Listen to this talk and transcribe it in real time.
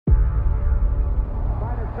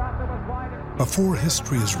Before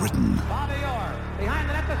history is written,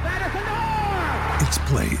 it's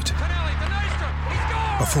played.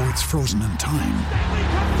 Before it's frozen in time,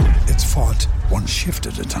 it's fought one shift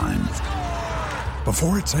at a time.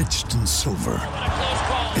 Before it's etched in silver,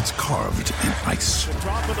 it's carved in ice.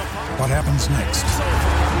 What happens next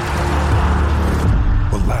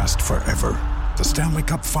will last forever. The Stanley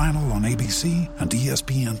Cup Final on ABC and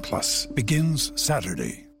ESPN Plus begins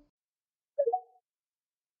Saturday.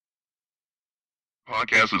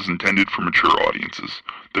 Podcast is intended for mature audiences.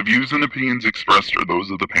 The views and opinions expressed are those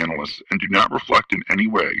of the panelists and do not reflect in any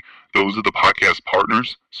way those of the podcast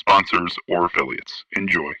partners, sponsors, or affiliates.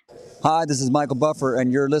 Enjoy. Hi, this is Michael Buffer,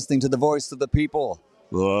 and you're listening to the Voice of the People.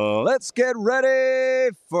 Let's get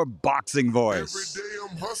ready for Boxing Voice.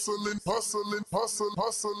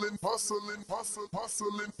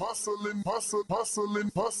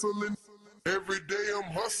 Every day I'm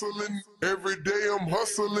hustling. Every day I'm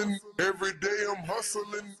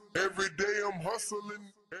hustling.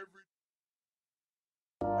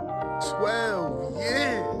 12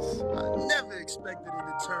 years. I never expected it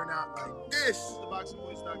to turn out like this.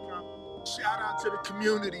 TheBoxingVoice.com. Shout out to the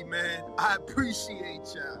community, man. I appreciate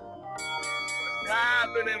y'all. What's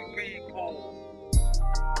happening, people?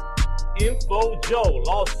 Info Joe,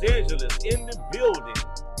 Los Angeles, in the building.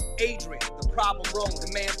 Adrian, the problem wrong,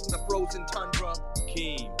 the man from the frozen tundra.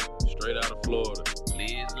 Keem, straight out of Florida.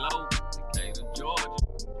 Liz Lowe, Decatur, Georgia.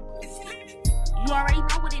 You already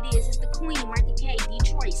know what it is. It's the Queen, Martha K,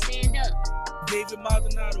 Detroit. Stand up. David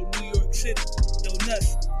Maldonado, New York City. Yo,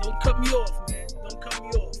 Nuts, don't cut me off, man. Don't cut me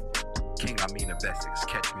off. King Amin of Essex,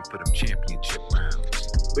 catch me for them championship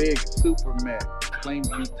rounds. Big Superman,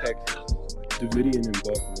 Plainview, Texas. Davidian in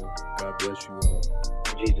Buffalo. God bless you all.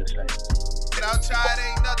 In Jesus' name. Without Chad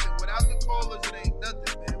ain't nothing. Without the callers, it ain't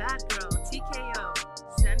nothing, man. Bad Girl, TKO,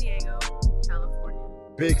 San Diego, California.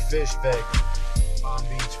 Big Fish, Vegas, Palm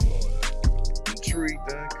Beach, Florida. Detroit,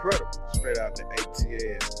 the Incredible, straight out the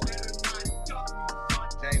ATL.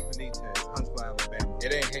 James Benitez, Huntsville, Alabama.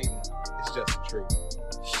 It ain't hating, it's just the truth.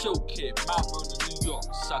 Show Kid, Mount Vernon, New York,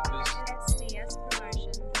 suckers. SDS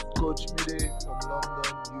Promotions. Coach Midday from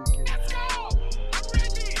London, UK. Let's go! I'm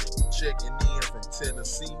ready! Checking in from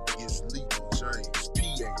Tennessee, it's Lethal James,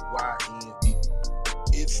 P-A-Y-N-E.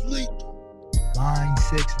 It's lethal. Line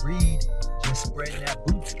 6 Reed, just spreading that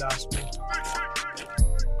boots gospel.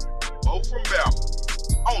 Bo from Bama,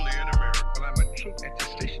 only in America. But I'm a true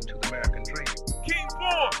attestation to the American dream. King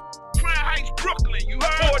Born, Crown Heights, Brooklyn. You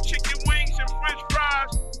heard? 4 chicken wings and french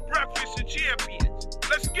fries, breakfast of champions.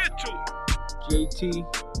 Let's get to it. JT,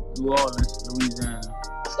 New Orleans, Louisiana.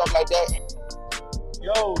 Something like that.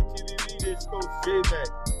 Yo, TVV, this Coach J-Mac.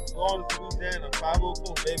 New Orleans, Louisiana,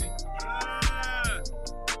 504, baby.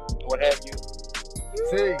 What have you?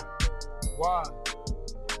 T. Y.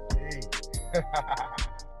 E.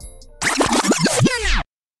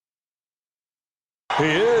 He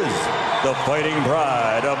is the fighting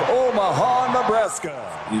pride of Omaha, Nebraska.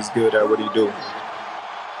 He's good at what he do.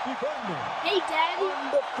 Hey, Daddy.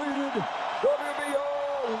 Undefeated WBO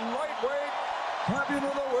lightweight champion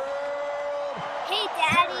of the world. Hey,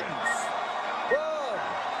 Daddy.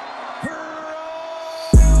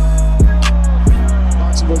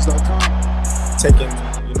 BoxingVoice.com. Taking,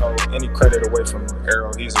 any credit away from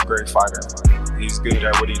Errol, he's a great fighter. He's good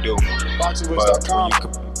at what he do. But when BoxingVoice.com. you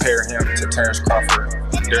compare him to Terence Crawford,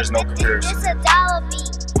 there's no comparison. It's a dollar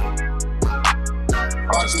beat.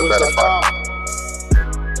 I'm just a better fighter.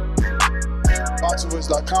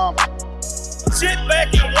 BoxingVoice.com. Sit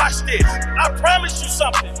back and watch this. I promise you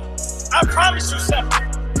something.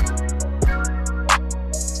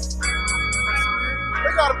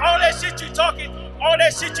 All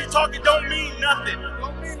that shit you talking don't mean nothing.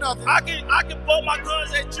 I can pull my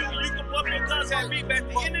guns at you, you can pull your guns at me, but at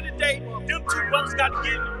the end of the day, them two brothers got to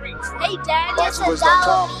get in the ring. Hey, Daddy. It's a BoxingVoice.com.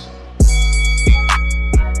 dollar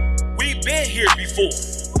beat. We've been here before.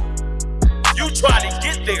 You try to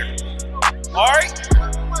get there. Alright?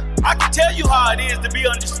 I can tell you how it is to be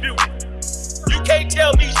undisputed. You can't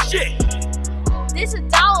tell me shit. This a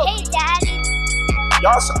dollar beat. Hey, Daddy.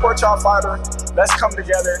 Y'all support y'all fighter. Let's come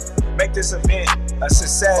together, make this event a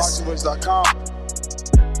success. BoxingVoice.com.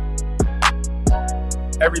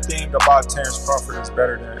 Everything about Terence Crawford is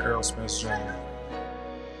better than Errol Spence Jr.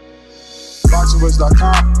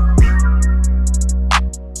 BoxingVoice.com.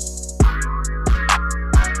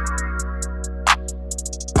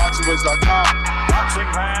 BoxingVoice.com.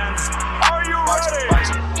 Boxing fans, are you ready?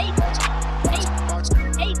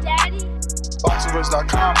 Hey, Daddy.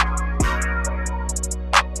 BoxingVoice.com.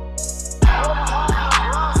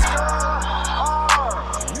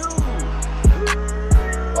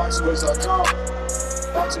 BoxingVoice.com.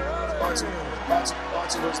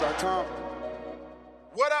 Boxingvoice.com.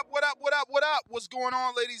 What up, what up, what up, what up? What's going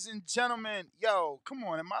on, ladies and gentlemen? Yo, come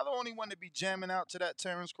on. Am I the only one to be jamming out to that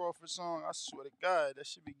Terence Crawford song? I swear to God, that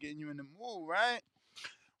should be getting you in the mood, right?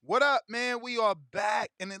 What up, man? We are back,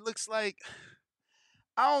 and it looks like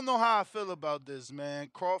I don't know how I feel about this, man.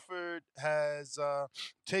 Crawford has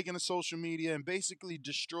taken to social media and basically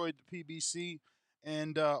destroyed the PBC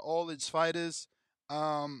and all its fighters.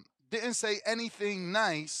 Didn't say anything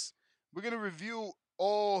nice. We're gonna review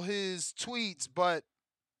all his tweets, but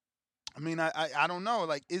I mean, I don't know.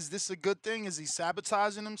 Like, is this a good thing? Is he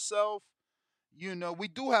sabotaging himself? You know, we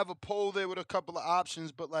do have a poll there with a couple of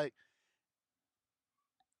options, but like,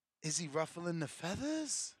 is he ruffling the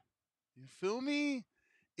feathers? You feel me?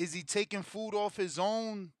 Is he taking food off his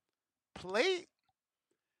own plate?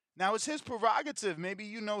 Now it's his prerogative. Maybe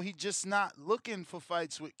he just not looking for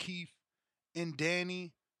fights with Keith and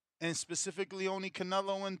Danny, and specifically only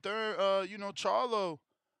Canelo and Charlo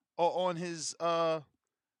are on his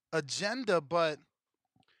agenda. But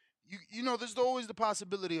there's always the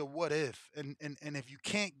possibility of what if, and if you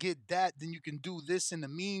can't get that, then you can do this in the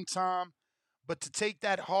meantime. But to take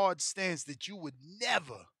that hard stance that you would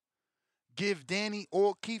never give Danny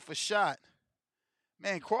or Keith a shot.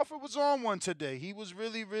 Man, Crawford was on one today. He was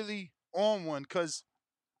really, really on one because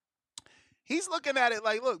he's looking at it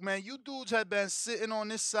like, look, man, you dudes have been sitting on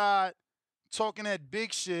this side talking that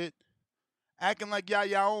big shit, acting like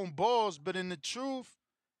y'all own balls, but in the truth,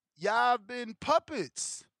 y'all been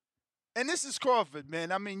puppets. And this is Crawford,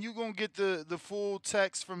 man. I mean, you're going to get the full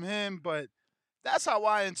text from him, but that's how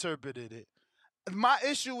I interpreted it. My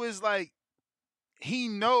issue is like, he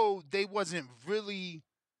know they wasn't really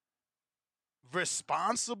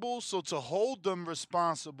responsible, so to hold them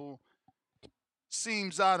responsible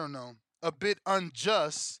seems, I don't know, a bit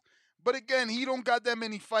unjust. But again, he don't got that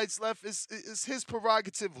many fights left. It's his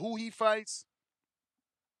prerogative who he fights.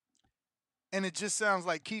 And it just sounds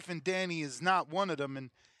like Keith and Danny is not one of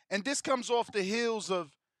them. And this comes off the heels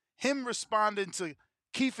of him responding to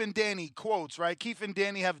Keith and Danny quotes, right? Keith and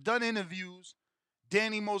Danny have done interviews.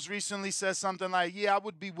 Danny most recently said something like, yeah, I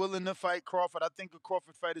would be willing to fight Crawford. I think a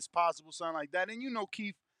Crawford fight is possible, something like that. And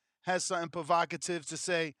Keith has something provocative to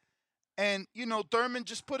say. And, Thurman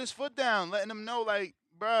just put his foot down, letting him know, like,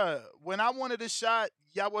 bruh, when I wanted a shot,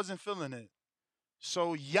 y'all wasn't feeling it.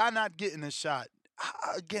 So y'all not getting a shot.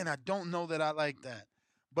 Again, I don't know that I like that.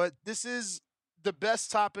 But this is the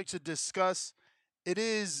best topic to discuss. It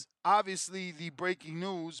is obviously the breaking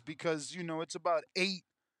news because, it's about 8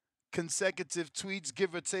 consecutive tweets,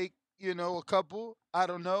 give or take, a couple. I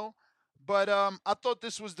don't know. But I thought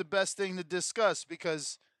this was the best thing to discuss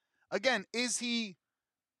because, again, is he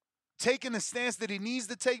taking the stance that he needs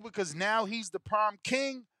to take because now he's the prom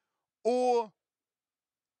king, or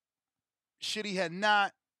should he have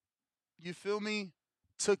not, you feel me,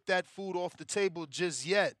 took that food off the table just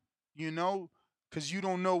yet, because you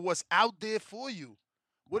don't know what's out there for you.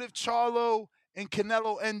 What if Charlo and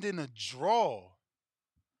Canelo end in a draw?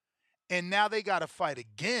 And now they got to fight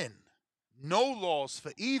again. No loss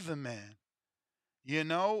for either man.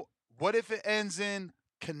 What if it ends in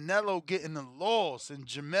Canelo getting the loss and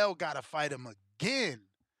Jamel got to fight him again?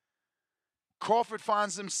 Crawford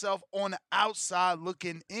finds himself on the outside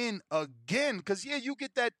looking in again. Because, yeah, you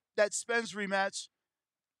get that Spence rematch.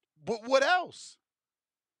 But what else?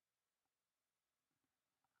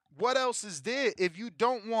 What else is there if you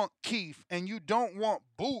don't want Keith and you don't want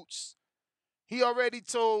Boots? He already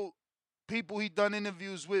told people he done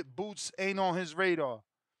interviews with, Boots ain't on his radar.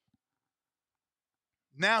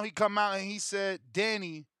 Now he come out and he said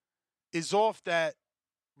Danny is off that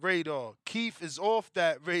radar. Keith is off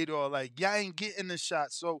that radar. Like, y'all ain't getting the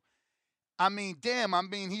shot. So, I mean, damn. I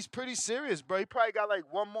mean, he's pretty serious, bro. He probably got like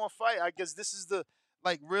one more fight. I guess this is the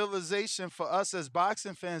realization for us as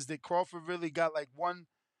boxing fans that Crawford really got like 1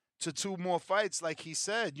 to 2 more fights, like he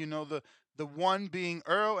said. The one being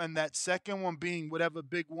Earl and that second one being whatever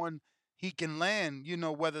big one he can land.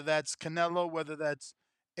 Whether that's Canelo, whether that's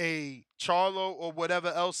a Charlo, or whatever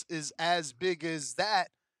else is as big as that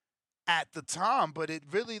at the time. But it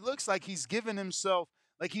really looks like he's giving himself,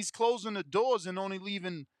 like he's closing the doors and only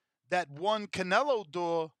leaving that one Canelo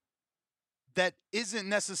door that isn't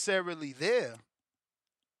necessarily there.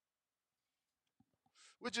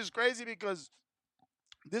 Which is crazy because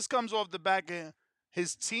this comes off the back of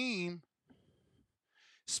his team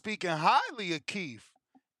speaking highly of Keith.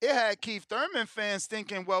 It had Keith Thurman fans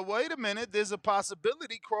thinking, well, wait a minute, there's a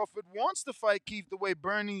possibility Crawford wants to fight Keith the way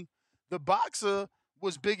Bernie the boxer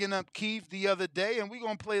was bigging up Keith the other day, and we're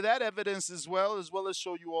going to play that evidence as well as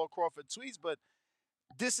show you all Crawford tweets. But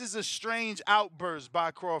this is a strange outburst by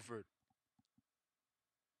Crawford.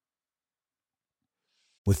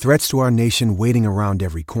 With threats to our nation waiting around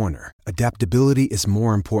every corner, adaptability is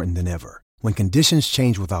more important than ever. When conditions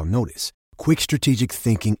change without notice, quick strategic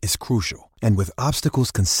thinking is crucial. And with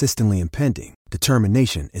obstacles consistently impending,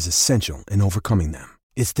 determination is essential in overcoming them.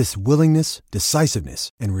 It's this willingness,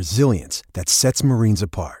 decisiveness, and resilience that sets Marines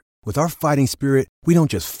apart. With our fighting spirit, we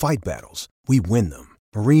don't just fight battles, we win them.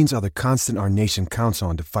 Marines are the constant our nation counts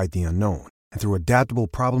on to fight the unknown. And through adaptable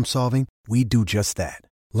problem solving, we do just that.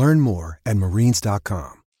 Learn more at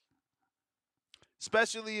marines.com.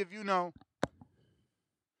 Especially if you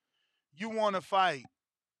want to fight.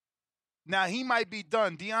 Now, he might be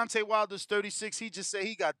done. Deontay Wilder's 36. He just said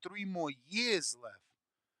he got 3 more years left.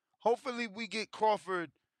 Hopefully we get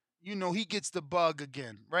Crawford, he gets the bug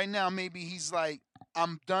again. Right now, maybe he's like,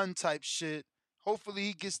 I'm done type shit. Hopefully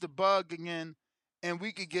he gets the bug again, and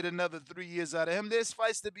we could get another 3 years out of him. There's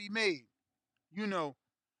fights to be made.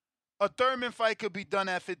 A Thurman fight could be done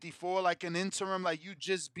at 54, like an interim, like you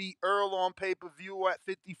just beat Earl on pay-per-view at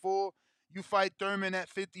 54. You fight Thurman at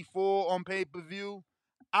 54 on pay-per-view.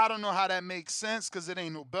 I don't know how that makes sense because it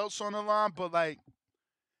ain't no belts on the line, but, like,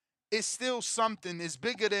 it's still something. It's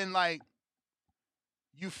bigger than, like,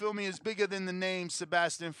 you feel me? It's bigger than the name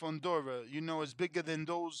Sebastian Fundora. It's bigger than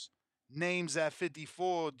those names at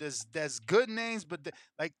 54. There's good names, but,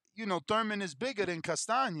 Thurman is bigger than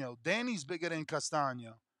Castaño. Danny's bigger than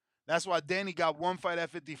Castaño. That's why Danny got one fight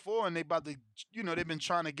at 54, and they about to, they've been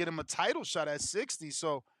trying to get him a title shot at 60.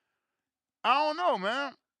 So, I don't know,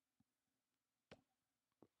 man.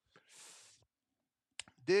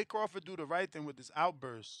 Did Crawford do the right thing with this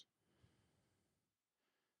outburst?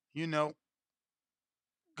 Because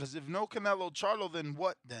if no Canelo Charlo, then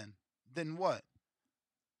what then? Then what?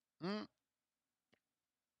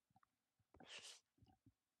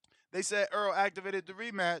 They said Earl activated the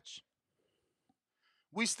rematch.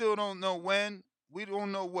 We still don't know when. We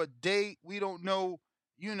don't know what date. We don't know,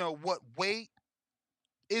 what weight.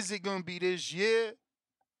 Is it going to be this year?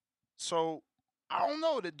 So, I don't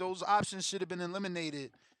know that those options should have been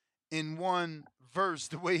eliminated in one verse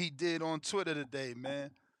the way he did on Twitter today,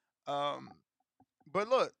 man. But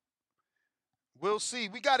look, we'll see.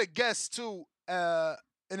 We got a guest, too,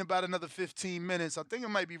 in about another 15 minutes. I think it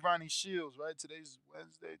might be Ronnie Shields, right? Today's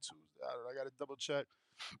Wednesday, Tuesday. I got to double check.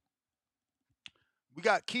 We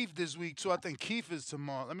got Keith this week, too. I think Keith is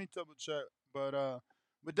tomorrow. Let me double check. But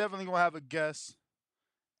we're definitely going to have a guest.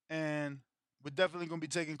 And we're definitely going to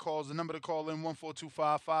be taking calls. The number to call in,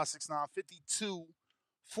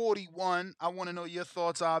 1-425-569-5241. I want to know your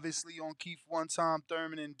thoughts, obviously, on Keith One Time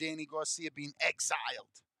Thurman and Danny Garcia being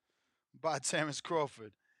exiled by Terence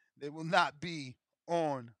Crawford. They will not be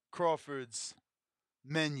on Crawford's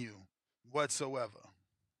menu whatsoever.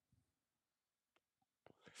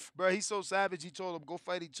 Bro, he's so savage, he told him, go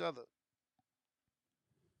fight each other.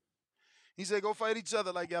 He said, go fight each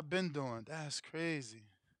other like y'all been doing. That's crazy.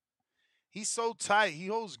 He's so tight. He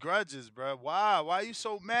holds grudges, bro. Why? Why are you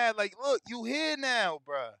so mad? Like, look, you here now,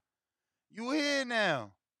 bro. You here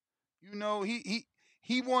now.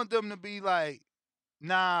 He want them to be like,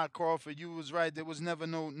 nah, Crawford, you was right. There was never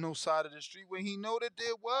no side of the street when he know that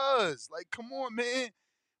there was. Like, come on, man.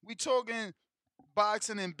 We talking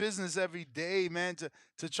boxing and business every day, man. To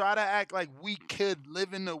try to act like we could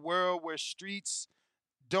live in a world where streets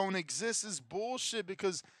don't exist is bullshit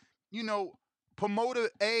because, promoter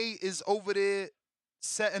A is over there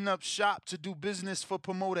setting up shop to do business for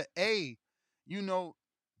promoter A.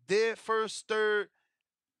 Their first, third,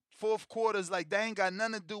 fourth quarters, like, that ain't got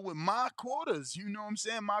nothing to do with my quarters. You know what I'm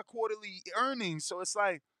saying? My quarterly earnings. So it's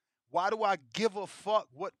like, why do I give a fuck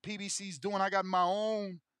what PBC's doing? I got my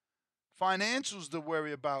own financials to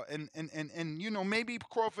worry about. And maybe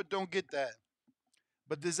Crawford don't get that.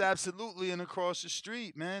 But there's absolutely an across the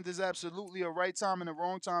street, man. There's absolutely a right time and a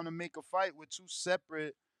wrong time to make a fight with two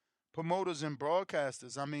separate promoters and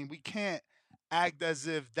broadcasters. I mean, we can't act as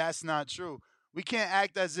if that's not true. We can't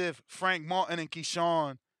act as if Frank Martin and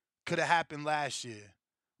Keyshawn could have happened last year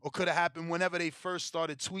or could have happened whenever they first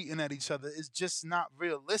started tweeting at each other. It's just not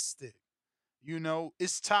realistic.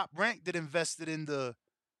 It's Top Rank that invested in the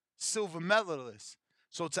silver medalist.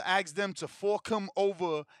 So to ask them to fork him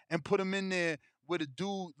over and put him in there with a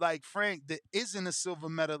dude like Frank that isn't a silver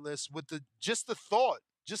medalist with just the thought,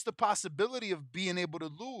 just the possibility of being able to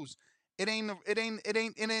lose, it ain't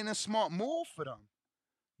a smart move for them.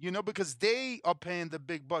 Because they are paying the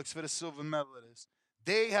big bucks for the silver medalist.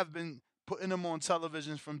 They have been putting them on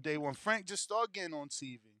television from day one. Frank just started getting on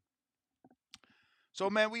TV. So,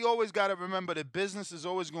 man, we always got to remember that business is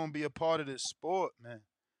always going to be a part of this sport, man.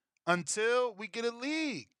 Until we get a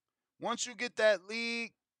league. Once you get that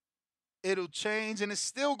league, it'll change, and it's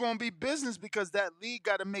still going to be business because that league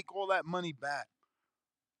got to make all that money back.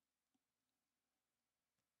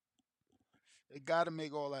 They got to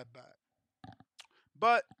make all that back.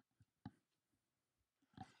 But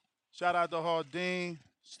shout out to Hardin,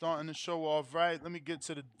 starting the show off right. Let me get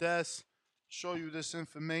to the desk, show you this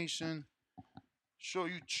information, show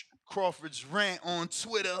you Crawford's rant on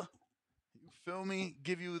Twitter. You feel me?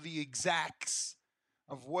 Give you the exacts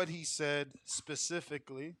of what he said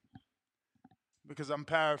specifically, because I'm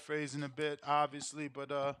paraphrasing a bit, obviously,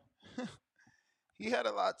 but he had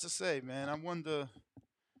a lot to say, man. I wonder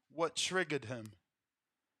what triggered him,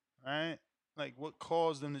 right? Like what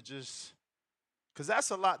caused him to just, because that's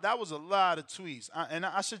a lot. That was a lot of tweets.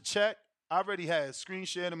 I should check. I already had screen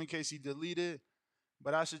shared them in case he deleted,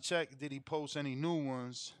 but I should check, did he post any new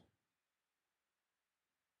ones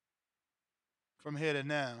from here to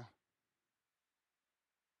now?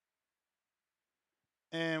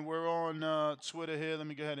 And we're on Twitter here. Let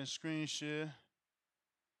me go ahead and screen share.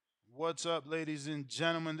 What's up, ladies and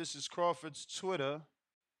gentlemen? This is Crawford's Twitter.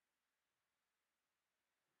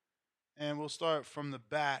 And we'll start from the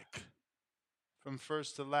back, from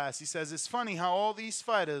first to last. He says, it's funny how all these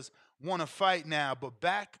fighters want to fight now, but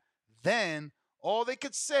back then, all they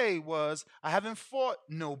could say was, I haven't fought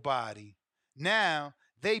nobody. Now,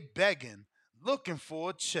 they begging, looking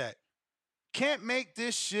for a check. Can't make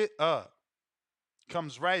this shit up.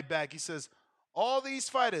 Comes right back. He says, all these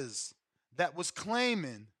fighters that was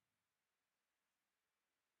claiming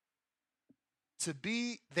to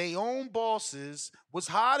be their own bosses was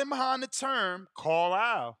hiding behind the term call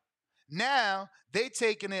out. Now they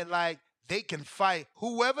taking it like they can fight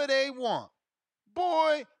whoever they want.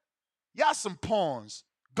 Boy, y'all some pawns.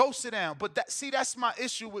 Go sit down. But that's my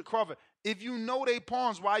issue with Crawford. If you know they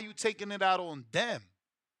pawns, why are you taking it out on them?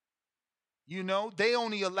 You know, they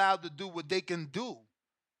only allowed to do what they can do.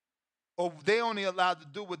 Or they only allowed to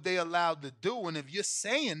do what they allowed to do. And if you're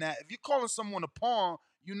saying that, if you're calling someone a pawn,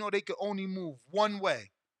 you know they can only move one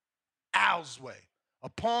way. Al's way. A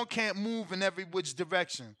pawn can't move in every which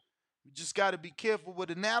direction. We just got to be careful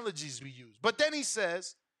with analogies we use. But then he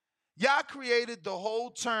says, y'all created the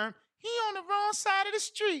whole term, he on the wrong side of the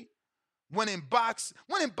street. When in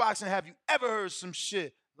boxing have you ever heard some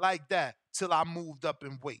shit like that till I moved up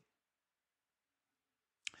in weight?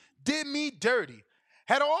 Did me dirty.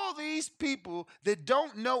 Had all these people that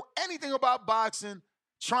don't know anything about boxing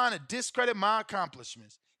trying to discredit my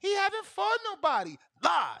accomplishments. He haven't fought nobody.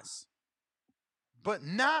 Lies. But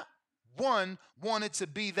not one wanted to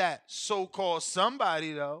be that so-called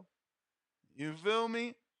somebody, though. You feel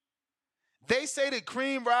me? They say the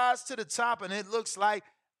cream rise to the top, and it looks like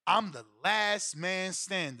I'm the last man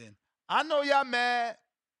standing. I know y'all mad.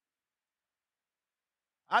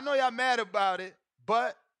 I know y'all mad about it,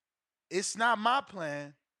 but it's not my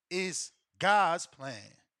plan. It's God's plan.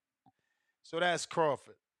 So that's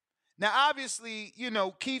Crawford. Now, obviously, you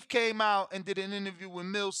know, Keith came out and did an interview with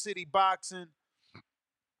Mill City Boxing.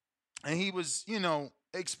 And he was, you know,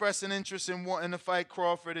 expressing interest in wanting to fight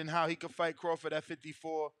Crawford and how he could fight Crawford at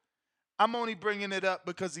 54. I'm only bringing it up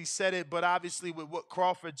because he said it, but obviously with what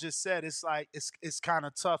Crawford just said, it's like it's kind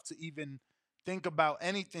of tough to even think about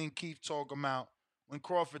anything Keith talking about when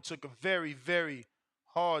Crawford took a very, very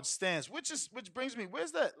hard stance. Which brings me,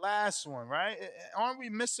 where's that last one, right? Aren't we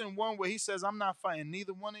missing one where he says, I'm not fighting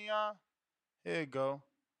neither one of y'all? Here you go.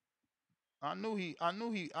 I knew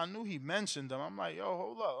he mentioned them. I'm like, yo,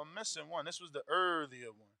 hold up, I'm missing one. This was the earlier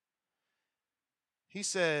one. He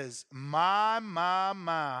says, my,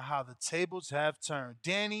 how the tables have turned.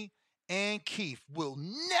 Danny and Keith will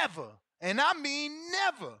never, and I mean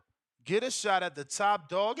never, get a shot at the top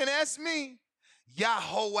dog, and that's me. Y'all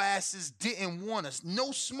hoe asses didn't want us.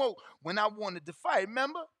 No smoke when I wanted to fight,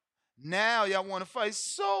 remember? Now y'all want to fight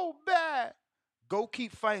so bad. Go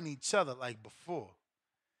keep fighting each other like before.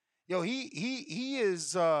 Yo, he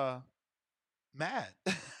is mad.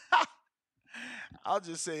 I'll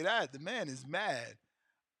just say that. The man is mad.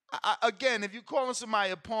 Again, if you're calling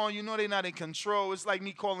somebody a pawn, you know they're not in control. It's like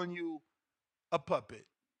me calling you a puppet.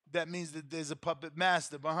 That means that there's a puppet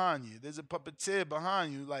master behind you. There's a puppeteer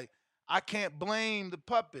behind you. Like, I can't blame the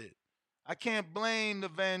puppet. I can't blame the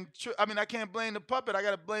I can't blame the puppet. I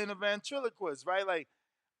got to blame the ventriloquist, right? Like,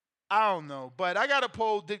 I don't know. But I got to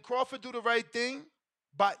poll, did Crawford do the right thing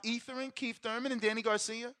by ethering Keith Thurman and Danny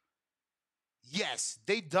Garcia? Yes,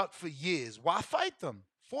 they ducked for years. Why fight them?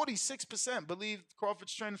 46% believe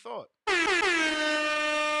Crawford's train of thought.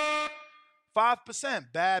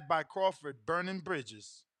 5% bad by Crawford burning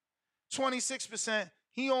bridges. 26%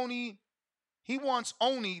 he wants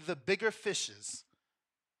only the bigger fishes.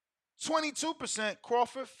 22%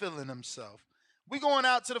 Crawford feeling himself. We going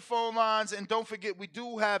out to the phone lines, and don't forget, we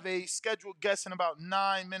do have a scheduled guest in about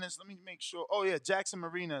 9 minutes. Let me make sure. Oh, yeah, Jackson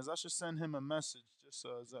Marinas. I should send him a message just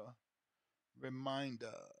as a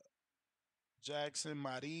Reminder. Jackson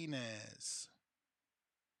Martinez.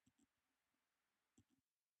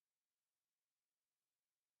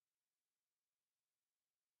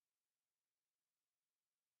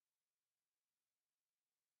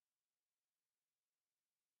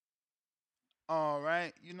 All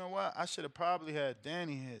right. You know what? I should have probably had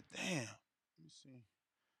Danny hit. Damn. Let me see.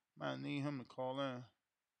 Might need him to call in.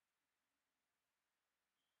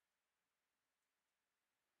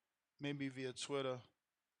 Maybe via Twitter.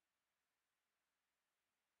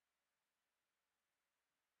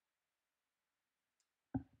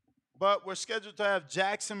 But we're scheduled to have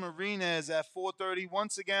Jackson Martinez at 4:30.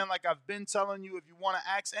 Once again, like I've been telling you, if you want to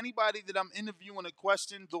ask anybody that I'm interviewing a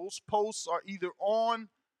question, those posts are either on,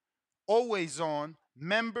 always on,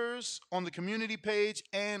 members on the community page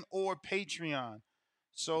and or Patreon.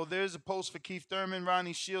 So there's a post for Keith Thurman,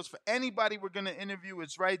 Ronnie Shields. For anybody we're going to interview,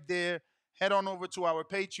 it's right there. Head on over to our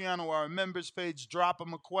Patreon or our members page, drop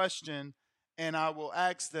them a question, and I will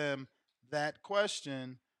ask them that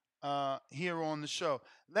question here on the show.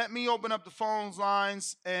 Let me open up the phones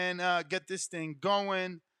lines and get this thing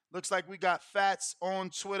going. Looks like we got Fats on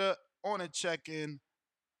Twitter on a check-in.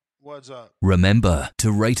 What's up? Remember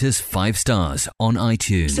to rate us 5 stars on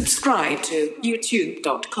iTunes. Subscribe to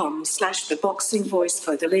youtube.com/The Boxing Voice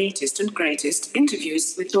for the latest and greatest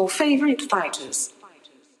interviews with your favorite fighters.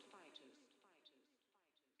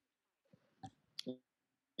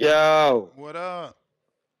 Yo. What up?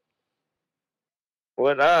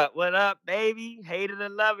 What up? What up, baby? Hated to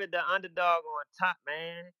love it, the underdog on top,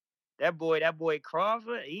 man. That boy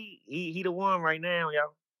Crawford, he the one right now,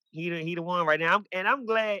 yo. He the one right now. I'm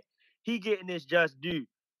glad he getting this just due.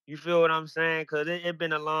 You feel what I'm saying? Cause it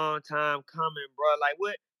been a long time coming, bro. Like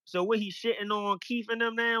what? So what he shitting on Keith and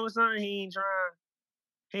them now or something? He ain't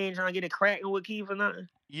trying to get it cracking with Keith or nothing.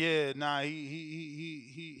 Yeah, nah,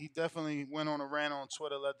 he definitely went on a rant on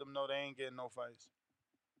Twitter, let them know they ain't getting no fights.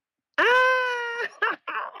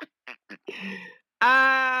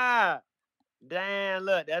 Damn,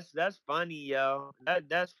 look, that's funny, yo.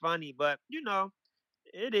 That's funny, but you know,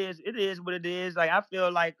 it is what it is. Like I feel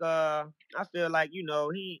like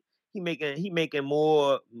he making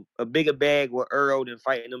more a bigger bag with Earl than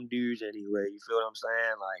fighting them dudes anyway. You feel what I'm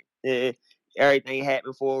saying? Like everything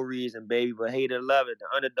happened for a reason, baby. But hate or love it, the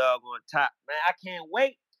underdog on top, man. I can't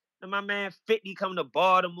wait. And my man 50 come to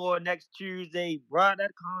Baltimore next Tuesday, bro.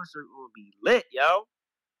 That concert will be lit, yo.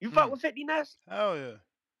 You fuck with 50 Ness? Hell yeah.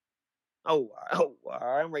 Oh,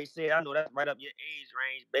 I'm ready to say it. I know that's right up your age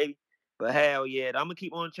range, baby. But hell yeah, I'm gonna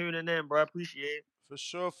keep on tuning in, bro. Appreciate it. For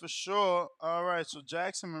sure. All right, so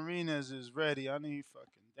Jackson Martinez is ready. I need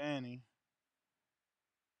fucking Danny.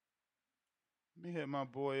 Let me hit my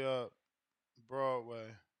boy up,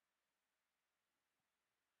 Broadway.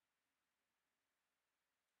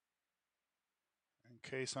 In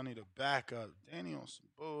case I need a backup. Danny on some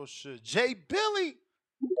bullshit. Jay Billy.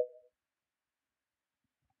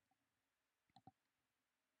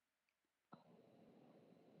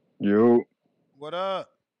 Yo. What up?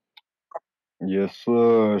 Yes,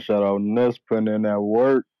 sir. Shout out Ness putting in that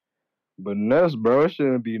work. But Ness, bro, it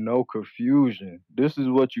shouldn't be no confusion. This is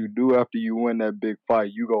what you do after you win that big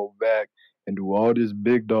fight. You go back and do all this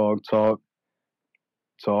big dog talk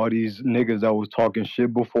to all these niggas that was talking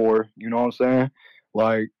shit before. You know what I'm saying?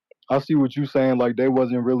 Like, I see what you saying. Like, they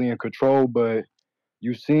wasn't really in control, but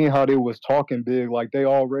you seen how they was talking big. Like, they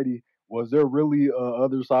already, was there really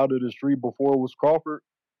other side of the street before it was Crawford?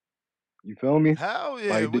 You feel me? Hell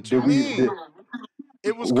yeah. Like, What you mean?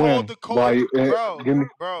 It was called when? the cold, Like, bro. give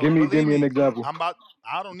Believe me an me, example.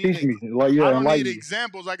 I don't need Teach me. Like, yeah, I don't need enlighten me.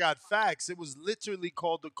 examples. I got facts. It was literally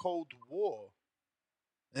called the Cold War,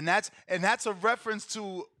 and that's a reference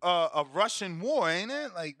to a Russian war, ain't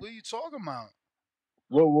it? Like, what are you talking about?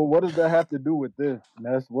 Well, what does that have to do with this,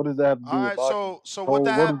 Ness? What does that have to do All with right, boxing? so What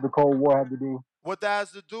does the Cold War have to do? What that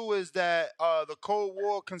has to do is that the Cold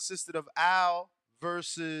War consisted of Al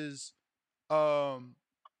versus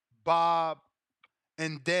Bob,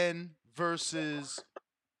 and then versus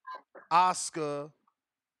Oscar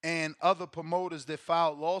and other promoters that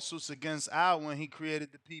filed lawsuits against Al when he created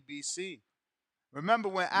the PBC. Remember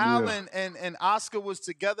when Al and Oscar was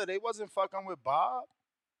together, they wasn't fucking with Bob.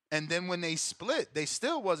 And then when they split, they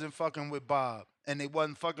still wasn't fucking with Bob. And they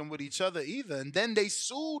wasn't fucking with each other either. And then they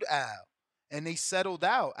sued Al. And they settled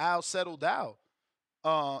out. Al settled out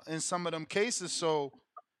in some of them cases. So,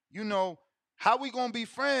 you know, how we gonna be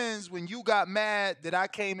friends when you got mad that I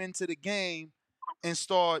came into the game and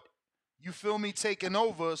start, you feel me, taking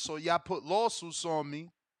over, so y'all put lawsuits on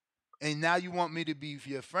me, and now you want me to be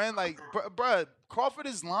your friend? Like, bruh, Crawford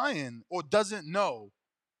is lying or doesn't know.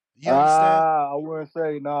 You understand? I wouldn't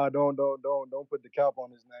say nah. Don't put the cap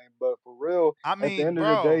on his name. But for real, I at the mean, end of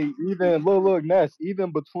the bro, day, even look, Ness.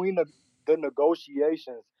 Even between the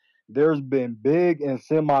negotiations, there's been big and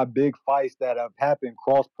semi big fights that have happened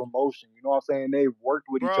cross promotion. You know what I'm saying? They've worked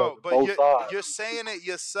with each other, but both sides. you're saying it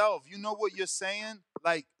yourself. You know what you're saying?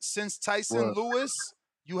 Like since Tyson What? Lewis,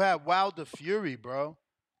 you had Wilder Fury, bro.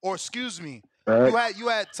 Or excuse me, Right? you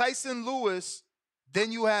had Tyson Lewis,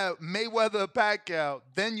 then you had Mayweather Pacquiao,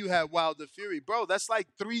 then you had Wilder Fury, bro. That's like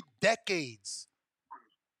 3 decades.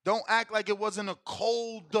 Don't act like it wasn't a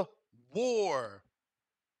cold war.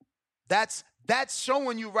 That's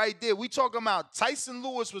showing you right there. We talking about Tyson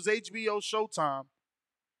Lewis was HBO Showtime.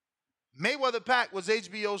 Mayweather Pac was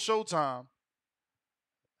HBO Showtime.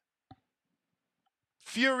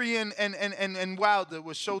 Fury and Wilder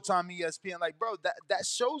was Showtime ESPN. Like, bro, that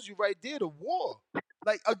shows you right there the war.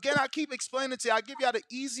 Like, again, I keep explaining to you. I give y'all the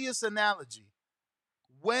easiest analogy.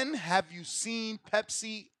 When have you seen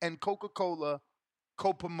Pepsi and Coca-Cola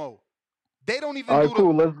co-promote? They don't even All right, do the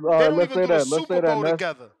cool. Let's say that. Let's Super say that. Bowl Ness.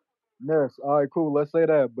 together. Ness. All right, cool. Let's say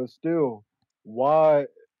that. But still, why?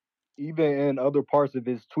 Even in other parts of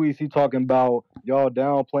his tweets, he talking about y'all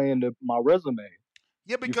downplaying my resume.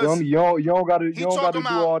 Yeah, You feel because me? You don't gotta do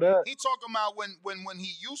all that. he talking about when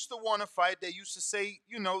he used to want to fight, they used to say,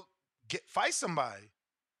 fight somebody.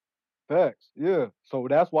 Facts, yeah. So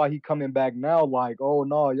that's why he coming back now. Like, oh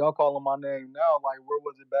no, y'all calling my name now. Like, where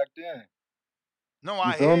was it back then? No, You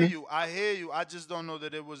I feel hear me? you. I hear you. I just don't know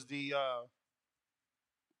that it was the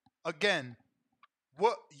again.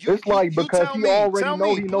 What It's like you because tell he me? already Tell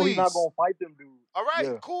me, know he's not please. gonna fight them dudes. All right,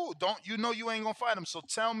 Yeah. cool. Don't you know you ain't gonna fight him? So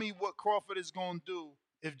tell me what Crawford is gonna do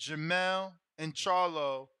if Jamel and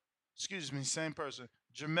Charlo, excuse me, same person,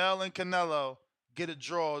 Jamel and Canelo get a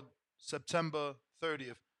draw September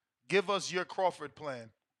 30th. Give us your Crawford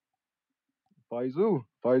plan. Fight Zoo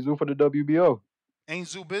for the WBO. Ain't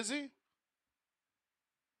Zoo busy?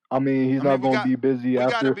 I mean, he's I not mean, gonna be busy we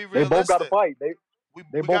gotta after be they both got to realistic. fight. They We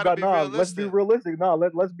both gotta got be Let's be realistic.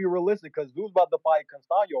 realistic. Let's be realistic because Zoo's about to fight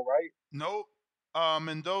Constanyo, right? Nope.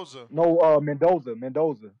 Mendoza. No, Mendoza.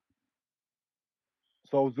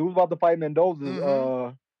 So Zoo's about to fight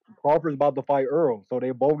Mendoza. Crawford's about to fight Earl. So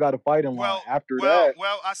they both got to fight in line. After that,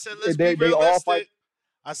 I said let's be they all fight. realistic.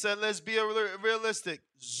 I said let's be realistic.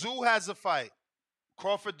 Zoo has a fight.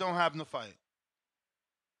 Crawford don't have no fight.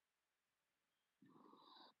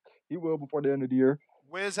 He will before the end of the year.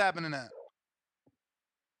 Where's happening at?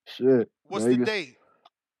 Shit. What's Vegas. the date?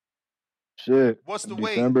 Shit. What's the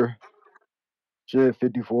December. weight? Shit,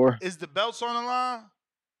 54. Is the belts on the line?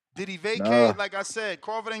 Did he vacate? Nah. Like I said,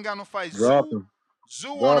 Crawford ain't got no fight. Dropped him. Zoo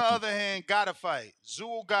on the Dropped him. other hand, got to fight.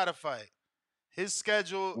 Zoo got to fight. His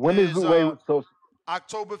schedule When is so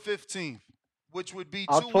October 15th, which would be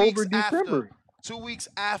October, December. 2 weeks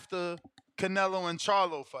after Canelo and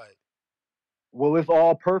Charlo fight. Well, it's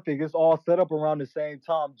all perfect. It's all set up around the same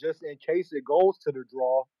time, just in case it goes to the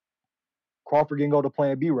draw. Crawford can go to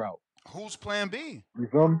Plan B route. Who's Plan B? You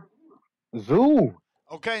feel me? Zoo.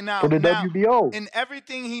 Okay, now for the WBO. In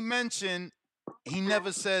everything he mentioned, he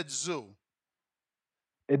never said Zoo.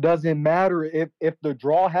 It doesn't matter if the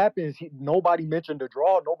draw happens. Nobody mentioned the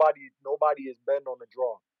draw. Nobody is betting on the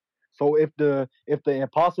draw. So if the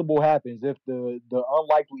impossible happens, if the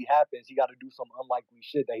unlikely happens, he got to do some unlikely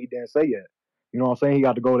shit that he didn't say yet. You know what I'm saying? He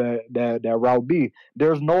got to go that route B.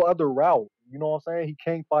 There's no other route. You know what I'm saying? He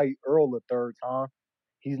can't fight Earl a third time.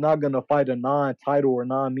 He's not gonna fight a non-title or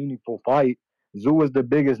non-meaningful fight. Zoo is the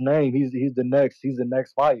biggest name. He's the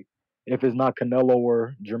next fight. If it's not Canelo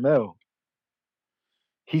or Jamel,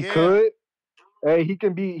 he could. Hey, he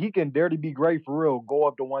can dare to be great for real. Go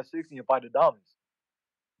up to 160 and fight the Dominants.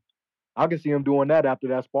 I can see him doing that after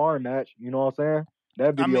that sparring match. You know what I'm saying?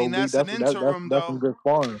 That video leak. That's some good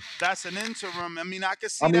sparring. That's an interim. I mean, I can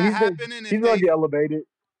see that happening. He's gonna get elevated.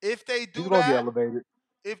 If they do he's gonna get elevated.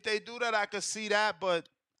 If they do that, I could see that. But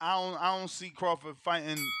I don't see Crawford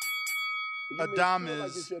fighting Adames like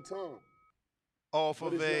it's your tongue. off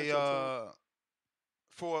of a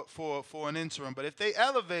for an interim. But if they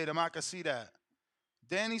elevate him, I can see that.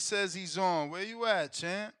 Danny says he's on. Where you at,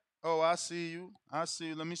 champ? Oh, I see you.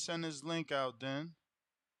 Let me send this link out then.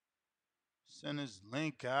 Send this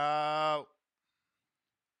link out.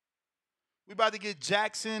 We about to get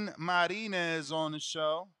Jackson Martinez on the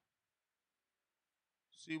show.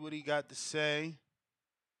 See what he got to say.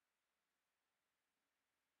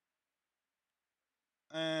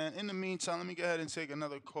 And in the meantime, let me go ahead and take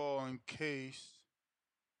another call in case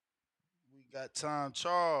we got time.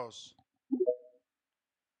 Charles.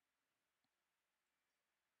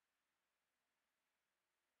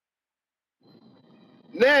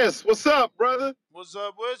 Ness, what's up, brother? What's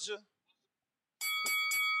up with you?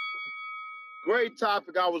 Great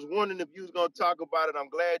topic. I was wondering if you was gonna talk about it. I'm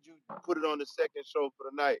glad you put it on the second show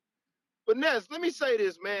for the night. But Ness, let me say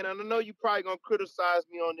this, man. And I know you probably gonna criticize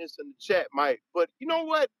me on this in the chat, Mike. But you know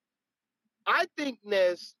what? I think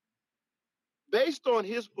Ness, based on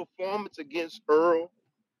his performance against Earl,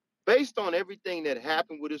 based on everything that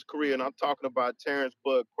happened with his career, and I'm talking about Terence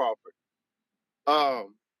Bud Crawford.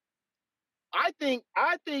 I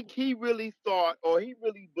think he really thought, or he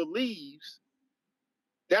really believes,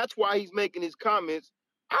 that's why he's making his comments.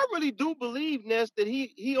 I really do believe, Ness, that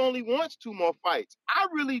he only wants 2 more fights. I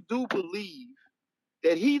really do believe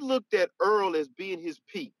that he looked at Earl as being his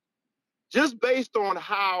peak, just based on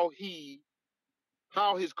how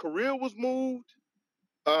his career was moved,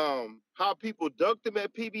 how people ducked him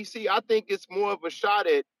at PBC. I think it's more of a shot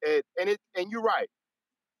at and you're right.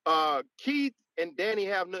 Keith and Danny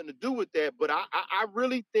have nothing to do with that, but I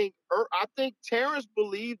really think I think Terence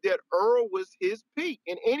believed that Earl was his peak,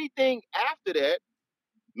 and anything after that,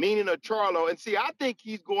 meaning a Charlo. And see, I think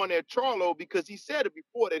he's going at Charlo because he said it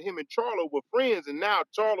before that him and Charlo were friends, and now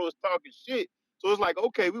Charlo is talking shit. So it's like,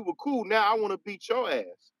 okay, we were cool. Now I want to beat your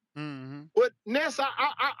ass. Mm-hmm. But Ness,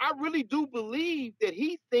 I really do believe that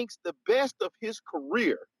he thinks the best of his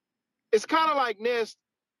career. It's kind of like Ness.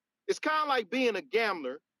 It's kind of like being a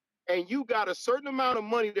gambler, and you got a certain amount of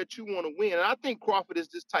money that you want to win. And I think Crawford is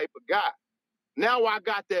this type of guy. Now I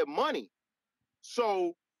got that money.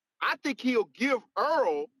 So I think he'll give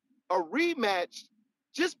Earl a rematch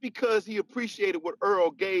just because he appreciated what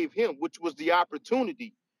Earl gave him, which was the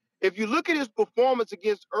opportunity. If you look at his performance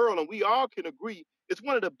against Earl, and we all can agree, it's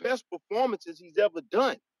one of the best performances he's ever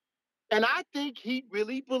done. And I think he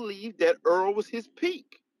really believed that Earl was his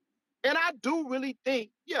peak. And I do really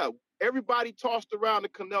think, yeah, everybody tossed around the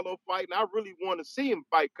Canelo fight, and I really want to see him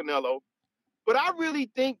fight Canelo. But I really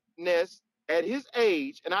think, Ness, at his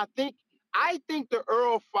age, and I think the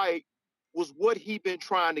Earl fight was what he's been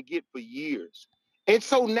trying to get for years. And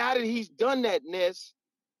so now that he's done that, Ness,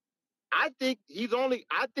 I think he's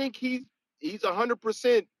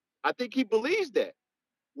 100%. I think he believes that.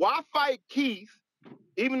 Why fight Keith,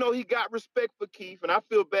 even though he got respect for Keith, and I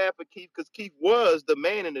feel bad for Keith because Keith was the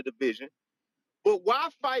man in the division. But why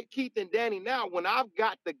fight Keith and Danny now when I've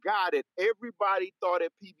got the guy that everybody thought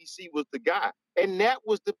at PBC was the guy? And that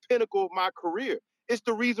was the pinnacle of my career. It's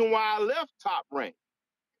the reason why I left Top Rank.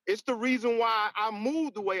 It's the reason why I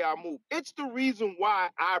moved the way I moved. It's the reason why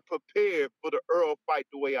I prepared for the Earl fight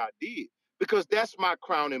the way I did. Because that's my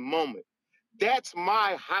crowning moment. That's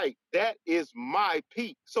my height. That is my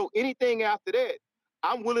peak. So anything after that,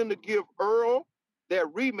 I'm willing to give Earl that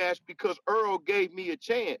rematch because Earl gave me a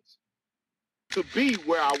chance to be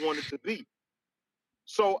where I wanted to be.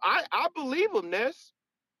 So I believe him, Ness.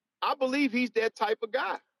 I believe he's that type of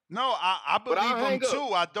guy. No, I believe him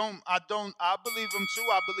too. I believe him too.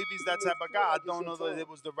 I believe he's that type of guy. I don't know that it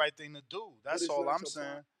was the right thing to do. That's all I'm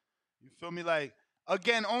saying. You feel me? Like,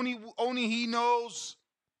 again, only he knows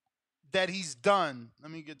that he's done.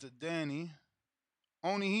 Let me get to Danny.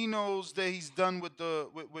 Only he knows that he's done with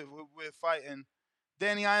with fighting.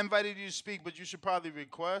 Danny, I invited you to speak, but you should probably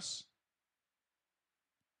request.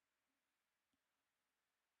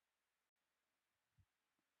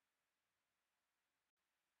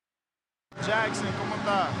 Jackson, ¿cómo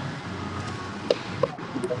está?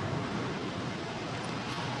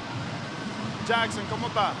 Jackson, ¿cómo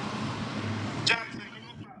está?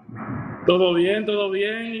 Todo bien,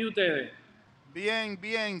 ¿y ustedes? Bien,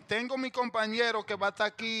 bien. Tengo mi compañero que va a estar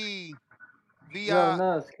aquí Yo, vía...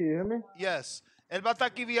 Nas, can you hear me? Yes. Él va a estar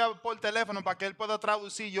aquí vía por teléfono para que él pueda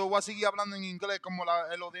traducir. Yo voy a seguir hablando en inglés como la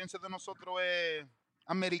audiencia de nosotros es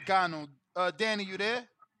americano. Danny, you there?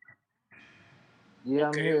 Yeah,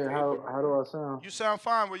 I'm here. How do I sound? You sound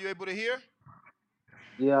fine. Were you able to hear?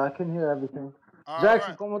 Yeah, I can hear everything. All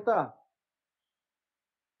Jackson, right. ¿cómo está?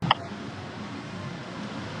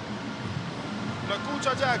 ¿Lo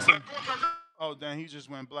escucha, Jackson? Oh, damn, he just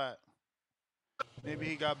went black. Maybe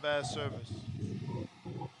he got bad service.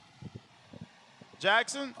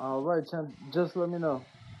 Jackson? All right, champ. Just let me know.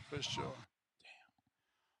 For sure.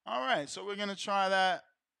 Damn. All right, so we're going to try that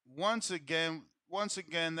once again. Once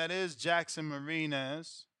again, that is Jackson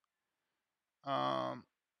Martinez.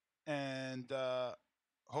 And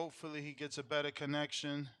hopefully he gets a better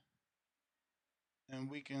connection and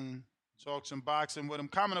we can talk some boxing with him.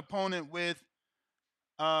 Common opponent with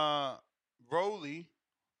Rowley.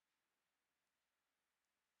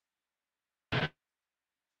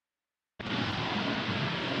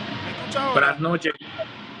 Buenas noches.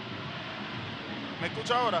 ¿Me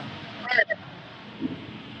escucha ahora?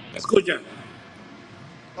 ¿Me escuchan?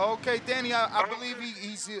 Okay, Danny, I believe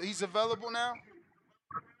he's available now.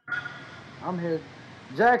 I'm here.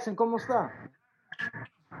 Jackson, ¿cómo está?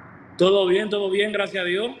 Todo bien, gracias a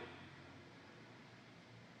Dios.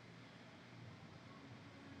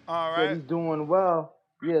 All Said right. he's doing well.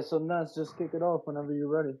 Yeah, so nuts, just kick it off whenever you're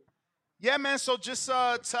ready. Yeah, man. So just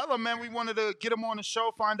tell him, man. We wanted to get him on the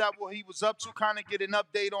show, find out what he was up to, kind of get an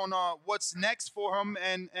update on what's next for him,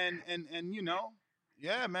 and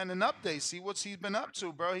yeah, man, an update. See what he's been up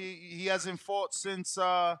to, bro. He hasn't fought since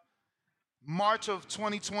March of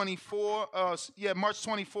 2024. Yeah, March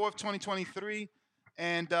 24th, 2023,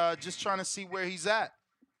 and just trying to see where he's at.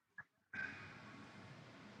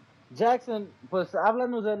 Jackson, pues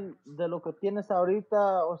háblanos de lo que tienes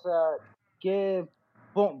ahorita, o sea, que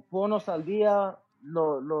ponos al día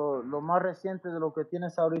lo más reciente de lo que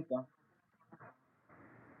tienes ahorita.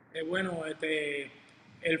 Bueno,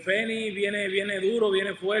 el Feni viene duro,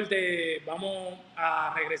 viene fuerte. Vamos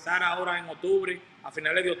a regresar ahora en octubre, a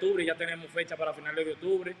finales de octubre. Ya tenemos fecha para finales de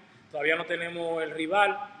octubre. Todavía no tenemos el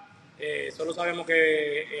rival. Solo sabemos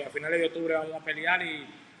que a finales de octubre vamos a pelear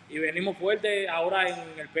y venimos fuerte ahora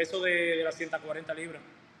en el peso de las 140 libras.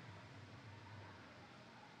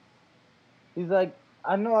 He's like,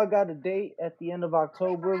 I know I got a date at the end of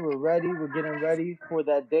October. We're ready. We're getting ready for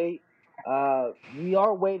that date. We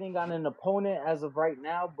are waiting on an opponent as of right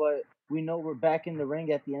now, but we know we're back in the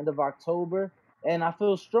ring at the end of October. And I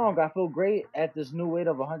feel strong. I feel great at this new weight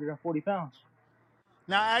of 140 pounds.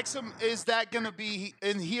 Now, ask him, is that going to be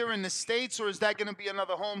in here in the States, or is that going to be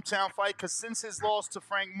another hometown fight? Because since his loss to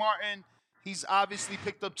Frank Martin, he's obviously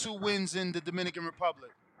picked up 2 wins in the Dominican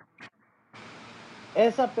Republic.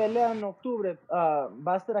 Esa pelea en octubre,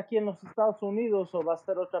 ¿va a ser aquí en los Estados Unidos o va a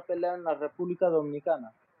ser otra pelea en la República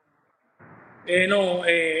Dominicana? No,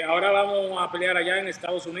 ahora vamos a pelear allá en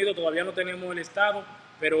Estados Unidos. Todavía no tenemos el estado,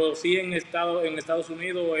 pero sí en Estados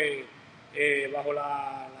Unidos bajo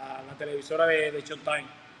la televisora de Showtime.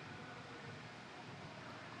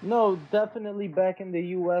 No, definitely back in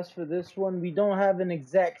the U.S. for this one. We don't have an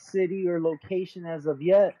exact city or location as of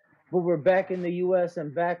yet, but we're back in the U.S.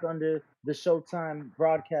 and back under the Showtime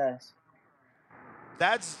broadcast.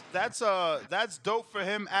 That's dope for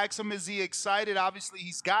him. Ask him, is he excited? Obviously,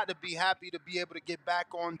 he's got to be happy to be able to get back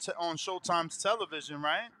on Showtime's television,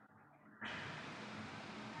 right?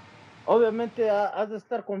 Obviamente has de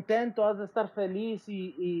estar contento, has de estar feliz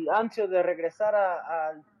y ansioso de regresar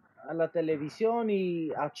a la televisión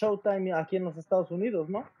y a Showtime aquí en los Estados Unidos,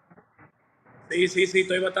 ¿no? Sí,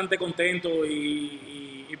 estoy bastante contento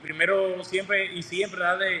y primero siempre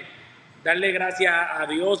darle gracias a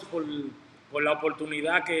Dios por la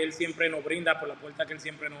oportunidad que Él siempre nos brinda, por la puerta que Él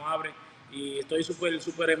siempre nos abre y estoy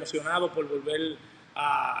súper emocionado por volver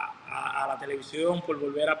a la televisión, por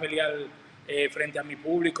volver a pelear frente a mi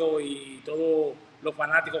público y todos los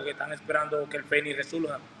fanáticos que están esperando que el Feni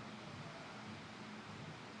resurja.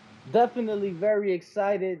 Definitely very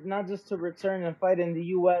excited, not just to return and fight in the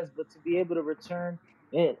U.S., but to be able to return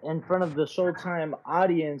in front of the Showtime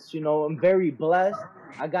audience. You know, I'm very blessed.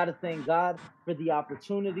 I got to thank God for the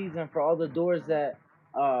opportunities and for all the doors that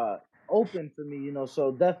open for me, you know.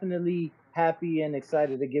 So definitely happy and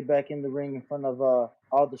excited to get back in the ring in front of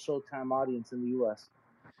all the Showtime audience in the U.S.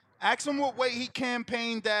 Ask him what weight he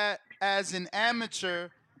campaigned at as an amateur,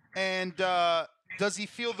 and does he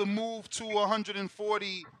feel the move to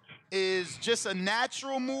 140 is just a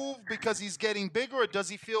natural move because he's getting bigger, or does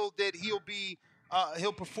he feel that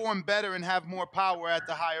he'll perform better and have more power at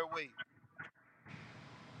the higher weight?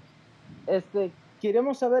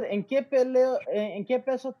 Queremos saber en qué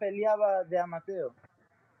peso peleaba de amateur.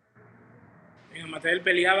 En amateur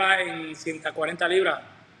peleaba en 140 libras,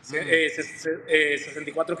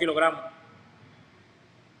 64 kilogramos.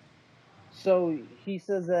 So he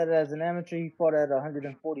says that as an amateur he fought at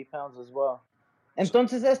 140 pounds as well.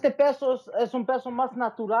 Entonces este peso es un peso más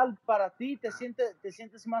natural para ti. ¿Te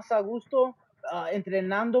sientes más a gusto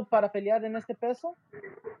entrenando para pelear en este peso?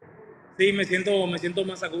 Sí, me siento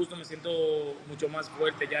más a gusto, me siento mucho más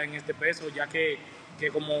fuerte ya en este peso, ya que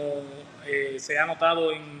como se ha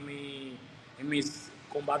notado en mis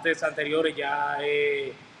combates anteriores, ya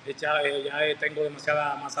tengo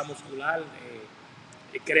demasiada masa muscular.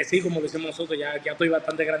 Crecí, como decimos nosotros, ya estoy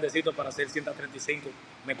bastante grandecito para hacer 135.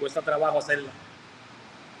 Me cuesta trabajo hacerla.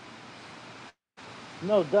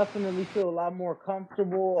 No, definitely feel a lot more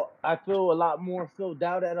comfortable. I feel a lot more filled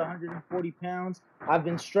out at 140 pounds. I've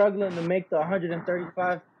been struggling to make the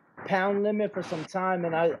 135-pound limit for some time,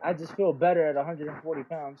 and I just feel better at 140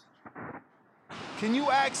 pounds. Can you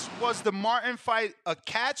ask, was the Martin fight a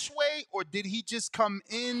catch weight, or did he just come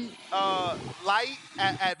in light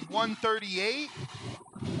at 138?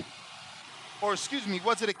 Or excuse me,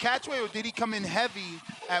 was it a catch weight, or did he come in heavy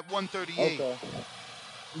at 138? Okay.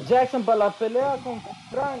 Jackson, para la pelea con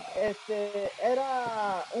Frank,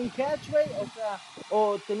 ¿era un catchweight? O sea,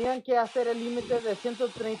 o tenían que hacer el límite de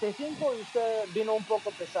 135 y usted vino un poco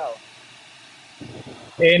pesado.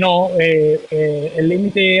 No, el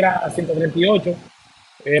límite era 138,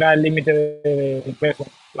 era el límite de peso.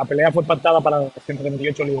 La pelea fue pactada para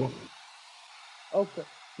 138 libras. Okay.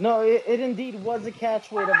 No, it indeed was a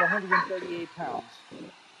catchweight of 138 pounds.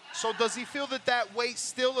 So does he feel that that weight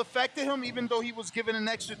still affected him, even though he was given an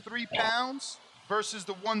extra 3 pounds versus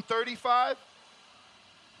the 135?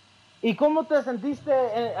 ¿Y cómo te sentiste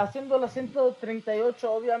haciendo la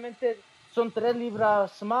 138? Obviamente son 3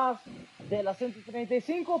 libras más de la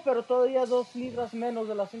 135, pero todavía 2 libras menos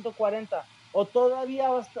de la 140. ¿O todavía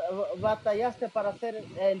batallaste para hacer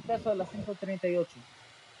el peso de la 138?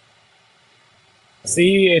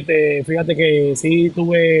 Sí, fíjate que sí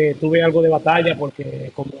tuve algo de batalla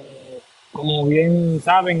porque como bien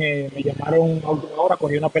saben, me llamaron a última hora,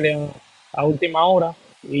 cogí una pelea a última hora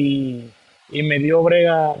y, y me dio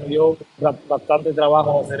bastante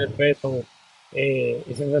trabajo hacer el peso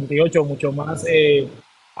 68, mucho más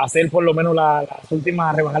hacer por lo menos las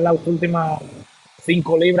últimas, rebajar las últimas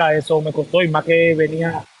 5 libras, eso me costó y más que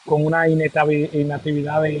venía con una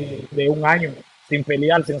inactividad de un año sin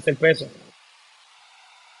pelear, sin hacer peso.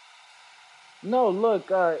 No,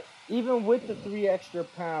 look, even with the 3 extra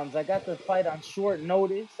pounds, I got the fight on short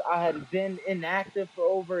notice. I had been inactive for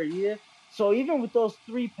over a year. So even with those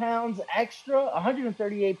 3 pounds extra,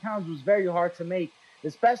 138 pounds was very hard to make,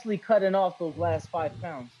 especially cutting off those last 5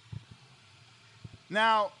 pounds.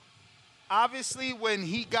 Now, obviously, when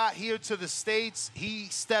he got here to the States, he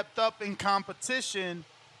stepped up in competition,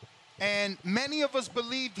 and many of us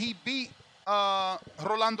believed he beat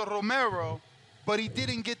Rolando Romero, but he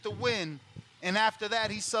didn't get the win. And after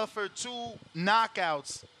that, he suffered 2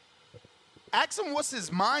 knockouts. Ask him what's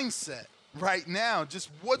his mindset right now,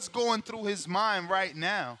 just what's going through his mind right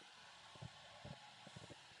now.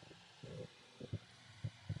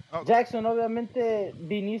 Jackson, obviamente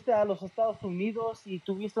viniste a los Estados Unidos y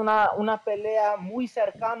tuviste una pelea muy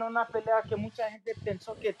cercana, una pelea que mucha gente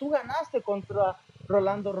pensó que tú ganaste contra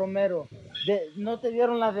Rolando Romero. No te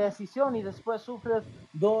dieron la decisión y después sufres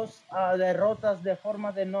 2 derrotas de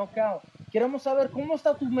forma de knockout. Queremos saber cómo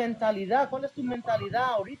está tu mentalidad, cuál es tu mentalidad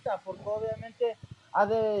ahorita, porque obviamente ha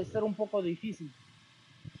de ser un poco difícil.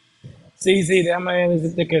 Sí, sí, déjame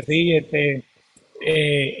decirte que sí,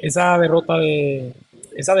 esa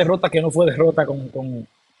esa derrota que no fue derrota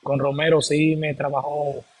con Romero sí me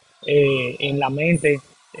trabajó en la mente,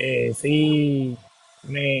 sí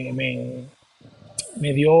me, me,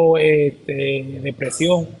 me dio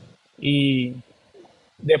depresión y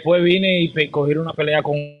después vine y cogí una pelea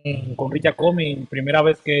con Richard Comey, primera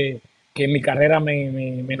vez que en mi carrera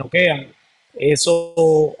me noquean.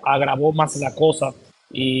 Eso agravó más la cosa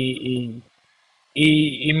y,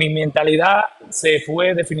 y mi mentalidad se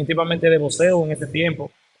fue definitivamente de boxeo en ese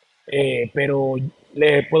tiempo, pero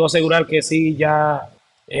le puedo asegurar que sí, ya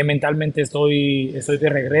mentalmente estoy de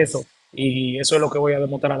regreso y eso es lo que voy a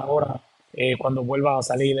demostrar ahora cuando vuelva a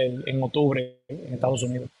salir en octubre en Estados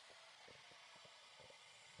Unidos.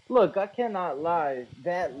 Look, I cannot lie.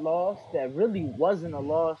 That loss, that really wasn't a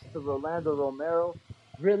loss to Rolando Romero,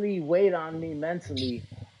 really weighed on me mentally.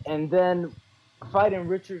 And then fighting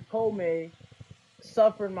Richard Comey,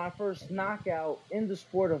 suffering my first knockout in the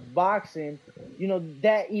sport of boxing,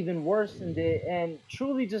 that even worsened it and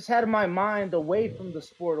truly just had my mind away from the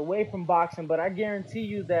sport, away from boxing. But I guarantee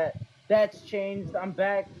you that that's changed. I'm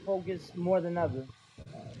back focused more than ever.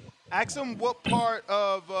 Ask him what part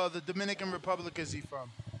of the Dominican Republic is he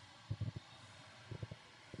from?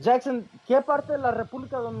 Jackson, ¿qué parte de la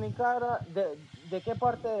República Dominicana, de qué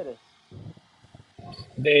parte eres?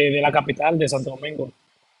 De la capital de Santo Domingo.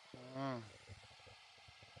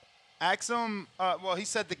 Ask him, well, he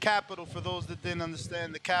said the capital, for those that didn't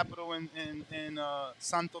understand. The capital in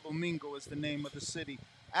Santo Domingo is the name of the city.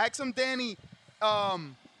 Ask him, Danny,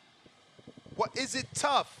 what is it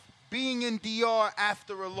tough being in DR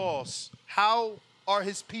after a loss? How are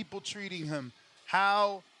his people treating him?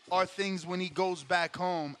 How are things when he goes back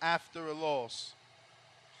home after a loss?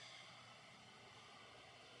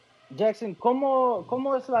 Jackson,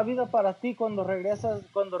 ¿cómo es la vida para ti cuando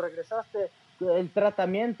regresaste, el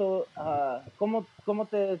tratamiento? ¿Cómo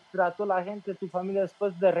te trató la gente, tu familia,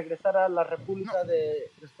 después de regresar a la República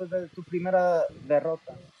después de tu primera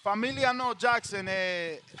derrota? Familia no, Jackson.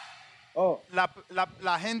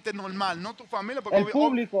 La gente normal, no tu familia. Porque el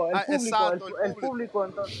público, exacto, el público.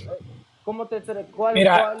 Entonces,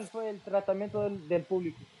 Mira, ¿cuál fue el tratamiento del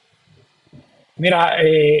público? Mira,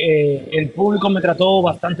 el público me trató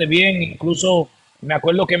bastante bien, incluso Me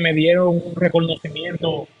acuerdo que me dieron un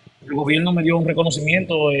reconocimiento, el gobierno me dio un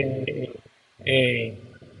reconocimiento, eh,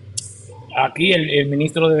 aquí el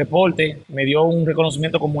ministro de Deporte me dio un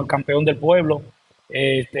reconocimiento como el campeón del pueblo.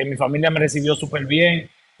 Mi familia me recibió súper bien.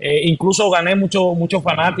 Incluso gané muchos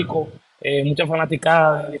fanáticos, muchas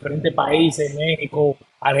fanaticadas de diferentes países, México,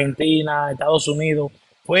 Argentina, Estados Unidos.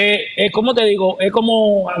 Es como te digo, es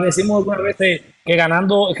como decimos algunas veces que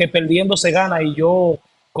ganando, que perdiendo se gana. Y yo,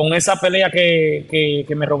 con esa pelea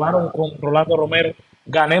que me robaron con Rolando Romero,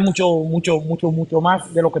 gané mucho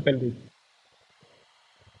más de lo que perdí.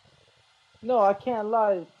 No, I can't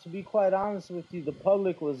lie. To be quite honest with you, the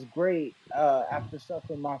public was great after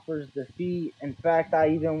suffering my first defeat. In fact, I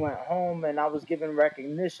even went home and I was given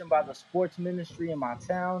recognition by the sports ministry in my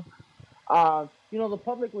town. The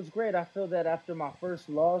public was great. I feel that after my first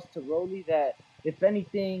loss to Rolly, that if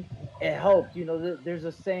anything, it helped. There's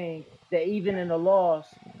a saying that even in a loss,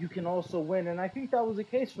 you can also win, and I think that was the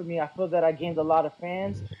case for me. I feel that I gained a lot of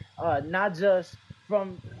fans, not just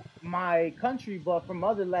from my country, but from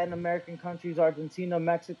other Latin American countries, Argentina,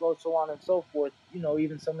 Mexico, so on and so forth.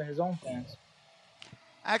 Even some of his own fans.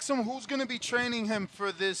 Ask him who's going to be training him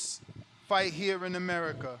for this fight here in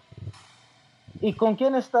America. ¿Y con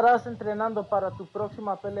quién estarás entrenando para tu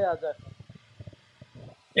próxima pelea, Jackson?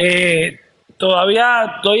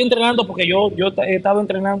 Todavía estoy entrenando porque yo he estado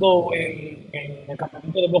entrenando en el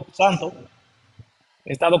campamento de Box Santo.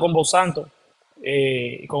 He estado con Box Santo.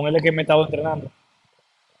 Con él es que me he estado entrenando.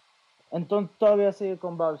 Entonces todavía sigue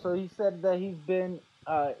con Bob. So he said that he's been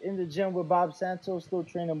in the gym with Bob Santos, still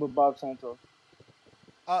training with Bob Santos.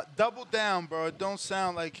 Double down, bro. It don't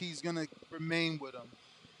sound like he's going to remain with him.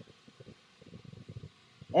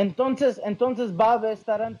 Entonces Bob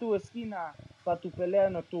estará en tu esquina para tu pelea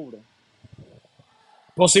en octubre.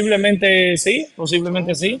 Posiblemente sí,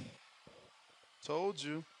 posiblemente sí. Told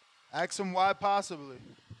you. Ask him why possibly.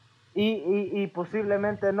 Y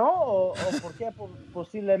posiblemente no, o por qué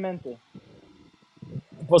posiblemente.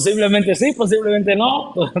 Posiblemente sí, posiblemente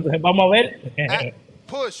no. Vamos a ver.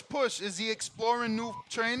 Push. Is he exploring new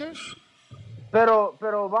trainers?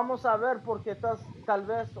 Pero vamos a ver porque estás tal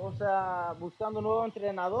vez, o sea, buscando un nuevo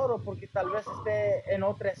entrenador o porque tal vez esté en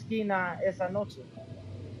otra esquina esa noche.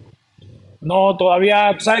 No,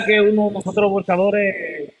 todavía, tú sabes que nosotros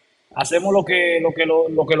boxeadores hacemos lo que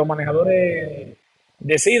los manejadores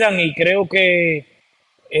decidan y creo que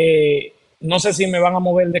no sé si me van a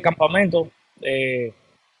mover de campamento,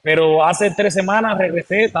 pero hace 3 semanas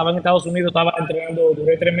regresé, estaba en Estados Unidos, estaba entrenando,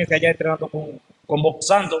 duré 3 meses allá entrenando con Box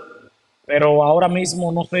Santo, pero ahora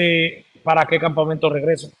mismo no sé para qué campamento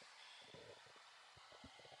regreso.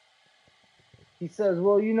 He says,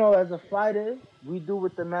 well, as a fighter, we do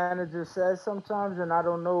what the manager says sometimes, and I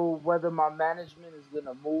don't know whether my management is going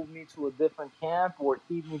to move me to a different camp or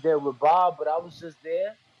keep me there with Bob, but I was just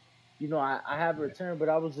there. I have returned, but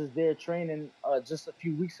I was just there training just a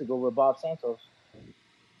few weeks ago with Bob Santos.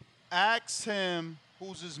 Ask him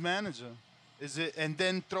who's his manager. And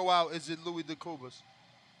then throw out, is it Louis de Cubas?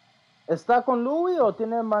 ¿Está con Louis o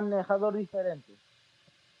tiene manejador diferente?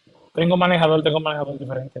 Tengo manejador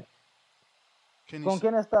diferente. ¿Con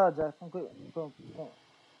quién está, Jack?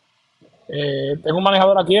 Tengo un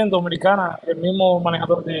manejador aquí en Dominicana, el mismo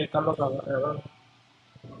manejador de Carlos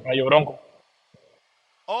Rayo Bronco.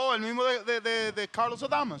 Oh, el mismo de Carlos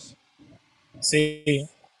Adamas. Sí.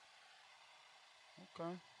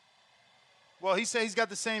 Okay. Well, he said he's got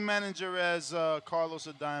the same manager as Carlos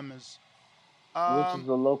Adamas. Which is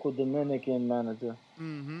the local Dominican manager.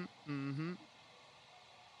 Mm-hmm.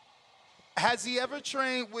 Has he ever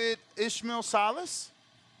trained with Ishmael Salas?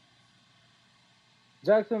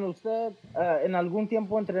 Jackson, ¿usted en algún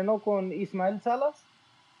tiempo entrenó con Ismael Salas?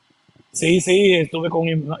 Sí, estuve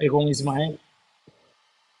con Ismael.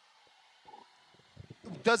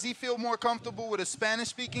 Does he feel more comfortable with a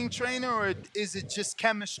Spanish-speaking trainer, or is it just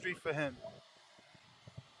chemistry for him?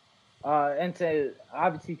 And to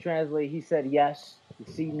obviously translate, he said yes.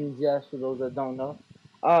 The C means yes for those that don't know.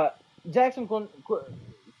 Jackson,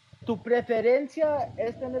 ¿tu preferencia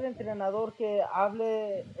es tener entrenador que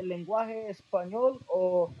hable el lenguaje español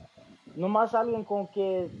o nomás alguien con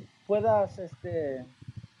que puedas,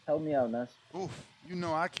 help me out, Nas? Oof,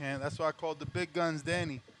 I can't. That's why I called the big guns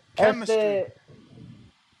Danny. Chemistry.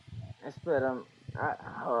 Espérame.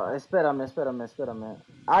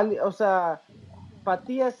 O sea, ¿para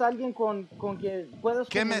ti es alguien con que puedas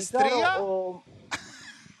comunicar o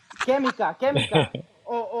química?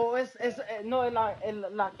 o es no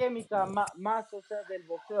la química más, o sea, del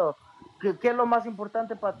boxeo. ¿Qué es lo más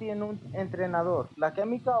importante para ti en un entrenador? ¿La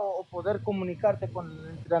química o poder comunicarte con el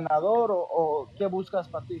entrenador o qué buscas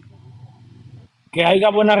para ti? que haya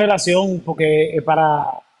buena relación, porque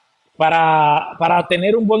para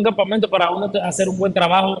tener un buen campamento, para uno hacer un buen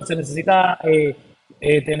trabajo, se necesita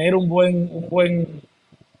tener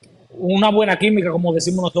una buena química, como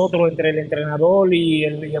decimos nosotros, entre el entrenador y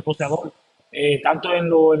el boxeador, tanto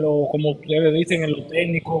como ustedes dicen, en lo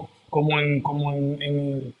técnico,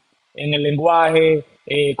 en el lenguaje,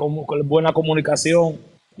 como con buena comunicación.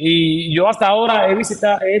 Y yo hasta ahora he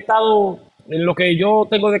estado, en lo que yo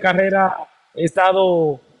tengo de carrera, he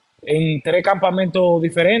estado en 3 campamentos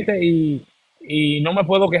diferentes y no me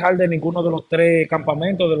puedo quejar de ninguno de los 3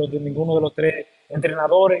 campamentos, de ninguno de los 3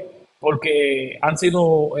 entrenadores, porque han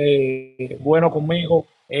sido buenos conmigo,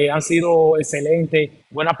 han sido excelentes,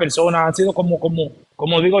 buenas personas, han sido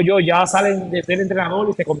como digo yo, ya salen de ser entrenador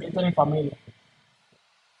y se convierten en familia.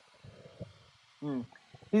 Mm.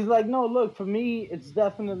 He's like, no, look, for me, it's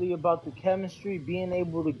definitely about the chemistry, being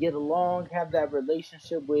able to get along, have that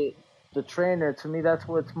relationship with the trainer. To me, that's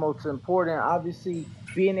what's most important. Obviously,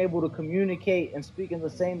 being able to communicate and speak in the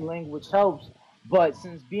same language helps. But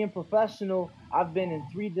since being professional, I've been in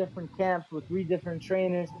 3 different camps with 3 different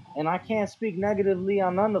trainers, and I can't speak negatively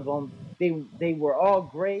on none of them. They were all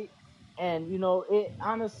great, and it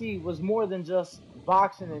honestly was more than just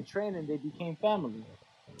boxing and training. They became family.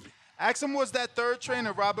 Ask him, was that third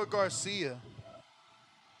trainer Robert Garcia?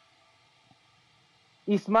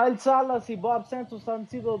 Ismael Salas y Bob Santos han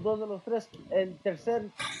sido 2 de los 3. El tercer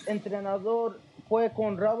entrenador fue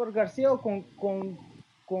con Robert Garcia o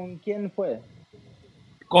con quién fue.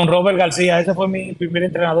 Con Robert García, ese fue mi primer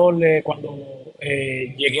entrenador cuando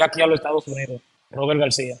llegué aquí a los Estados Unidos, Robert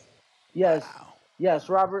García. Yes, yes,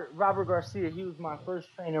 Robert Garcia. He was my first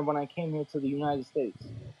trainer when I came here to the United States.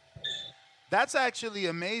 That's actually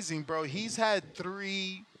amazing, bro. He's had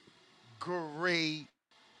 3 great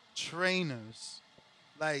trainers.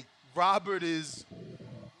 Like, Robert is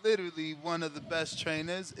literally one of the best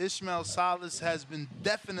trainers. Ishmael Salas has been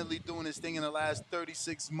definitely doing his thing in the last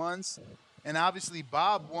 36 months. And obviously,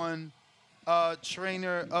 Bob won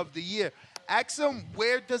Trainer of the Year. Ask him,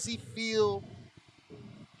 where does he feel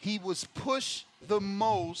he was pushed the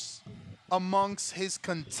most amongst his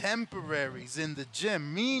contemporaries in the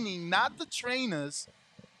gym? Meaning, not the trainers,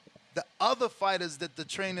 the other fighters that the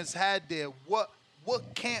trainers had there. What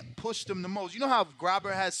camp pushed them the most? You know how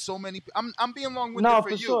Grabber has so many. I'm being long-winded No, for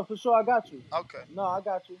for you. sure, for sure. I got you. Okay. No, I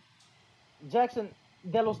got you. Jackson,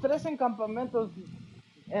 de los 3 campamentos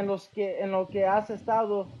en lo que has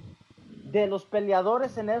estado, de los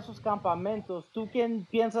peleadores en esos campamentos, ¿tú quién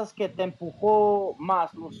piensas que te empujó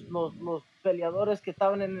más? ¿Los peleadores que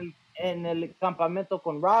estaban en el campamento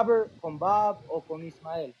con Robert, con Bob o con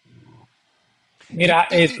Ismael? Mira,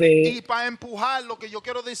 Y para empujar, lo que yo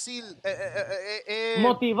quiero decir.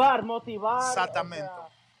 Motivar, o Exactamente. sea.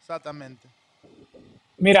 Exactamente.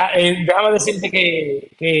 Mira, déjame decirte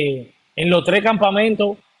que en los 3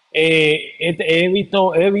 campamentos he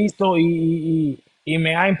visto y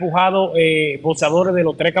me ha empujado boxeadores de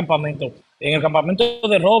los 3 campamentos. En el campamento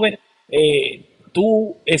de Robert,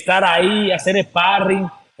 tú estar ahí, hacer sparring,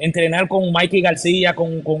 entrenar con Mikey García,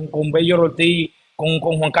 con Bello Ortiz, con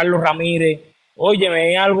Juan Carlos Ramírez.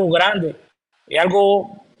 Óyeme, es algo grande, es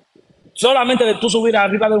algo solamente de tú subir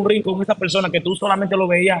arriba de un ring con esa persona que tú solamente lo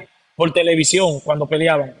veías por televisión cuando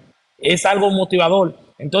peleaban, es algo motivador.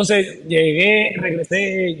 Entonces llegué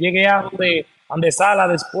a donde Sala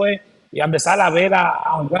después y a empezar a ver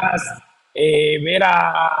a Gas, ver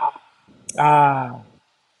a,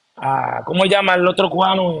 ¿cómo se llama el otro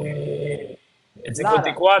cubano? El Lara.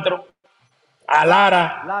 54, a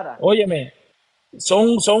Lara. Lara. Óyeme,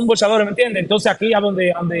 son boxeadores, ¿me entiendes? Entonces aquí a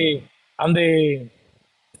donde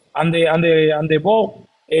vos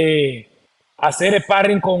hacer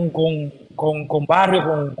sparring con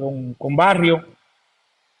Barrio, con Barrio,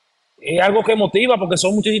 es algo que motiva porque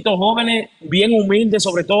son muchachitos jóvenes, bien humildes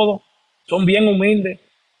sobre todo, son bien humildes,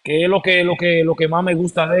 que es lo que más me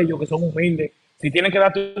gusta de ellos, que son humildes. Si tienen que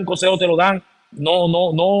darte un consejo, te lo dan.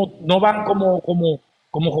 No van como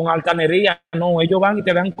con altanería, no, ellos van y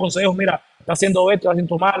te dan consejos, mira, está haciendo esto, está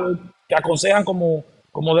haciendo mal, te aconsejan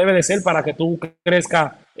como debe de ser para que tú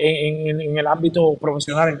crezcas en el ámbito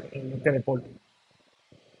profesional en este deporte.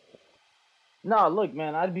 No, look,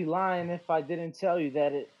 man, I'd be lying if I didn't tell you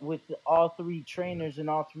that with all 3 trainers in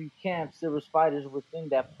all 3 camps, there was fighters within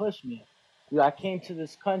that pushed me. I came to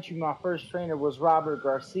this country. My first trainer was Robert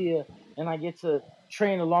Garcia, and I get to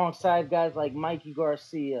train alongside guys like Mikey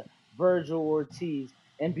Garcia, Virgil Ortiz,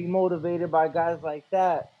 and be motivated by guys like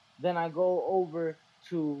that. Then I go over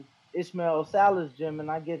to Ismael Salas' gym,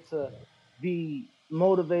 and I get to be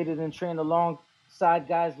motivated and train alongside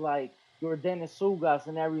guys like Jordanis Sugas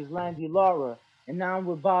and Aries Landy Lara. And now I'm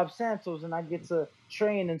with Bob Santos, and I get to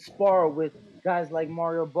train and spar with guys like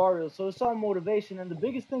Mario Barrios. So it's all motivation. And the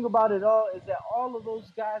biggest thing about it all is that all of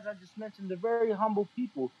those guys I just mentioned, they're very humble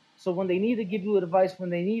people. So when they need to give you advice, when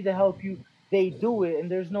they need to help you, they do it,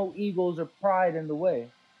 and there's no egos or pride in the way.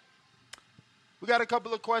 We got a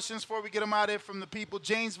couple of questions before we get them out of here from the people.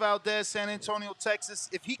 James Valdez, San Antonio, Texas.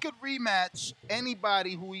 If he could rematch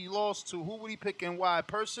anybody who he lost to, who would he pick and why?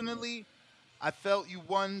 Personally, I felt you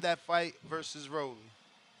won that fight versus Rolly.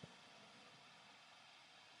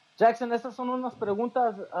 Jackson, esas son unas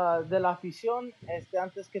preguntas de la afición.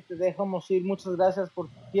 Antes que te dejamos ir, muchas gracias por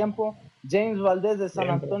tu tiempo. James Valdez de San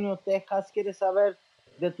Siempre. Antonio, Texas, quiere saber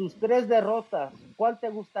de tus 3 derrotas, ¿cuál te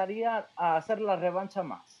gustaría hacer la revancha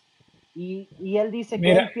más? Y él dice que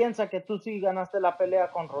Mira, él piensa que tú sí ganaste la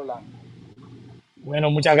pelea con Rolando.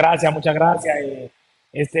 bueno, muchas gracias, muchas gracias.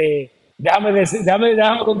 Déjame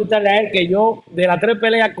contestarle a él que yo, de las 3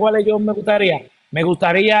 peleas, ¿cuáles yo me gustaría? Me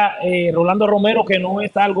gustaría Rolando Romero, que no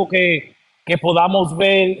es algo que podamos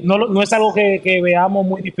ver, no es algo que veamos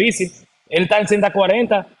muy difícil. Él está en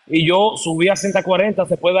 140 y yo subí a 140,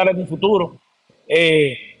 se puede dar en un futuro.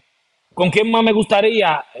 Eh, ¿Con quién más me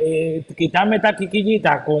gustaría quitarme esta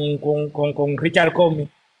quiquillita con Richard Comey?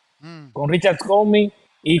 Con Richard Comey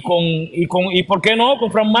y ¿por qué no?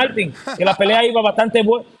 Con Frank Martin, que la pelea iba bastante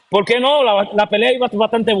buena. ¿Por qué no? La pelea iba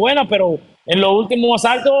bastante buena, pero en los últimos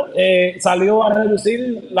asaltos salió a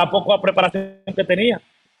reducir la poca preparación que tenía.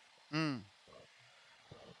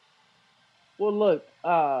 Well, look,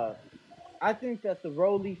 I think that the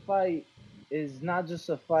Rolly fight is not just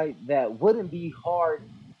a fight that wouldn't be hard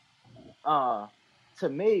uh, to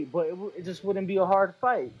make, but it just wouldn't be a hard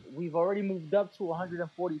fight. We've already moved up to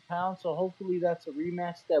 140 pounds, so hopefully that's a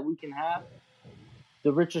rematch that we can have.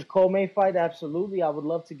 The Richard Comey fight, absolutely. I would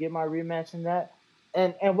love to get my rematch in that.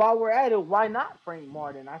 And while we're at it, why not Frank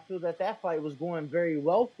Martin? I feel that that fight was going very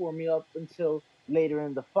well for me up until later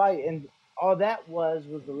in the fight, and all that was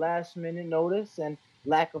the last minute notice and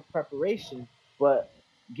lack of preparation. But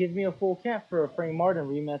give me a full camp for a Frank Martin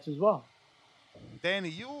rematch as well. Danny,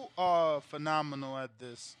 you are phenomenal at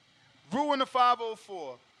this. Ruin the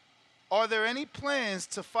 504. Are there any plans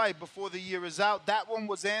to fight before the year is out? That one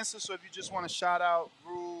was answered. So if you just want to shout out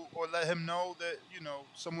Rue or let him know that,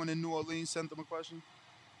 someone in New Orleans sent them a question.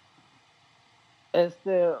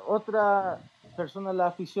 Otra persona de la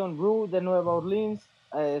afición, Rue de Nueva Orleans.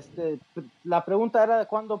 La pregunta era de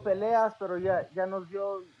cuándo peleas, pero ya nos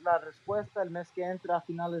dio la respuesta el mes que entra a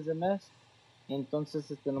finales de mes. Entonces,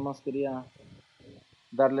 nomás quería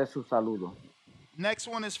darle su saludo. Next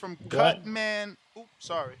one is from What? Cutman. Oops,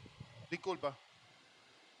 sorry. Disculpa.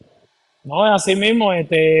 No, es así mismo,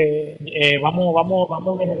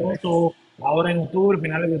 vamos de regreso ahora en octubre,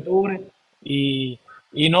 finales de octubre, y,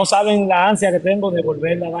 y no saben la ansia que tengo de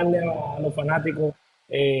volver a darle a los fanáticos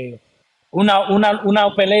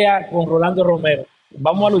una pelea con Rolando Romero.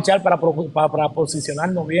 Vamos a luchar para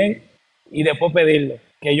posicionarnos bien y después pedirle,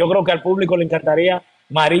 que yo creo que al público le encantaría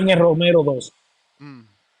Mariñez Romero 2.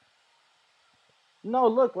 No,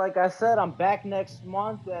 look, like I said, I'm back next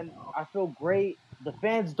month and I feel great. The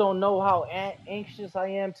fans don't know how anxious I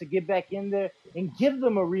am to get back in there and give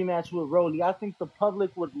them a rematch with Rolly. I think the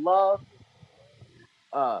public would love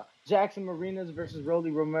Jackson Marinas versus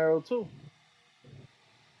Rolly Romero too.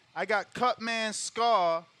 I got Cutman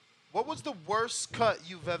Scar. What was the worst cut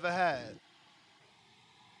you've ever had?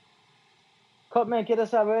 Cutman quiere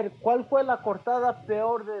saber cuál fue la cortada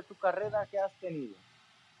peor de tu carrera que has tenido.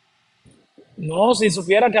 No, si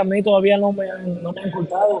supiera que a mí todavía no me han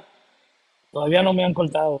cortado, todavía no me han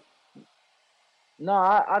cortado. No,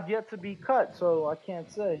 I've yet to be cut, so I can't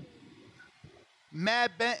say.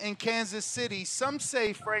 Mad Bent in Kansas City. Some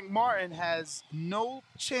say Frank Martin has no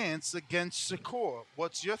chance against Shakur.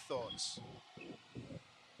 What's your thoughts?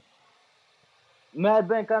 Mad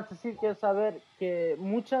Ben Kansas City quiere saber que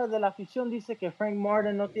mucha de la afición dice que Frank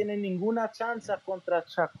Martin no tiene ninguna chance contra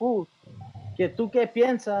Shakur. ¿Que tú qué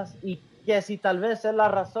piensas y que si tal vez es la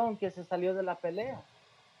razón que se salió de la pelea?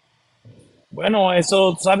 Bueno,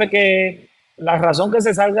 eso, sabe que la razón que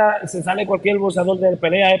se sale cualquier boxeador de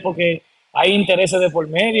pelea es porque hay intereses de por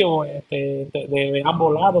medio, de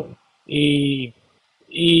ambos lados. Y,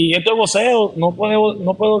 y esto es boxeo, no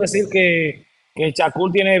puedo decir que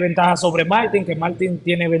Shakur tiene ventaja sobre Martin, que Martin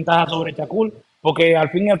tiene ventaja sobre Shakur, porque al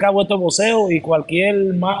fin y al cabo esto es boxeo y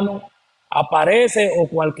cualquier mano aparece o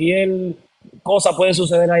cualquier cosa puede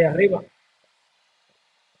suceder ahí arriba.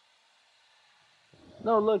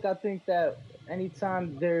 No, look, I think that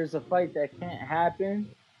anytime there's a fight that can't happen,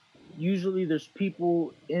 usually there's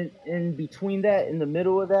people in between that, in the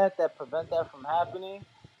middle of that prevent that from happening.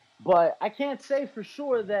 But I can't say for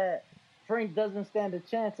sure that Frank doesn't stand a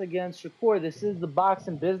chance against Shakur. This is the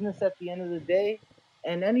boxing business at the end of the day,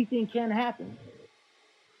 and anything can happen.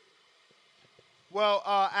 Well,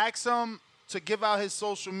 ask him to give out his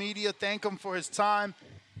social media, thank him for his time,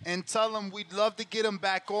 and tell him we'd love to get him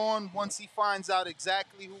back on once he finds out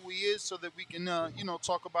exactly who he is, so that we can,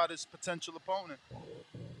 talk about his potential opponent.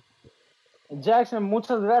 Jackson,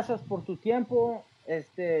 muchas gracias por tu tiempo.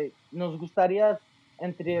 Nos gustaría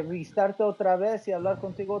entrevistarte otra vez y hablar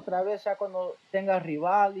contigo otra vez ya cuando tengas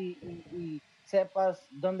rival y sepas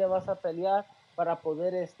dónde vas a pelear para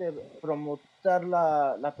poder promotar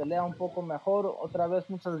la pelea un poco mejor. Otra vez,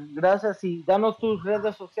 muchas gracias y danos tus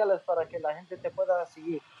redes sociales para que la gente te pueda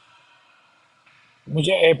seguir.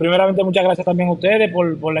 Primeramente, muchas gracias también a ustedes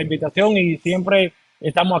por la invitación y siempre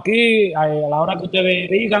estamos aquí a la hora que ustedes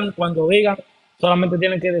digan, cuando digan, solamente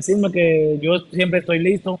tienen que decirme que yo siempre estoy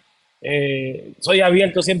listo, soy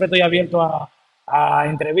abierto, siempre estoy abierto a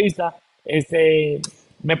entrevistas.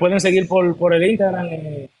 Me pueden seguir por el Instagram,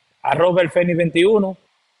 @elfeni21.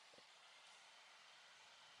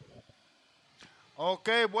 Ok,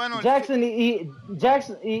 bueno. Jackson,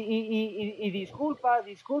 Jackson,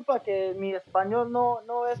 disculpa que mi español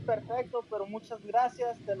no es perfecto, pero muchas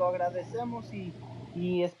gracias, te lo agradecemos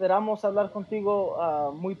y esperamos hablar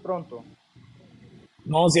contigo muy pronto.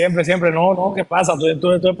 No, siempre, siempre, no, ¿qué pasa?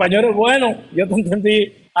 Tu español es bueno, yo te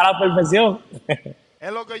entendí a la perfección.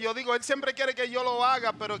 Es lo que yo digo, él siempre quiere que yo lo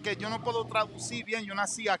haga, pero que yo no puedo traducir bien. Yo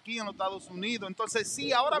nací aquí en los Estados Unidos. Entonces,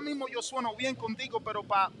 sí, ahora mismo yo sueno bien contigo, pero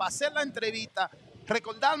para hacer la entrevista,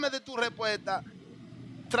 recordarme de tu respuesta,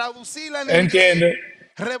 traducirla en Entiendo, inglés,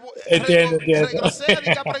 entiendo. regresar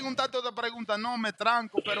y preguntarte otra pregunta. No, me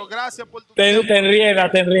tranco, pero gracias por tu Te tiempo. enrieda,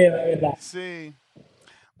 ¿verdad? Sí.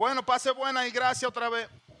 Bueno, pase buena y gracias otra vez.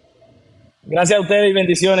 Gracias a ustedes y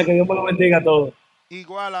bendiciones. Que Dios me lo bendiga a todos.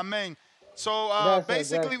 Igual, amén. So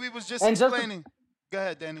basically, we was just explaining. Go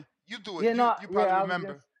ahead, Danny. You do it. Yeah, you probably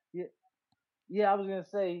remember. I was gonna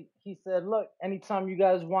say. He said, "Look, anytime you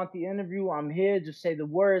guys want the interview, I'm here. Just say the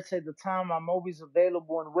word, say the time. I'm always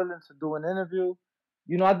available and willing to do an interview."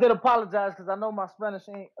 I did apologize because I know my Spanish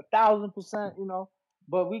ain't 1,000%.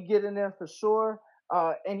 But we get in there for sure.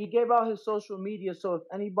 And he gave out his social media, so if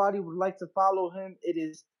anybody would like to follow him, it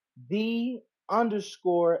is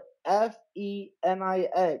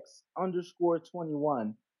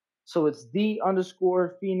the_FENIX_21. So it's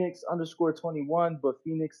the_Phoenix_21, but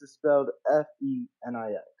Phoenix is spelled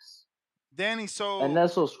FENIX. Danny, and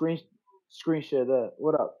that's so screen share that.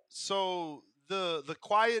 What up? So the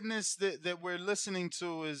quietness that we're listening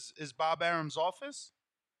to is Bob Arum's office?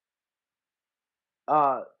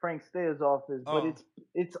 Frank Stayer's office, but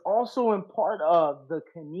it's also in part of the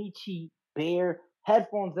Kenichi Bear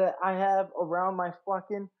headphones that I have around my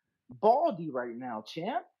fucking baldy right now,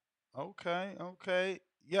 champ. Okay.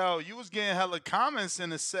 Yo, you was getting hella comments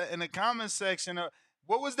in the comment section.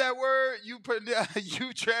 What was that word you put?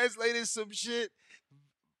 You translated some shit.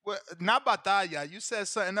 Well, not batalla. You said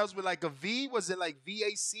something else with like a V. Was it like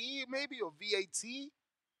VAC maybe or VAT?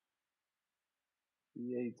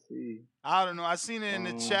 VAT. I don't know. I seen it in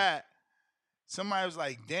the chat. Somebody was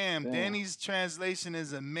like, "Damn, Danny's translation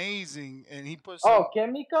is amazing," and he put some. Oh,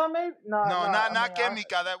 Chemica, maybe? No, not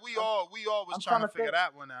Chemica. That we all was trying to figure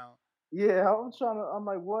that one out. Yeah, I'm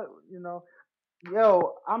like, what?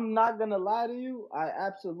 Yo, I'm not gonna lie to you. I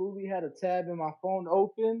absolutely had a tab in my phone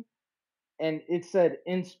open, and it said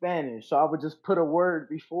in Spanish. So I would just put a word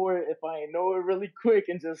before it if I know it really quick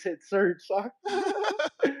and just hit search.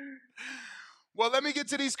 Well, let me get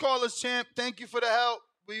to these callers, champ. Thank you for the help.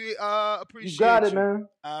 We appreciate you. Got it, man.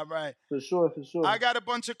 All right. For sure. I got a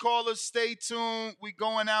bunch of callers. Stay tuned. We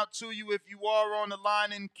going out to you. If you are on the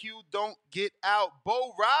line in queue, don't get out.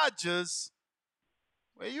 Bo Rogers,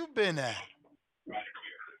 where you been at?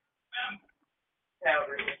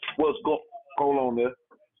 What's going on there?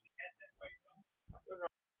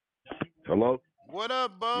 Hello? What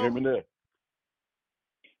up, Bo? You hear me there?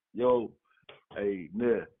 Yo, hey,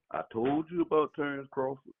 Ned, I told you about Terence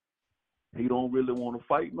Crawford. He don't really want to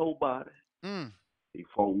fight nobody. He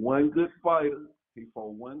fought one good fighter.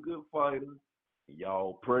 And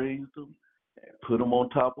y'all praised him and put him on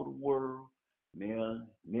top of the world. Now,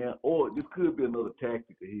 or this could be another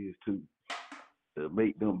tactic of his too, to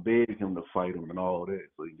make them beg him to fight him and all that,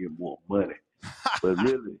 so he get more money. But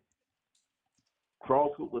really,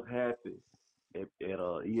 Crawford was happy at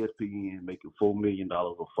ESPN making $4 million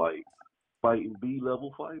a fight, fighting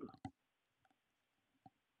B-level fighters.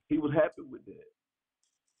 He was happy with that.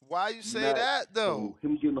 Why you say that though?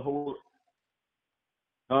 Him getting the whole,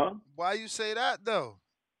 Why you say that though?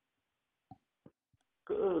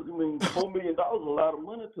 Cause $4 million is a lot of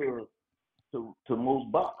money to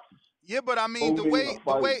most boxers. Yeah, but I mean Who needs a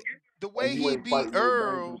fight? the And way you he ain't beat fighting no dangerous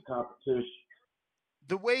Earl, competition.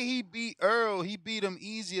 the way he beat Earl, he beat him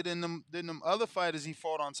easier than them other fighters he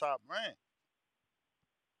fought on Top Rank.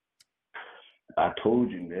 I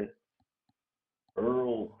told you that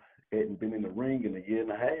Earl hadn't been in the ring in a year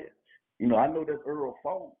and a half. You know, I know that's Earl's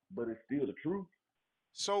fault, but it's still the truth.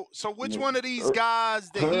 So which You one of these know, guys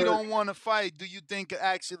that he Terence, don't want to fight do you think could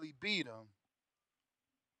actually beat him?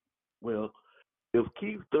 well, if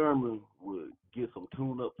Keith Thurman would get some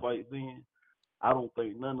tune-up fights in, I don't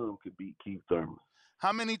think none of them could beat Keith Thurman.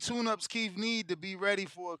 How many tune-ups Keith need to be ready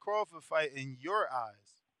for a Crawford fight in your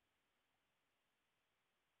eyes?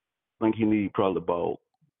 I think he need probably about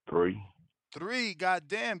 3. 3,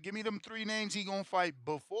 goddamn. Give me them 3 names he gonna fight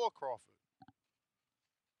before Crawford.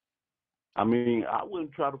 I mean, I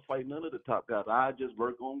wouldn't try to fight none of the top guys. I just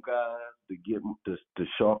work on guys to get to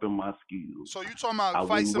sharpen my skills. So you talking I about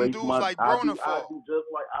fight wouldn't some waste dudes my. like I Broner do fought? just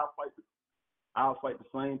like I'll fight the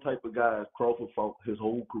same type of guys Crawford fought his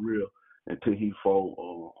whole career until he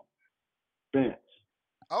fought Spence.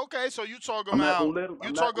 Okay, so you talking I'm not about gonna let him. you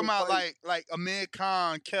I'm not talking gonna about fight. like Amir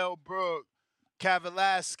Khan, Kell Brook, Cat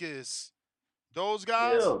Velasquez, those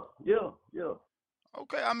guys? Yeah.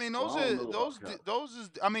 Okay, I mean Well, I don't know about Cal. those is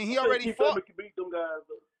I mean I he think already Keith fought. Thurman can beat them guys.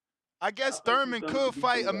 Though. I I guess think Keith Thurman Thurman can could beat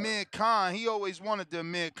fight them guys. Amir Khan. He always wanted the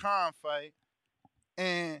Amir Khan fight,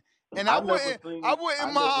 and I I never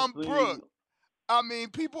wouldn't mind Brook. I mean,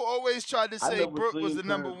 people always tried to I say never Brook was seen the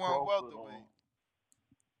number Terence one Crawford. welterweight.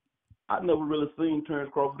 I never really seen Terence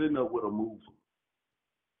Crawford in there with a move.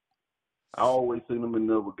 I always seen him in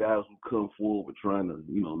there with guys who come forward trying to,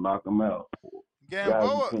 knock him out.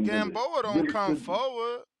 Gamboa don't come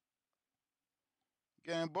forward.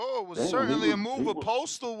 Gamboa was certainly a mover.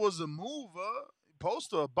 Postal was a mover.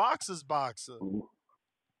 Postal a boxer.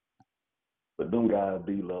 But them guys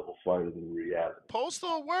B-level fighters in reality. Postal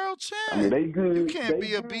a world champ. I mean, they good. You can't they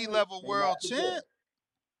be a good. B-level world champ.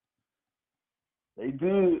 They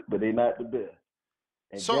good, but they not the best.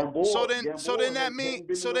 And So then that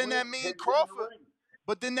mean Crawford.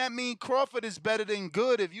 But then that mean Crawford is better than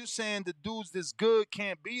good if you saying the dudes that's good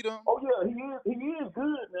can't beat him. Oh yeah, he is good.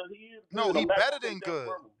 Now he is good. No, he better than good.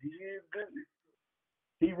 He is good.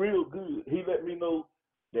 He real good. He let me know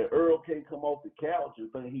that Earl can't come off the couch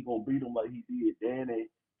and think he gonna beat him like he did Danny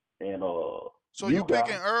and So you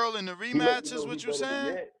picking Earl in the rematch is what you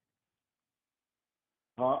saying?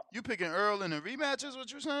 Huh? You picking Earl in the rematch is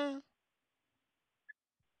what you saying?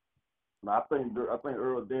 No, I think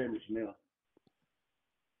Earl damaged now.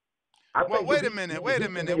 Well, wait a minute.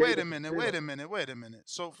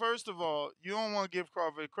 So first of all, you don't want to give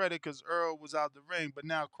Crawford credit because Earl was out the ring, but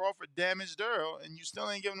now Crawford damaged Earl, and you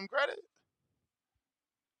still ain't giving him credit?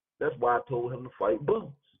 That's why I told him to fight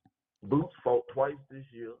Boots. Boots fought twice this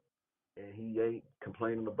year, and he ain't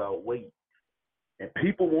complaining about weight. And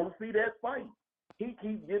people want to see that fight. He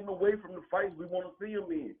keeps getting away from the fights we want to see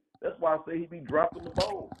him in. That's why I say he be dropping the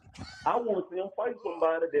ball. I want to see him fight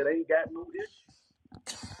somebody that ain't got no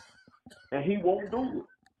issue. And he won't do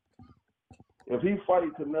it. If he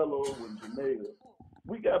fight Canelo and Janela,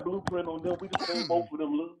 we got blueprint on them. We can see both of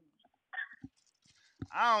them lose.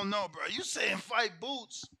 I don't know, bro. You saying fight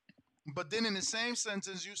Boots, but then in the same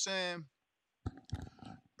sentence you saying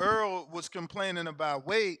Earl was complaining about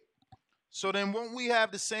weight. So then won't we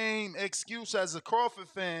have the same excuse as a Crawford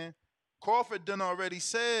fan? Crawford done already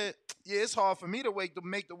said, yeah, it's hard for me to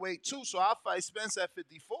make the weight too, so I'll fight Spence at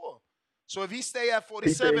 54. So if he stay at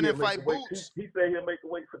 47 and fight Boots. He said he'll make the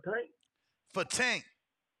weight for Tank. For Tank.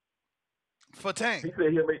 He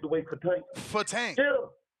said he'll make the weight for Tank. For Tank. Yeah.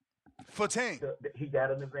 For Tank. He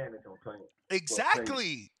got an advantage on Tank.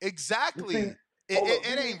 Exactly. See,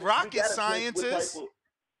 it ain't rocket science.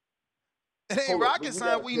 It ain't rocket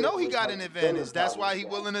science. We know he got an advantage. That's why he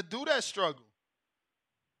willing to do that struggle.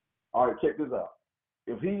 All right, check this out.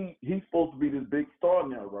 If he's supposed to be this big star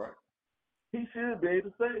now, right? He should be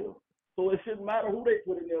able to sell. So it shouldn't matter who they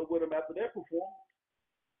put in there with him after that performance.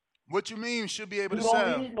 What you mean should be able to sell? He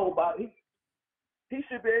sell? don't need nobody. He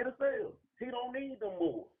should be able to sell. He don't need them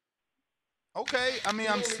more. Okay,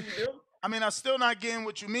 I'm still not getting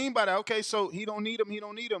what you mean by that. Okay, so he don't need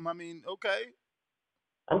him. I mean, okay.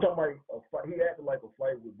 I'm talking about he acting like a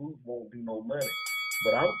fight with Boots won't do no money.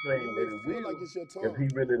 But I'm saying that it will if he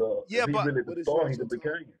really the star he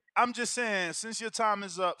became. I'm just saying, since your time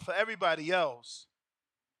is up for everybody else,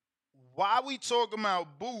 why we talking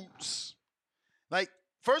about Boots? Like,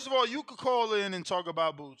 first of all, you could call in and talk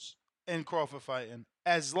about Boots and Crawford fighting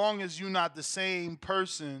as long as you're not the same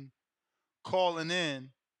person calling in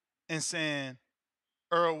and saying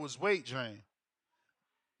Earl was weight drained.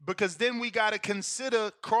 Because then we got to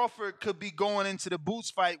consider Crawford could be going into the Boots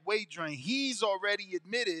fight wagering. He's already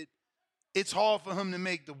admitted it's hard for him to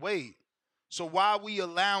make the weight. So why are we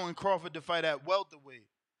allowing Crawford to fight at welterweight?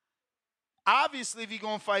 Obviously, if he's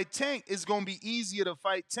going to fight Tank, it's going to be easier to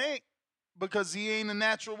fight Tank because he ain't a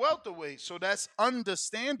natural welterweight. So that's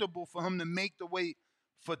understandable for him to make the weight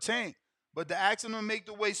for Tank. But to ask him to make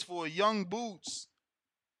the weights for young Boots,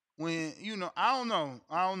 when, I don't know.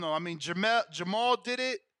 I mean, Jamal did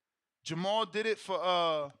it. Jamal did it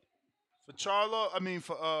for Charlo. I mean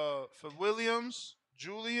for Williams,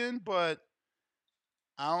 Julian, but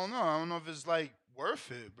I don't know. I don't know if it's like worth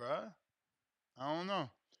it, bruh. I don't know.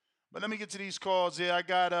 But let me get to these calls here. I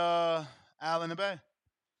got Al in the Bay.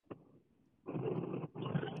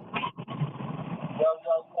 What's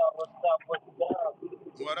up?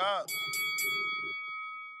 What up?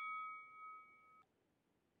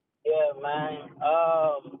 Yeah, man.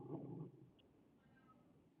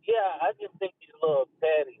 Yeah, I just think he's a little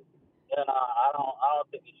petty. I don't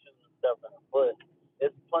think he's shooting himself in the foot.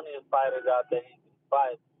 There's plenty of fighters out there he can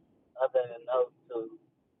fight other than those two.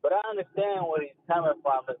 But I understand where he's coming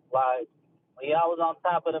from. It's like when y'all was on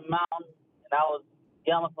top of the mountain and I was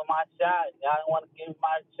yelling for my shot, y'all didn't want to give me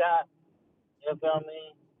my shot. You feel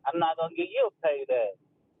me? I'm not gonna give you a payday.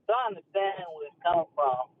 So I understand where he's coming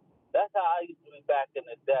from. That's how I used to be back in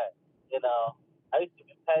the day. I used to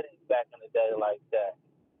be petty back in the day like that.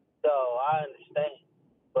 So I understand.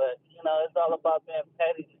 But it's all about being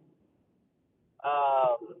petty.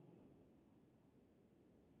 I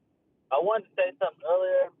wanted to say something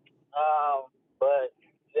earlier, but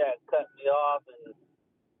yeah, it cut me off, and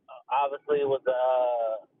obviously it was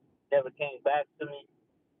never came back to me.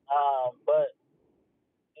 But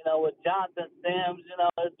with Jonathan Sims,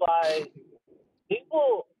 it's like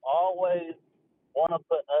people always want to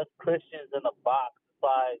put us Christians in a box. It's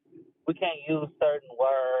like we can't use certain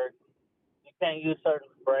words, we can't use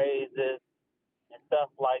certain phrases and stuff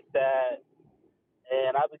like that.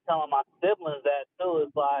 And I be telling my siblings that too.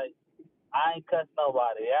 It's like I ain't cuss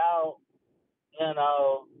nobody out.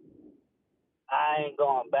 I ain't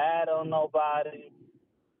going bad on nobody.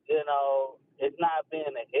 It's not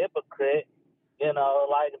being a hypocrite.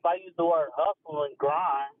 Like if I use the word hustle and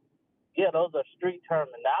grind, yeah, those are street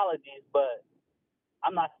terminologies, but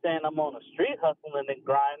I'm not saying I'm on the street hustling and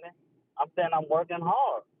grinding. I'm saying I'm working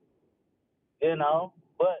hard.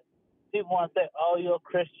 But people want to say, oh, you're a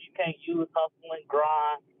Christian, you can't use hustle and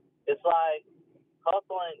grind. It's like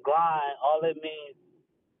hustle and grind, all it means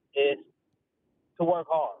is to work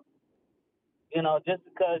hard. Just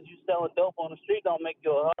because you selling dope on the street don't make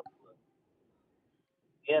you a hustler.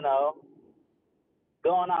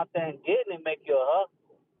 Going out there and getting it make you a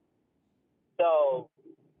hustler. So,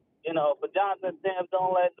 for Jonathan Sims,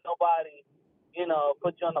 don't let nobody,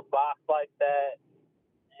 put you in a box like that.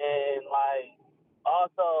 And like,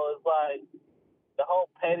 also, it's like the whole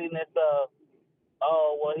pettiness of,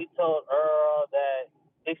 oh, well, he told Earl that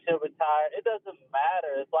he should retire. It doesn't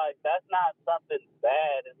matter. It's like that's not something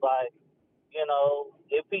bad. It's like,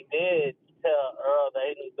 if he did tell Earl that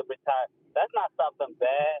he needs to retire, that's not something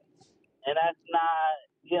bad. And that's not,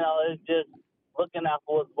 it's just looking out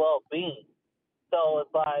for his well-being. So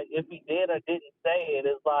it's like, if he did or didn't say it,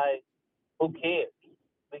 it's like, who cares?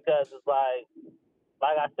 Because it's like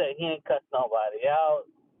I said, he ain't cussed nobody out.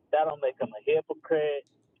 That don't make him a hypocrite.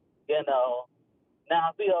 Now,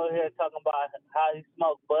 if he over here talking about how he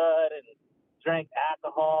smoked bud and drink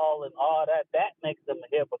alcohol and all that, that makes him a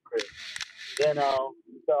hypocrite.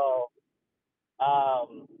 So,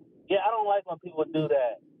 yeah, I don't like when people do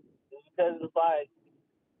that because it's like,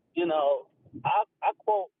 I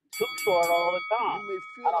quote Too Short all the time. You may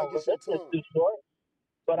feel I like don't it's your listen to time, Too Short,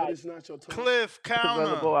 but it's not your time. Cliff, counter.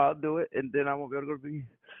 Available, I'll do it, and then I won't be able to go to the.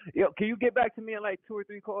 Yo, can you get back to me in like 2 or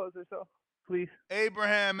 3 calls or so, please?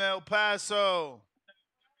 Abraham, El Paso.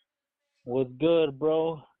 What's good,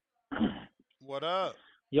 bro? What up?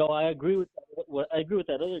 Yo, I agree with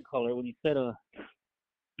that other caller when he said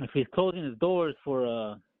if he's closing his doors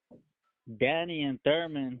for Danny and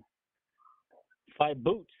Thurman fight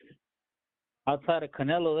Boots. Outside of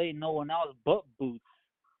Canelo, there ain't no one else but Boots.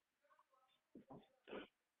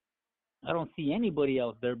 I don't see anybody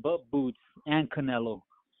else there but Boots and Canelo.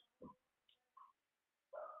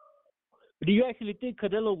 Do you actually think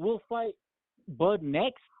Canelo will fight Bud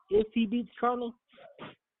next if he beats Charlo?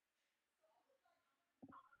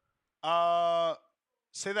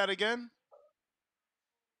 Say that again.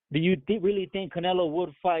 Do you really think Canelo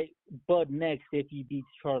would fight Bud next if he beats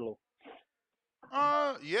Charlo?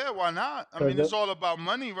 Yeah, why not? I mean, it's all about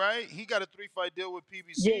money, right? He got a 3-fight deal with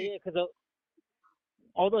PBC. Yeah, because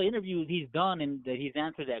all the interviews he's done and that he's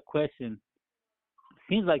answered that question,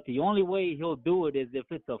 seems like the only way he'll do it is if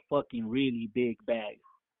it's a fucking really big bag.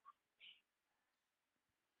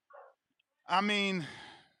 I mean,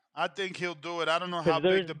 I think he'll do it. I don't know how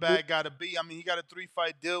Because big the bag got to be. I mean, he got a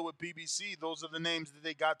 3-fight deal with PBC. Those are the names that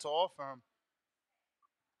they got to offer him.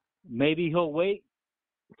 maybe he'll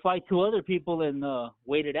fight two other people and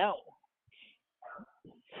wait it out.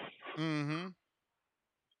 Mm-hmm.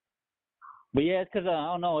 But yeah, it's because I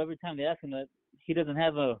don't know. Every time they ask him that, he doesn't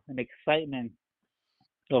have an excitement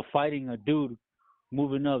of fighting a dude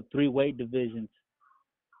moving up 3 weight divisions.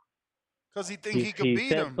 Because he think he could He beat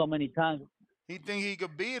said him. so many times. He think he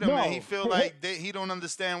could beat him, No. and he feel like he don't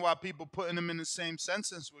understand why people putting him in the same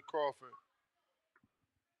sentence with Crawford.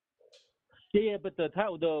 Yeah, but the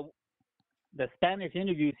Spanish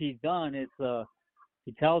interviews he's done is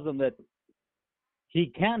he tells them that he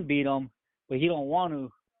can beat him, but he don't want to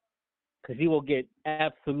because he will get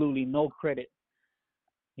absolutely no credit.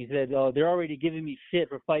 He said, "Oh, they're already giving me shit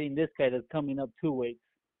for fighting this guy that's coming up 2 weights.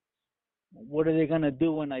 What are they gonna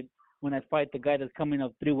do when I fight the guy that's coming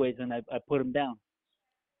up 3 weights and I put him down?"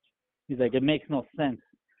 He's like, "It makes no sense.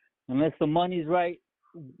 Unless the money's right,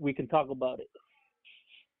 we can talk about it."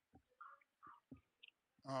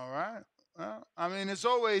 All right. Well, I mean, it's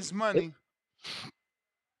always money.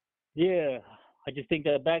 Yeah, I just think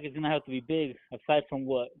that back is gonna have to be big, aside from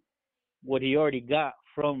what he already got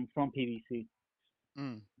from PBC.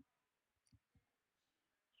 Mm.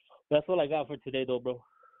 That's all I got for today, though, bro.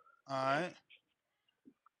 All right.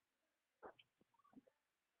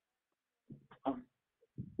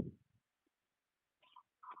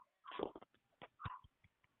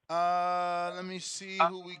 Let me see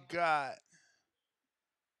who we got.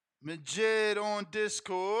 Majid on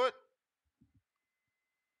Discord.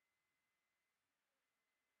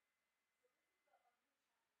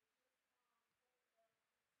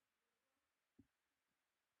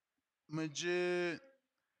 Majid.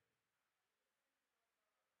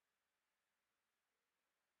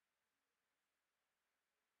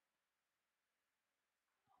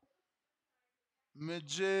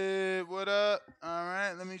 Majid, what up? All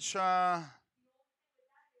right, let me try.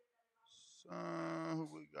 Who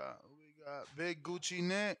we got? Who we got? Big Gucci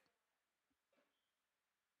Nick.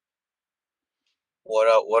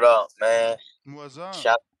 What up, man? What's up?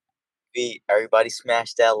 Shout out to me. Everybody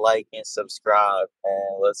smash that like and subscribe,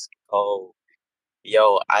 man. Let's go.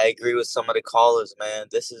 Yo, I agree with some of the callers, man.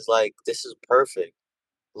 This is perfect.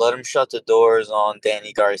 Let them shut the doors on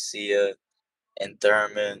Danny Garcia and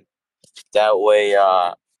Thurman. That way,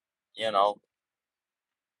 you know,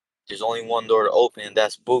 there's only one door to open, and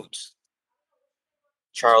that's Boots.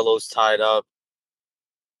 Charlo's tied up.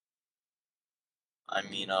 I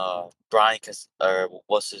mean, or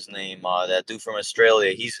what's his name? That dude from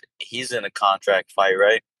Australia. He's in a contract fight,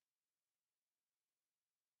 right?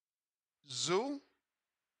 Zoo?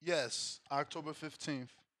 Yes, October 15th.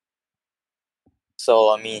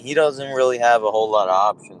 So I mean, he doesn't really have a whole lot of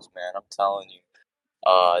options, man. I'm telling you.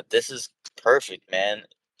 This is perfect, man.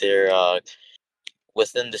 They're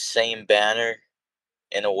within the same banner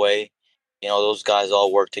in a way. You know, those guys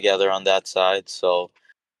all work together on that side, so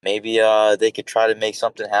maybe they could try to make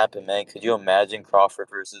something happen, man. Could you imagine Crawford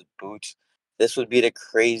versus Boots? This would be the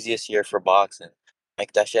craziest year for boxing.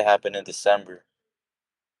 Make that shit happen in December.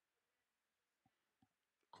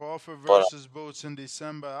 Crawford But versus Boots in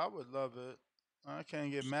December. I would love it. I can't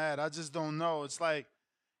get mad. I just don't know. It's like,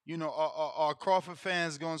 are Crawford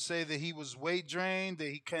fans gonna say that he was weight drained, that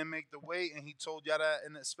he can't make the weight, and he told y'all that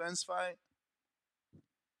in the Spence fight?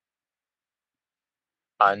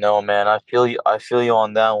 I know, man. I feel you. I feel you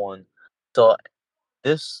on that one. So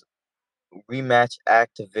this rematch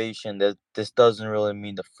activation, that this doesn't really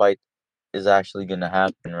mean the fight is actually gonna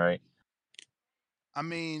happen, right? I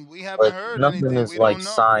mean, we haven't Like heard nothing anything. is We like don't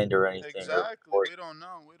know. signed or anything or Exactly. reported. We don't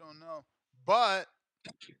know. We don't know. But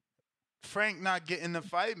Frank not getting the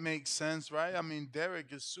fight makes sense, right? I mean,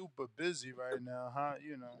 Derek is super busy right now, huh?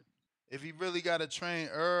 If he really got to train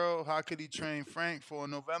Earl, how could he train Frank for a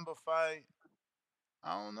November fight?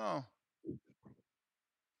 I don't know.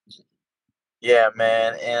 Yeah,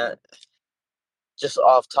 man. And just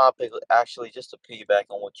off topic, actually, just to piggyback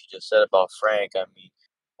on what you just said about Frank, I mean,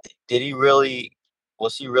 did he really?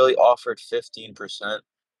 Was he really offered 15%?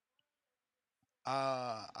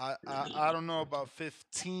 I don't know about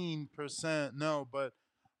 15%, no, but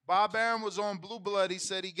Bob Aaron was on Blue Blood. He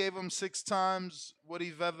said he gave him 6 times what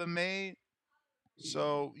he've ever made.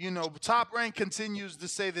 So, Top Rank continues to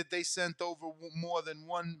say that they sent over more than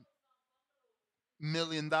 $1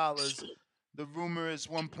 million. The rumor is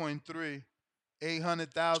 1.3,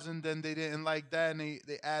 800,000. Then they didn't like that, and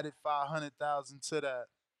they added 500,000 to that.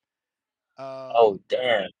 Oh,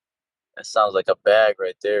 damn. That sounds like a bag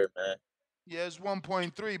right there, man. Yeah, it's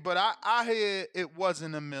 1.3, but I hear it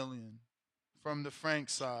wasn't a million from the Frank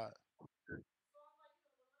side.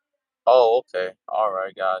 Oh, okay. All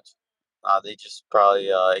right, gotcha. They just probably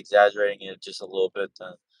exaggerating it just a little bit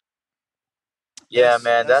then. Yeah,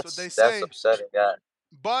 man, That's what they that's say. upsetting. That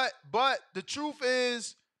But the truth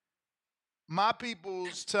is, my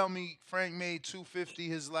peoples tell me Frank made 250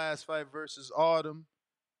 his last fight versus Autumn,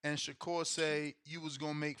 and Shakur say you was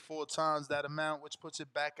gonna make 4 times that amount, which puts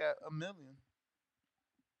it back at a million.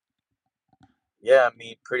 yeah, I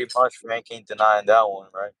mean, pretty much Frank ain't denying that one,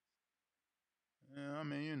 right? Yeah, I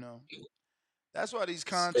mean, that's why these It's,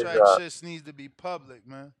 contract shits needs to be public,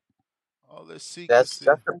 man. All this that's secrecy.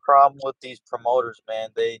 the problem with these promoters, man.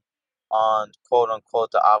 They on quote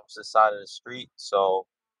unquote the opposite side of the street, so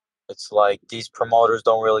it's like these promoters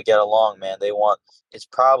don't really get along, man. They want it's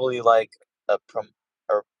probably like a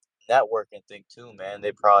networking thing too, man.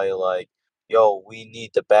 They probably like, yo, we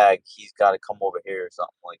need the bag. He's got to come over here or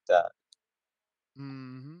something like that.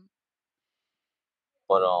 Mm-hmm.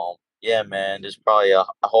 But yeah, man. There's probably a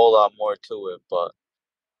whole lot more to it, but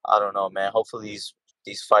I don't know, man. Hopefully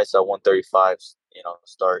these fights at 135,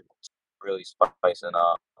 start really spicing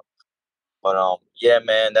up. But yeah,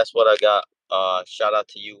 man. That's what I got. Shout out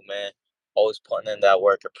to you, man. Always putting in that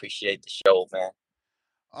work. Appreciate the show, man.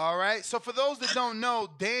 All right. So for those that don't know,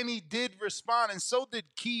 Danny did respond, and so did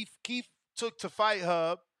Keith. Keith took to Fight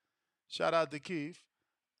Hub. Shout out to Keith.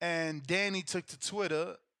 And Danny took to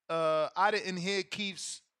Twitter. I didn't hear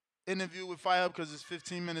Keith's interview with Fight Hub because it's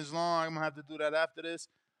 15 minutes long. I'm gonna have to do that after this.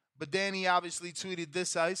 But Danny obviously tweeted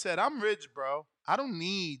this out. He said, "I'm rich, bro. I don't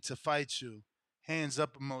need to fight you." Hands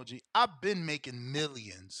up emoji. I've been making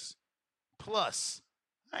millions. Plus,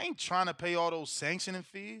 I ain't trying to pay all those sanctioning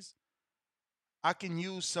fees. I can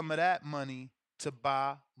use some of that money to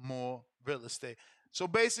buy more real estate. So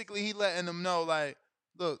basically, he letting them know, like,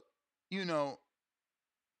 look, you know,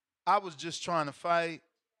 I was just trying to fight.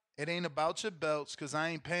 It ain't about your belts because I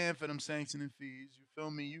ain't paying for them sanctioning fees. You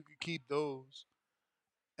feel me? You can keep those.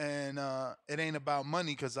 And it ain't about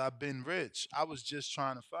money because I've been rich. I was just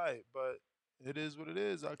trying to fight, but it is what it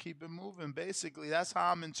is. I'll keep it moving. Basically, that's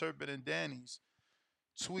how I'm interpreting Danny's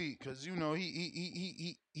tweet because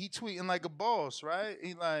he tweeting like a boss, right?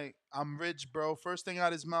 He like, I'm rich, bro. First thing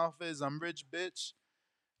out his mouth is I'm rich, bitch.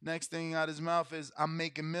 Next thing out his mouth is I'm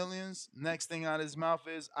making millions. Next thing out his mouth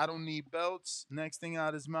is I don't need belts. Next thing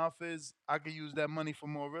out his mouth is I could use that money for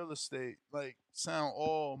more real estate. Like, sound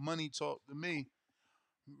all money talk to me.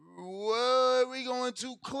 What we going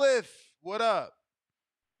to, Cliff? What up?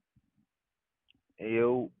 Hey,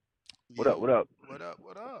 yo, what up? Yo, What up? what up?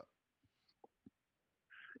 What up?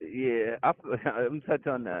 Yeah, I'm touch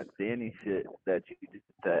on that Danny shit that you just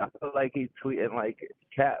said. I feel like he's tweeting like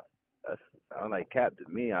Cap. That sound like Cap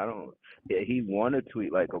to me. I don't. Yeah, he want to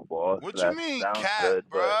tweet like a boss. What you That mean sounds cap, good,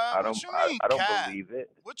 but bruh? I What don't. you mean I don't cap? believe it.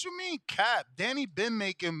 What you mean cap? Danny been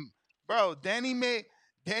making, bro. Danny made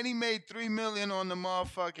 3 million on the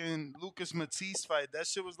motherfucking Lucas Matisse fight. That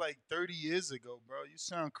shit was like 30 years ago, bro. You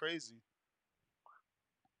sound crazy.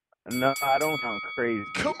 No, I don't sound crazy.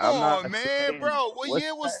 Come I'm not on, man, saying bro. What what's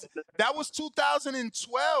year was that. that? Was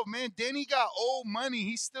 2012, man. Danny got old money.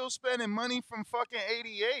 He's still spending money from fucking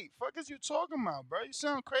 88. Fuck is you talking about, bro? You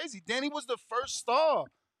sound crazy. Danny was the first star.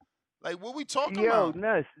 Like, what we talking Yo, about?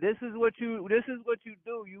 Ness, this is what you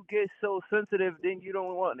do. You get so sensitive, then you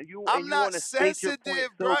don't want I'm you not want to state your point sensitive,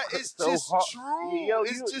 bro. It's so just hard. true. Yo,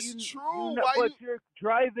 It's just you true. know, Why but you? you're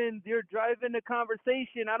driving the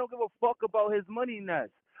conversation. I don't give a fuck about his money, Ness.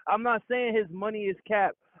 I'm not saying his money is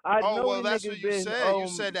capped. I Oh know well, the that's what nigga's you been said. You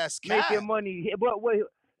said that's making cap. money, but wait,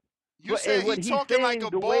 You said he what he's talking like saying, a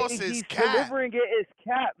the way boss is he's cap. delivering it is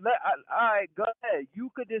cap. All right, go ahead. You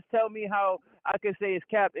could just tell me how I could say it's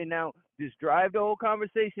cap, and now just drive the whole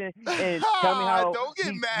conversation and tell me how Don't get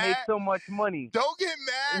he makes mad. so much money. Don't get You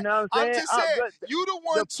mad. know what I'm I'm saying? just saying But you the the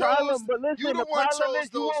one chose. problem, but You listen, the the one problem chose is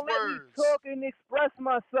you those won't let me words, talk and express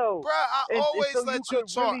myself, bro. I and always so you let you could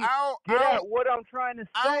talk. really I don't. get I at don't. what I'm trying to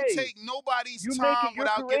I don't say. take nobody's You make it. time You're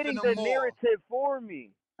without giving creating them the more. narrative for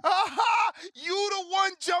me. You the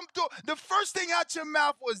one jumped on. The first thing out your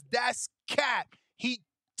mouth was that's cap. He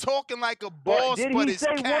talking like a But boss, did but he it's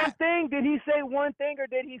say one cap. thing? Did he say one thing, or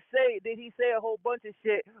did he say a whole bunch of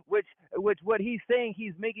shit? Which what he's saying,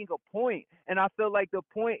 he's making a point, and I feel like the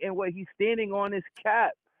point and what he's standing on is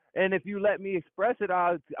cap. And if you let me express it,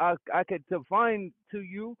 I could define to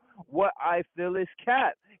you what I feel is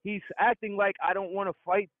cap. He's acting like I don't want to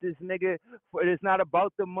fight this nigga. It's not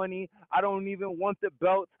about the money. I don't even want the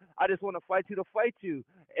belts. I just want to fight you to fight you,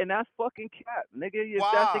 and that's fucking cap, nigga. If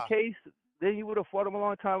that's the Why? case, Then you would have fought him a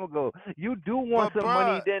long time ago. You do want But some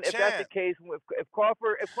money. bruh, Then, if that's the champ, case, if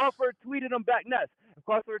Crawford tweeted him back, nuts. If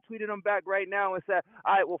Crawford tweeted him back right now and said,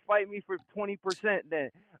 "All right, well, fight me for 20%,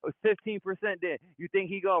 then or 15%, then you think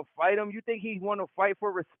he gonna fight him? You think he want to fight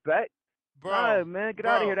for respect? bro, Nah, man, get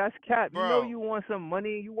out of here. bro, That's cap. You know bro. you want some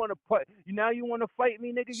money. You want to put. Now you want to fight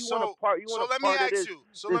me, nigga. You want to So part. You want so a let me part of ask this you.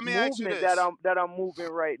 So this let me ask you movement that this. I'm moving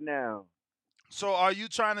right now. So are you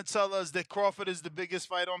trying to tell us that Crawford is the biggest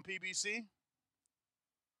fight on PBC?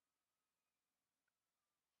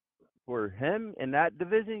 For him in that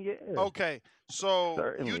division, yeah, Okay. So you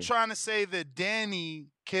certainly. trying to say that Danny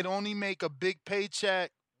can only make a big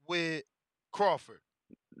paycheck with Crawford?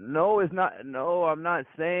 No, it's not. No, I'm not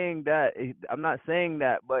saying that. I'm not saying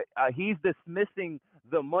that. But he's dismissing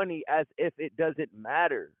the money as if it doesn't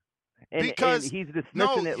matter, and Because he's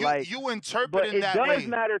no, dismissing it you like. you But interpreting it that does way.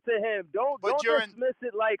 matter to him. But Don't you're in. dismiss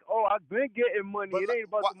it like, oh, I've been getting money. But It ain't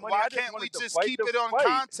about why, the money. why I just can't we wanted to just fight keep the it on fight. Like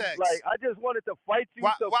context? I just wanted to fight you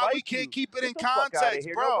to Why we fight can't you. keep it Get in the fuck out of context,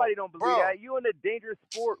 here. bro? Nobody don't believe Bro, that. You in a dangerous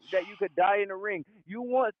sport that you could die in the ring. You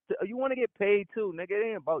want to get paid too, nigga. It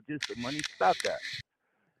ain't about just the money. Stop that.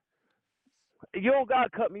 You don't gotta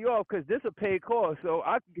cut me off because this a paid call, so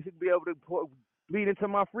I should be able to lead into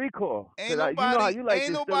my free call. Cause you know how you like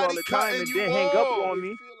ain't to steal all nobody the time cutting and you then hang up off. on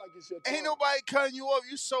me. Ain't nobody cutting you off.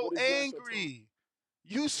 You so angry.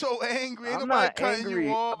 You so angry. Ain't I'm nobody not cutting you angry,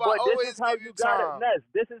 off. I but this is always how give you you got it, time. Ness.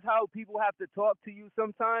 This is how people have to talk to you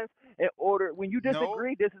sometimes in order. When you No,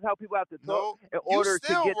 disagree, this is how people have to talk no. in You order to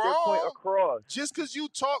still get their point wrong. across. Just because you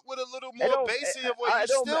talk with a little It more don't. bass in your voice, I you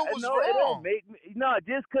don't. still was No, it don't wrong. make me. No,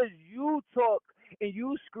 just because you talk and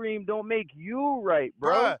you scream don't make you right,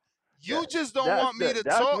 bro. Bruh, you just don't That's want me to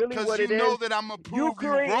that's talk really because what you it know is. that I'm going to You prove you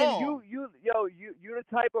creating wrong. you're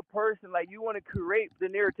the type of person like you want to create the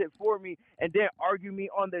narrative for me and then argue me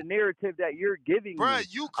on the narrative that you're giving Bruh, me.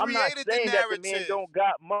 you I'm not created the saying that the man narrative. don't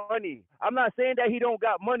got money. I'm not saying that he don't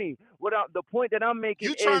got money. The point that I'm making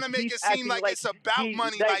You is trying to make he's it seem acting like like it's about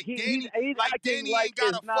money, like Danny, he's like acting Danny like ain't got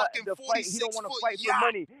it's a not fucking the fight. He don't want to 46-foot fight for yacht.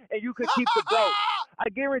 money, and you could keep the belt. I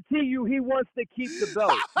guarantee you, he wants to keep the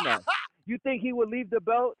belts. Nah, you think he would leave the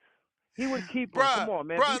belts? He would keep them. Come on,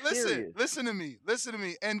 man. Be serious. Listen to me, listen to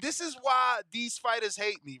me. And this is why these fighters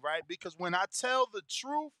hate me, right? Because when I tell the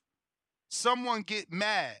truth, someone get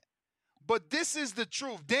mad. But this is the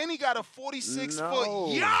truth. Danny got a 46-foot No.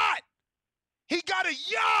 yacht. He got a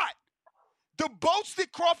yacht. The boats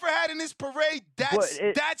that Crawford had in his parade,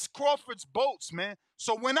 that's Crawford's boats, man.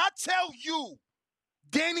 So when I tell you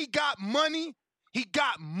Danny got money, he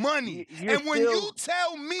got money. You're And when you still.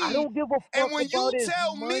 tell I me, don't give a and fuck when you about his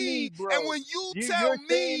tell money, me, and bro. when you tell You're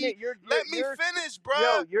saying me, it. You're let me you're finish,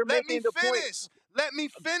 yo. bruh. You're Let me making the point. finish. Let me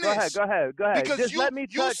Go ahead. finish. Go ahead. Go ahead. Because Just let me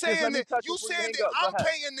touch. Just let me touch you before you saying hang that up. Go I'm ahead.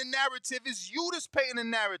 painting the narrative. It's you that's painting the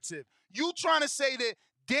narrative. You trying to say that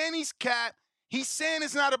Danny's cap, he's saying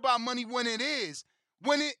it's not about money when it is.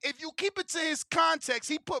 If you keep it to his context,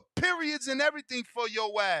 he put periods and everything for your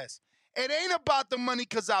ass. It ain't about the money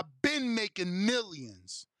because I've been making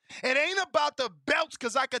millions. It ain't about the belts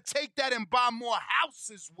because I could take that and buy more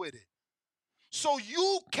houses with it. So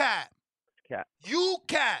you cap. Cap. You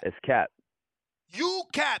cap. It's cap. You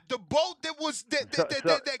cap. The boat that was So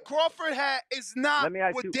that Crawford had is not let me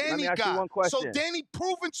ask what you. Let me Danny ask you got. one So question. Danny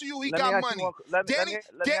proving to you he Let me got ask you money. one. Let me Danny,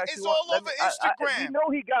 ask you it's one. all Let over me. We Instagram. know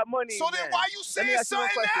he got money. So then Then why you let me saying ask you one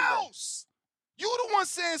something question. Then else? You the one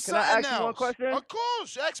saying can I something ask you one else. question? Of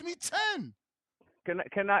course. Ask me 10.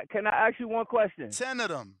 Can I ask you one question 10 of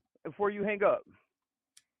them. before you hang up?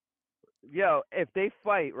 Yo, if they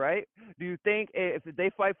fight, right? Do you think if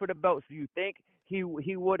they fight for the belts, do you think he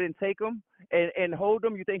wouldn't take them and hold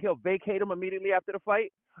them? You think he'll vacate them immediately after the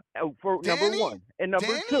fight? For number Danny? one, and number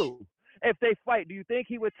Danny? two, if they fight, do you think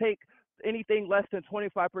he would take anything less than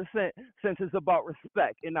 25% since it's about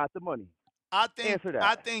respect and not the money? Answer that.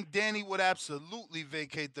 I think Danny would absolutely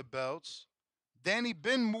vacate the belts. Danny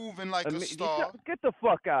been moving like a star. Get the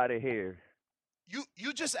fuck out of here.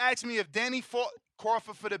 You just asked me if Danny fought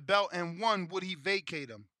Crawford for the belt and won, would he vacate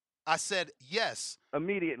him? I said yes.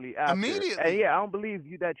 Immediately after. And Immediately. yeah, I don't believe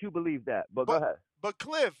you that you believe that, but go ahead. But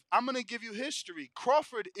Cliff, I'm gonna give you history.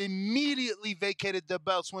 Crawford immediately vacated the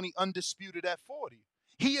belts when he undisputed at 40.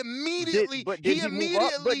 He immediately Did he move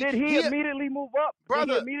up? But did he immediately move up? Did he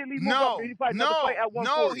brother, immediately move up? Did he fight another fight at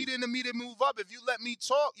 140? he didn't immediately move up. If you let me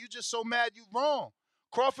talk, you just so mad you wrong.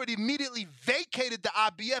 Crawford immediately vacated the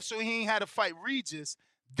IBF so he ain't had to fight Regis.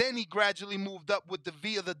 Then he gradually moved up with the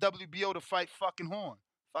V of the WBO to fight fucking Horn.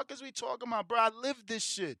 Fuck is we talking about, bro? I live this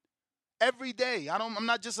shit every day. I'm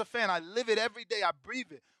not just a fan. I live it every day. I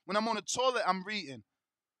breathe it. When I'm on the toilet, I'm reading.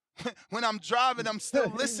 When I'm driving, I'm still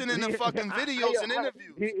listening to fucking videos and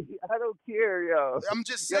interviews. I don't care, yo. I'm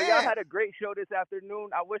just Yo, saying. y'all had a great show this afternoon.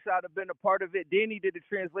 I wish I'd have been a part of it. Danny did the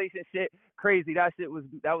translation shit crazy. That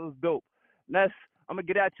was dope. I'm gonna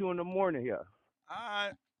get at you in the morning, yo. All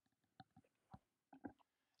right.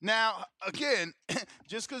 Now, again,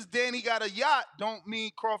 just because Danny got a yacht don't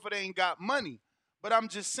mean Crawford ain't got money. But I'm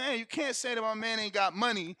just saying, you can't say that my man ain't got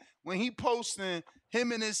money when he posting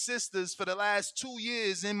him and his sisters for the last 2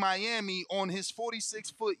 years in Miami on his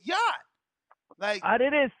 46-foot yacht. Like, I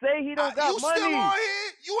didn't say he don't got you money. still on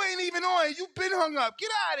here? You ain't even on here. You been hung up.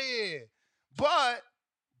 Get out of here. But,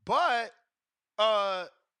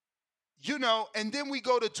 and then we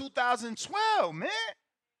go to 2012, man.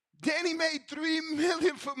 Danny made $3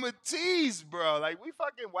 million for Matisse, bro. Like, we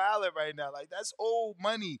fucking wildin' right now. Like, that's old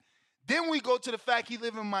money. Then we go to the fact he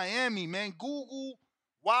live in Miami, man. Google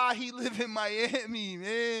why he live in Miami,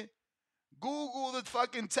 man. Google the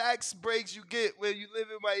fucking tax breaks you get when you live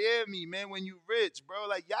in Miami, man, when you rich, bro.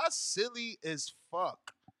 Like, y'all silly as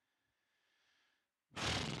fuck.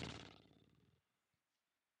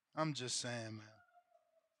 I'm just saying, man.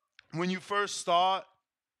 When you first start,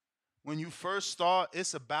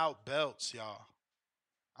 it's about belts, y'all.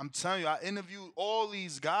 I'm telling you, I interviewed all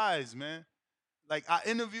these guys, man. Like, I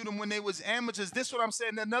interviewed them when they was amateurs. This what I'm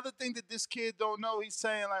saying. Another thing that this kid don't know, he's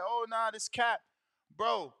saying, like, oh, nah, this cat.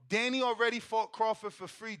 Bro, Danny already fought Crawford for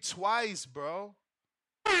free twice, bro.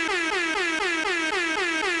 You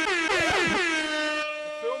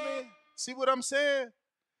feel me? See what I'm saying?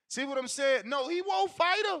 No, he won't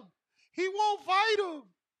fight him.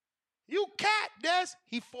 You cat, that's.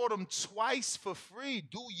 He fought him twice for free.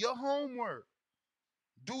 Do your homework.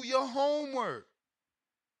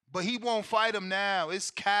 But he won't fight him now.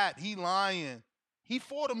 It's cat. He lying. He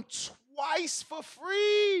fought him twice for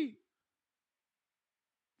free.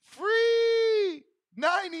 Free.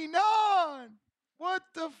 99. What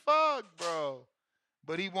the fuck, bro?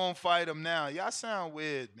 But he won't fight him now. Y'all sound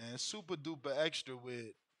weird, man. Super duper extra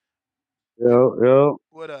weird. Yo.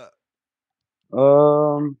 What up?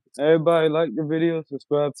 Everybody like the video,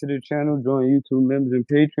 subscribe to the channel, join YouTube members and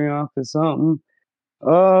Patreon for something.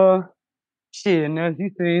 Shit, and as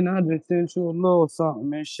you saying, I just sent you a little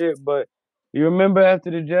something and shit, but you remember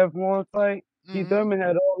after the Jeff Warren fight, Keith Thurman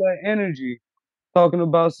had all that energy talking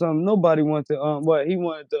about something. Nobody wanted to, he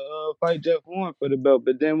wanted to fight Jeff Warren for the belt,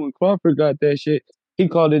 but then when Crawford got that shit, he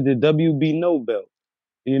called it the WB no belt.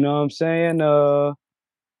 You know what I'm saying?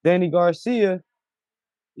 Danny Garcia,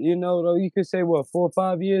 though you could say what, 4 or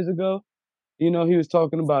 5 years ago, he was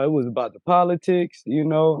talking about it was about the politics,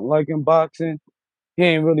 like in boxing. He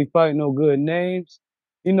ain't really fighting no good names.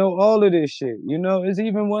 All of this shit. It's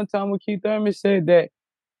even one time when Keith Thurman said that,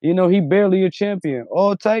 he barely a champion.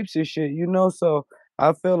 All types of shit, So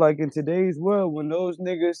I feel like in today's world, when those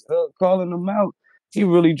niggas calling him out, he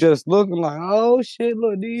really just looking like, oh shit,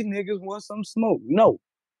 look, these niggas want some smoke. No.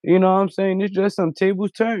 You know what I'm saying? It's just some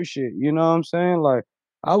tables turn shit. You know what I'm saying? Like,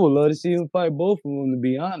 I would love to see him fight both of them, to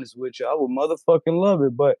be honest with you. I would motherfucking love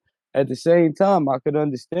it. But at the same time, I could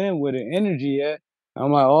understand where the energy at.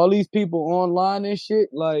 I'm like, all these people online and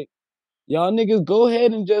shit, like, y'all niggas go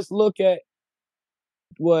ahead and just look at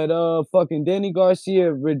what fucking Danny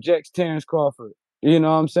Garcia rejects Terence Crawford. You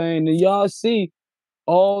know what I'm saying? And y'all see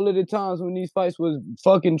all of the times when these fights was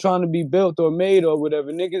fucking trying to be built or made or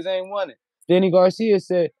whatever, niggas ain't won it. Danny Garcia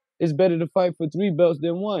said it's better to fight for 3 belts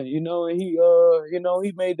than 1, and he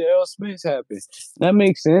made the L. Smiths happen. That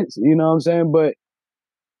makes sense, you know what I'm saying? But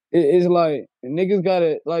it's like niggas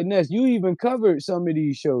gotta, like, Ness, you even covered some of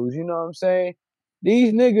these shows, you know what I'm saying?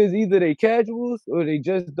 These niggas, either they casuals or they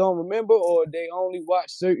just don't remember or they only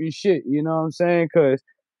watch certain shit, you know what I'm saying? Cause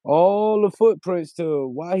all the footprints to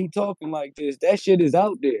why he talking like this, that shit is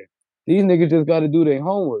out there. These niggas just gotta do their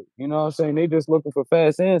homework, you know what I'm saying? They just looking for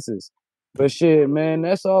fast answers. But shit, man,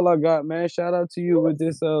 that's all I got, man. Shout out to you with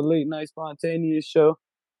this late night spontaneous show.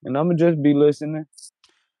 And I'ma just be listening.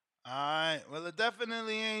 All right. Well, it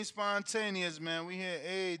definitely ain't spontaneous, man. We here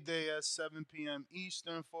every day at 7 p.m.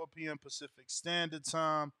 Eastern, 4 p.m. Pacific Standard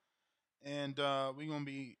Time. And we're going to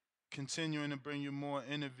be continuing to bring you more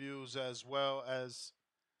interviews as well, as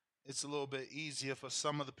it's a little bit easier for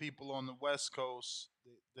some of the people on the West Coast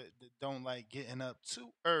that don't like getting up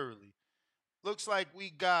too early. Looks like we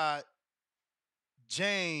got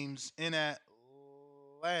James in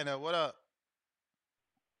Atlanta. What up?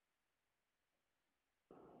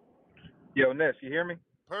 Yo, Ness, you hear me?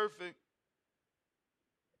 Perfect.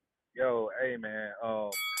 Yo, hey man, I'm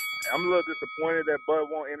a little disappointed that Bud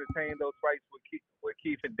won't entertain those fights with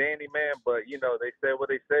Keith and Danny, man. But they said what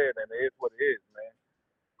they said, and it is what it is, man.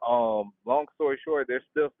 Long story short, there's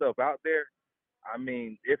still stuff out there. I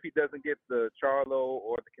mean, if he doesn't get the Charlo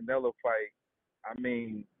or the Canelo fight, I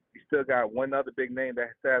mean, he still got one other big name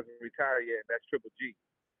that hasn't retired yet, and that's Triple G.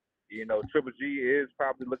 You know, Triple G is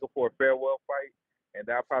probably looking for a farewell fight, and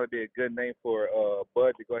that'll probably be a good name for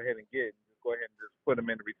Bud to go ahead and get. Just go ahead and just put him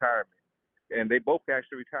into retirement. And they both can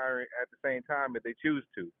actually retire at the same time if they choose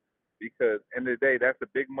to. Because end of the day, that's a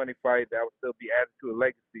big money fight that will still be added to a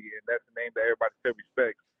legacy, and that's a name that everybody still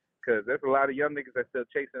respects. Because there's a lot of young niggas that's still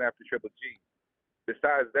chasing after Triple G.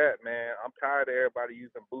 Besides that, man, I'm tired of everybody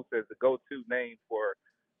using Boots as the go-to name for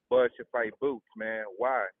Bud should fight Boots, man.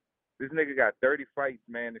 Why? This nigga got 30 fights,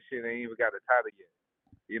 man, and shit ain't even got a title yet.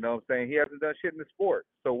 You know what I'm saying? He hasn't done shit in the sport.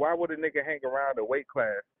 So why would a nigga hang around a weight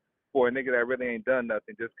class for a nigga that really ain't done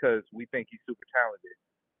nothing just because we think he's super talented?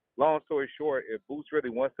 Long story short, if Boots really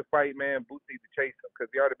wants to fight, man, Boots needs to chase him because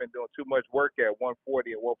he already been doing too much work at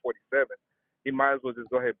 140 and 147. He might as well just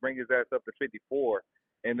go ahead and bring his ass up to 54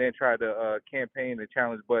 and then try to campaign and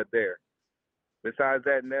challenge Bud there. Besides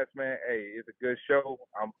that, Ness, man, hey, it's a good show.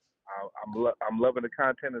 I'm loving the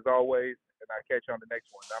content as always, and I'll catch you on the next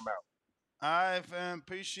one. I'm out. All right, fam.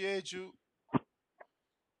 Appreciate you.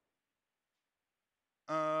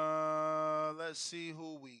 Let's see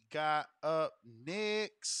who we got up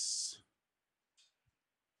next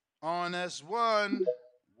on S1.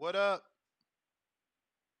 What up?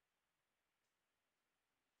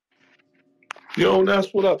 Yo,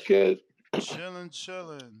 Ness, what up, kid? Chilling.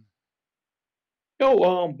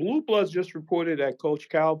 Yo, Blue Bloods just reported that Coach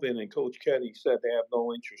Calvin and Coach Kenny said they have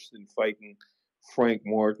no interest in fighting Frank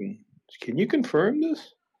Martin. Can you confirm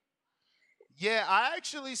this? Yeah, I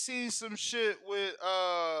actually seen some shit with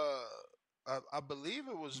I believe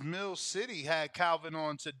it was Mill City had Calvin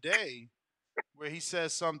on today where he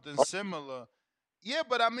said something similar. Yeah,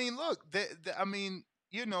 but I mean, look, I mean,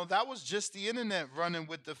 you know, that was just the internet running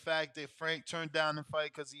with the fact that Frank turned down the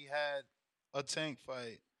fight because he had a Tank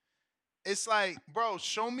fight. It's like, bro,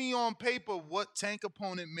 show me on paper what Tank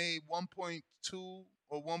opponent made 1.2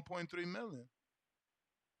 or 1.3 million.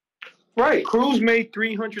 Right, Cruz made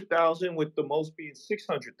 300,000, with the most being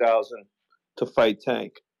 600,000 to fight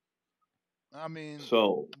Tank. I mean,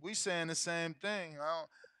 so we saying the same thing.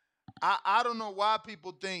 I don't know why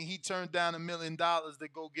people think he turned down $1 million to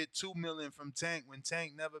go get 2 million from Tank when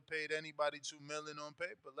Tank never paid anybody 2 million on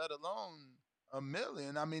paper, let alone $1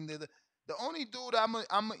 million. I mean, the only dude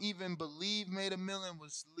I'm even believe made $1 million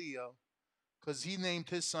was Leo, cause he named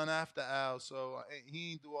his son after Al, so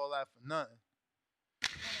he ain't do all that for nothing.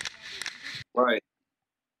 Right.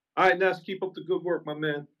 All right, Ness, keep up the good work, my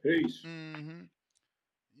man. Peace. Mm-hmm.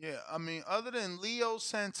 Yeah, I mean, other than Leo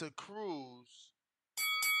Santa Cruz,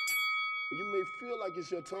 you may feel like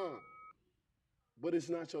it's your time, but it's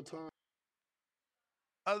not your time.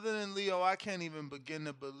 other than Leo, I can't even begin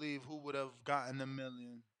to believe who would have gotten $1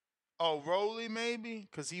 million. Oh, Rolly maybe,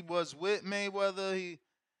 cause he was with Mayweather.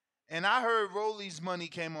 And I heard Rolly's money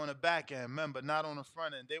came on the back end. Remember, not on the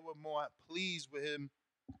front end. They were more pleased with him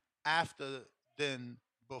after than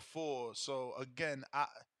before. So again,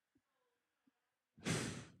 $1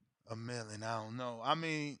 million. I don't know. I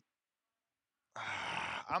mean,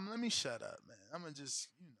 let me shut up, man. I'm gonna just,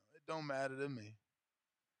 it don't matter to me.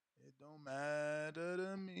 It don't matter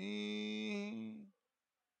to me.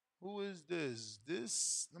 Who is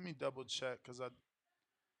this? Let me double check because I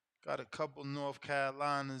got a couple North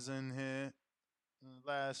Carolinas in here in the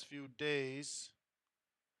last few days.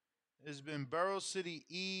 It's been Burrow City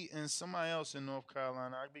E and somebody else in North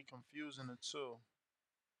Carolina. I'd be confusing the two.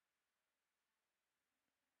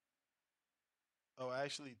 Oh,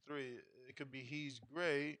 actually three. It could be He's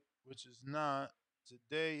Great, which is not.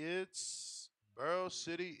 Today it's Burrow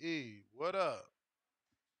City E. What up?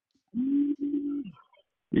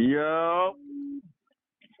 Yo.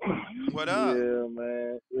 What up? Yeah,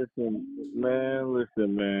 man. Listen,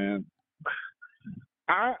 man.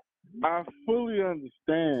 I fully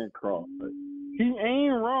understand Crawford. He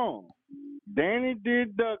ain't wrong. Danny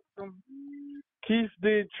did duck him. Keith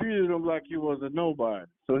did treated him like he was a nobody.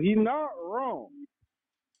 So he not wrong.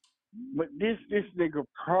 But this nigga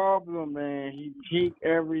problem, man, he take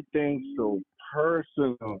everything so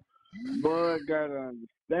personal. Bud gotta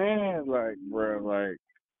understand, like, bro, like,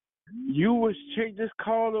 you was just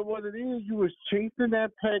call it what it is. You was chasing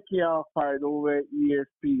that Pacquiao fight over at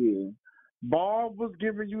ESPN. Bob was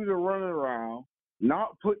giving you the runaround,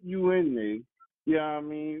 not putting you in there. You know what I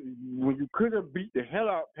mean? When you could have beat the hell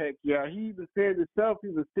out of Pacquiao, he even said himself,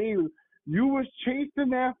 he was saying, you was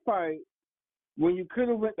chasing that fight when you could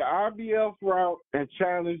have went the RBF route and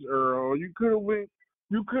challenged Earl. You could have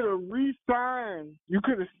re-signed. You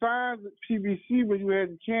could have signed with PBC when you had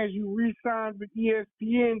the chance. You re-signed with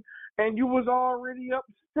ESPN, and you was already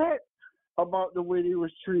upset about the way they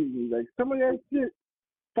was treating me. Like some of that shit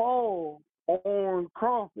fall on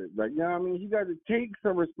Crawford. Like, you know what I mean? He got to take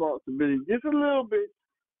some responsibility. Just a little bit.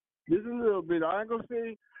 Just a little bit. I ain't gonna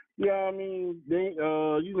say, you know what I mean, they,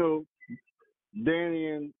 you know, Danny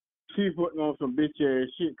and Chief putting on some bitch ass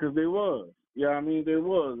shit, because they was. Yeah, I mean, they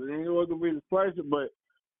was. It ain't no other way to slice it, but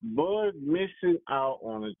Bud missing out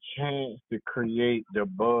on a chance to create the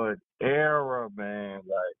Bud era, man.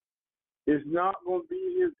 Like, it's not going to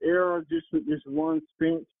be his era just with this one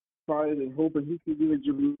Spence fight and hoping he can get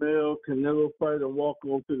a Jamel Canelo fight and walk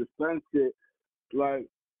on to the sunset. Like,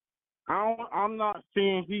 I'm not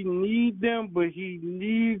saying he needs them, but he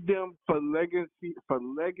needs them for legacy.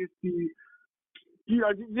 You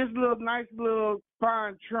know, just little nice little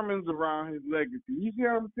fine trimmings around his legacy. You see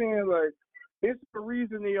what I'm saying? Like, it's the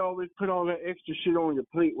reason they always put all that extra shit on your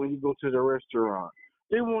plate when you go to the restaurant.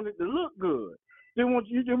 They want it to look good. They want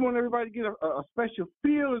everybody to get a special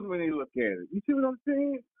feeling when they look at it. You see what I'm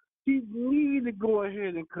saying? He need to go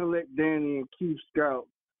ahead and collect Danny and Keith Scout.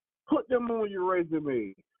 Put them on your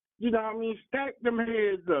resume. You know what I mean? Stack them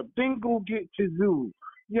heads up. Then go get Chizou.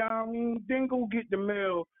 You know what I mean? Then go get the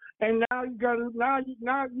mail. And now you got to,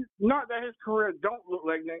 not that his career don't look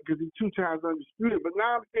like that because he's 2 times undisputed, but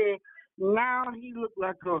now I'm saying now he look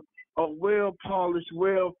like a well-polished,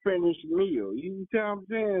 well-finished meal. You see what I'm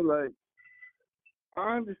saying? Like,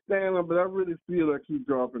 I understand him, but I really feel like he's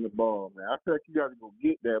dropping the ball, man. I feel like you got to go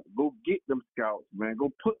get that. Go get them scouts, man.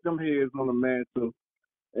 Go put them heads on the mantle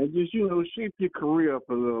and just, you know, shape your career up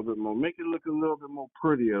a little bit more. Make it look a little bit more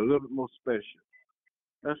prettier, a little bit more special.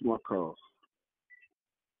 That's my call.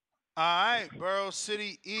 All right, Borough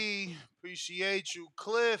City E, appreciate you.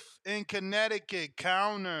 Cliff in Connecticut,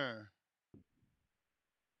 counter.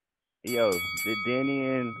 Yo, did Danny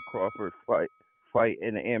and Crawford fight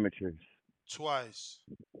in the amateurs? Twice.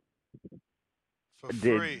 For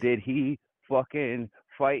Did free. did he fucking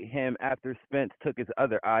fight him after Spence took his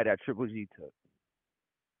other eye that Triple G took?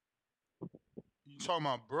 You talking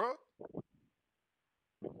about Brooke?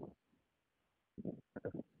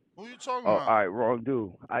 Who you talking Oh, all about? right, wrong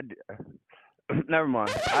dude. Never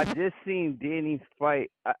mind. I just seen Danny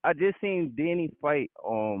fight. I just seen Danny fight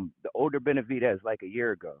the older Benavidez like a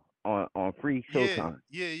year ago on free Yeah, Showtime.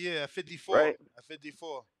 yeah, at 54. Right? At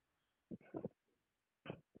 54.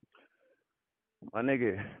 My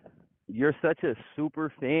nigga, you're such a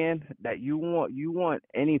super fan that you want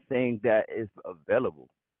anything that is available.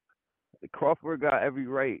 Crawford got every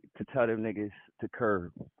right to tell them niggas to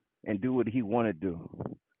curb and do what he want to do.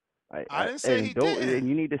 I didn't say he didn't. And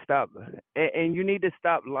you need to stop. And you need to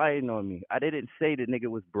stop lying on me. I didn't say the nigga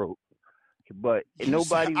was broke, but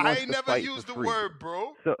nobody I wants ain't to never fight used for the free. word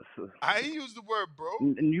bro. So I ain't used the word bro.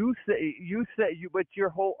 and but your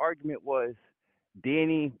whole argument was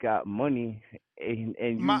Danny got money, and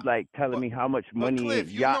you like telling me how much money Cliff, and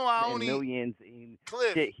you know yachts I and only millions and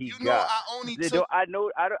Cliff, shit he you know got. I only took. I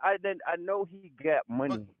know he got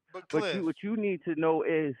money. But But Cliff, what you need to know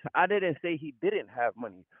is I didn't say he didn't have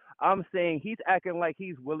money. I'm saying he's acting like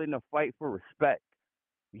he's willing to fight for respect.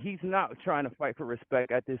 He's not trying to fight for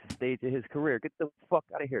respect at this stage of his career. Get the fuck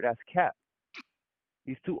out of here. That's cap.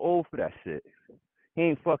 He's too old for that shit. He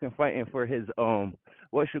ain't fucking fighting for his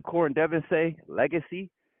what should Corn Devin say? Legacy?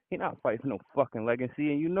 He not fighting for no fucking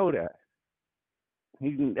legacy, and you know that.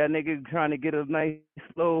 That nigga trying to get a nice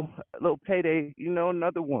little payday, you know,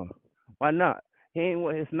 another one. Why not?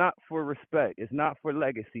 It's not for respect. It's not for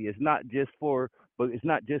legacy. It's not just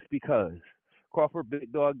because. Crawford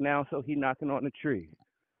big dog now, so he knocking on the tree.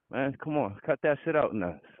 Man, come on, cut that shit out,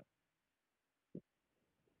 nuts.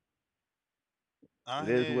 I It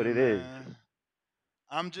is hear what you, it is. man.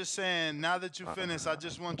 I'm just saying, now that you finished, I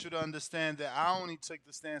just want you to understand that I only took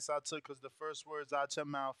the stance I took because the first words out your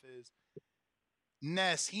mouth is,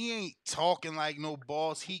 Ness, he ain't talking like no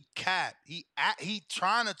boss. He cap. He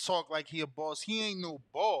trying to talk like he a boss. He ain't no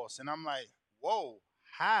boss. And I'm like, whoa,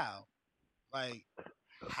 how? Like,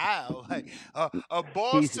 how? Like, a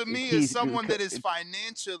boss to me is someone that is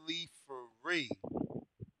financially free.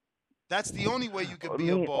 That's the only way you could I be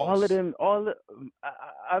a mean, boss.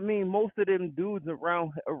 I mean, most of them dudes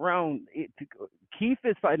around it, Keith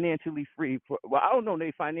is financially free. Well, I don't know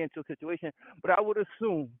their financial situation, but I would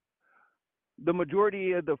assume the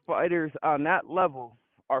majority of the fighters on that level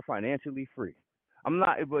are financially free. I'm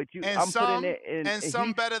not, but I'm putting it in. And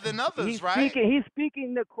some better than others, right? He's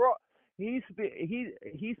speaking to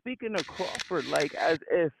Crawford like as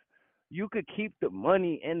if you could keep the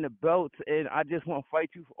money and the belts, and I just want to fight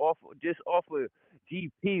you off of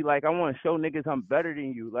GP. Like I want to show niggas I'm better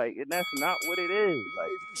than you. Like, and that's not what it is.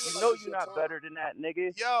 Like you know you're not better than that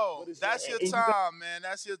nigga. Yo, that's your And you got time, man.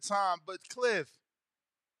 That's your time. But Cliff,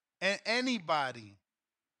 and anybody.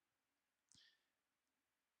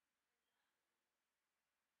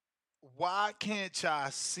 Why can't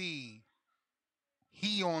y'all see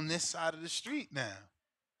he on this side of the street now?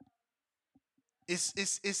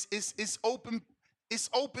 It's open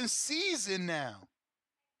season now.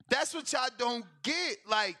 That's what y'all don't get.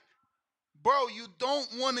 Like, bro, you don't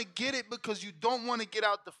want to get it because you don't want to get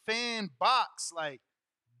out the fan box. Like,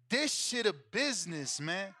 this shit a business,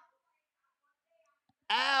 man.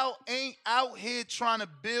 Al ain't out here trying to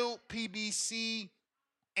build PBC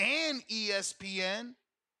and ESPN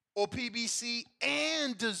or PBC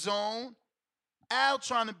and DAZN. Al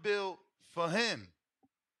trying to build for him.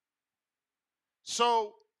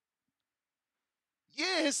 So,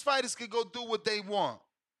 yeah, his fighters could go do what they want,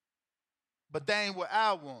 but that ain't what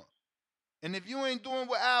Al want. And if you ain't doing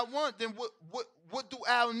what Al want, then what do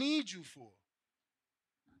Al need you for?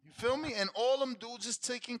 You feel me? And all them dudes is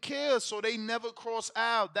taking care of, so they never cross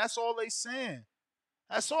Al. That's all they saying.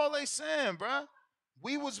 That's all they saying, bruh.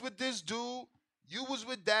 We was with this dude. You was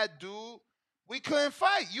with that dude. We couldn't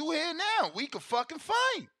fight. You here now. We could fucking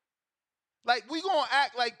fight. Like, we gonna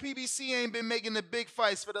act like PBC ain't been making the big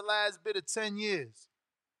fights for the last bit of 10 years.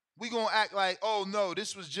 We gonna act like, oh no,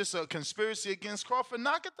 this was just a conspiracy against Crawford.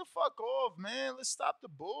 Knock it the fuck off, man. Let's stop the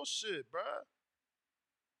bullshit, bruh.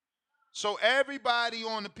 So everybody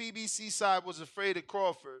on the PBC side was afraid of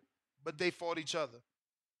Crawford, but they fought each other.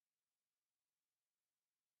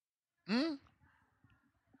 They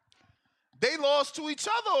lost to each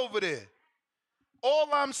other over there. All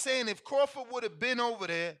I'm saying, if Crawford would have been over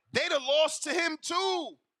there, they'd have lost to him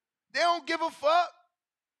too. They don't give a fuck.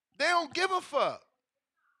 They don't give a fuck.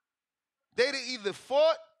 They'd have either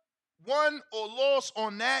fought, won, or lost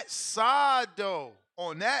on that side, though.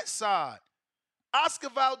 On that side. Oscar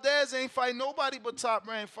Valdez ain't fight nobody but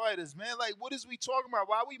top-ranked fighters, man. Like, what is we talking about?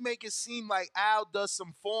 Why we make it seem like Al does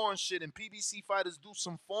some foreign shit and PBC fighters do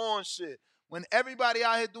some foreign shit when everybody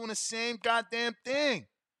out here doing the same goddamn thing?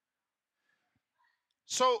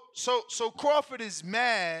 So Crawford is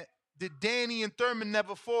mad that Danny and Thurman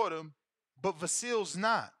never fought him, but Vasil's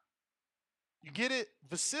not. You get it?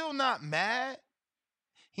 Vasil not mad.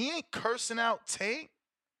 He ain't cursing out Tank.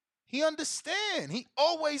 He understand. He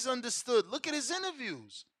always understood. Look at his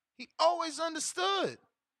interviews. He always understood.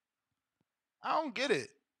 I don't get it.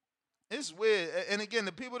 It's weird. And again,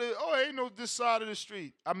 the people that, oh, ain't no this side of the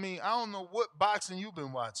street. I mean, I don't know what boxing you've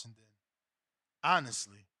been watching then.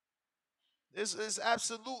 Honestly. It's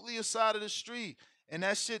absolutely a side of the street. And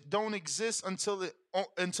that shit don't exist until it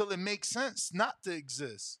makes sense not to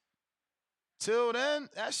exist. Till then,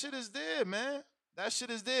 that shit is there, man. That shit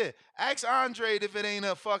is there. Ask Andre if it ain't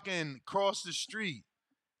a fucking cross the street.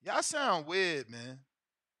 Y'all sound weird, man.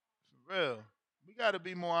 For real. We got to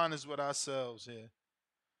be more honest with ourselves here.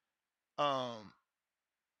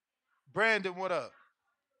 Brandon, what up?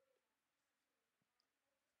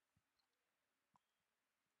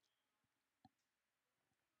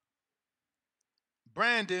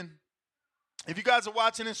 Brandon, if you guys are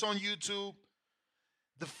watching this on YouTube,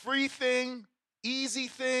 the free thing, easy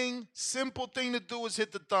thing, simple thing to do is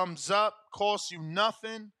hit the thumbs up. Costs you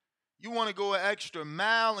nothing. You want to go an extra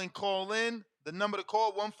mile and call in. The number to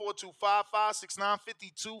call,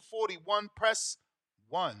 14255695241. Press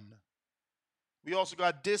 1. We also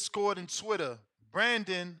got Discord and Twitter.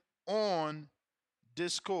 Brandon on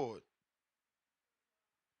Discord.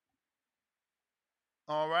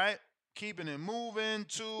 All right. Keeping it moving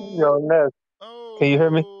to... Yo, Ness. Can you hear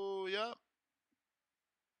me? Oh, yeah.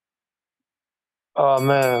 Oh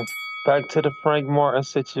man, back to the Frank Martin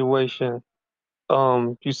situation.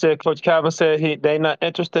 You said Coach Calvin said they not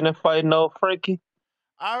interested in fighting no Frankie.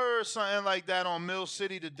 I heard something like that on Mill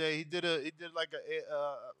City today. He did like a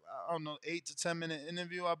I don't know, 8 to 10 minute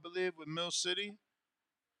interview, I believe, with Mill City.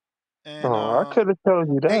 And Oh, I could have told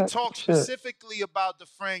you they that. talked Shit. specifically about the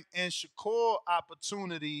Frank and Shakur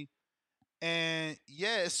opportunity. And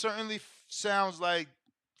yeah, it certainly sounds like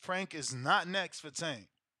Frank is not next for Tank.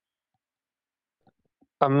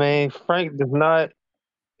 I mean, Frank does not.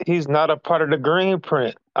 He's not a part of the green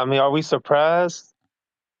print. I mean, are we surprised?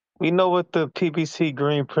 We know what the PBC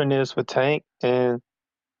green print is for Tank, and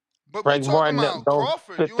But we Frank talking Martin about don't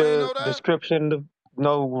Crawford. fit You ain't the know that? description of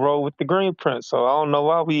no role with the green print. So I don't know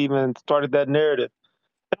why we even started that narrative.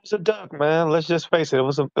 It was a duck, man. Let's just face it. It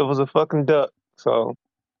was a fucking duck. So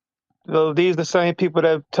these the same people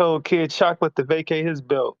that told Kid Chocolate to vacate his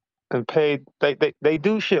belt and paid. They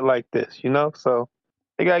do shit like this, you know. So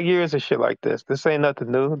they got years of shit like this. This ain't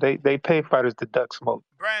nothing new. They pay fighters to duck smoke.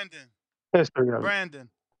 Brandon. History of it. Brandon.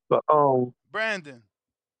 But Brandon.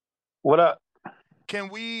 What up? Can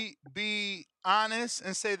we be honest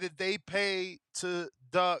and say that they pay to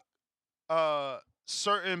duck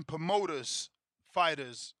certain promoters,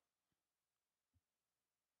 fighters.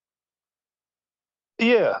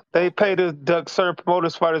 Yeah, they pay Okay. the duck certain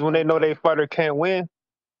promoters fighters when they know Okay. their fighter can't win.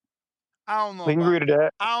 I don't know We can about agree to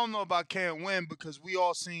that. I don't know about can't win because we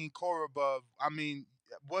all seen Korobov. I mean,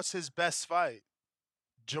 what's his best fight?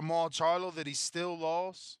 Jamal Charlo that he still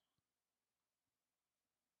lost.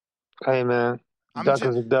 Hey man, I'm duck just.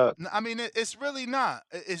 is a duck. I mean, it's really not.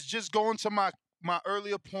 It's just going to my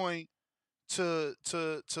earlier point to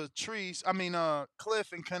Treese. I mean,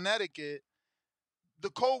 Cliff in Connecticut. The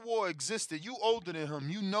Cold War existed. You older than him.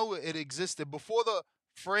 You know it existed before the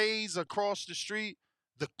phrase across the street.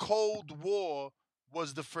 The Cold War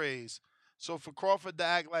was the phrase. So for Crawford to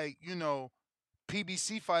act like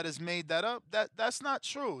PBC fighters made that up, that's not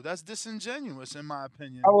true. That's disingenuous in my I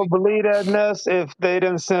opinion. would believe that, Ness, if they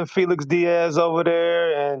didn't send Felix Diaz over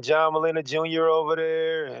there and John Molina Jr. over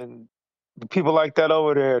there and people like that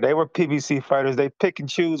over there. They were PBC fighters. They pick and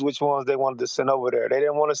choose which ones they wanted to send over there. They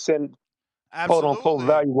didn't want to send quote unquote Absolutely.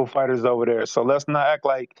 valuable fighters over there. So let's not act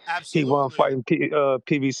like he wasn't Absolutely. fighting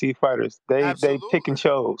PBC fighters. They pick and Absolutely.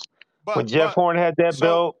 chose. When Jeff But Horn had that so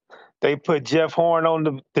belt, they put Jeff Horn on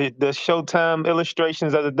the Showtime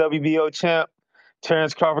illustrations as a WBO champ.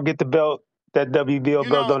 Terence Crawford get the belt. That WBO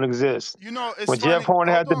belt don't exist. it's When Jeff funny. Horn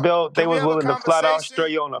had Hold the on. belt, they Can we was have a willing to fly to conversation?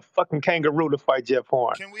 Australia on a fucking kangaroo to fight Jeff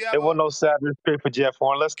Horn. Can we have There a wasn't no savage spirit for Jeff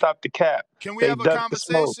Horn. Let's stop the cap. Can we They have a ducked the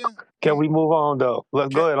smoke. conversation? Can we move on though? Let's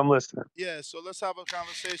Can go ahead. I'm listening. Yeah, so let's have a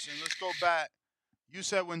conversation. Let's go back. You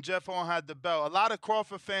said when Jeff Horn had the belt. A lot of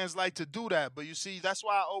Crawford fans like to do that, but you see, that's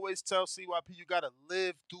why I always tell CYP you gotta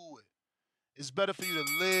live through it. It's better for you to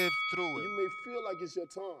live through it. You may feel like it's your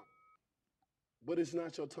time, but it's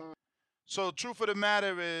not your time. So truth of the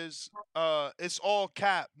matter is, it's all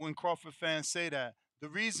cap when Crawford fans say that. The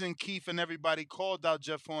reason Keith and everybody called out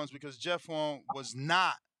Jeff Horn is because Jeff Horn was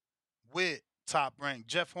not with Top Rank.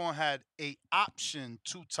 Jeff Horn had a option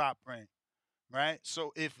to Top Rank, right?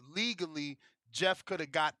 So if legally Jeff could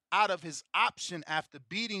have got out of his option after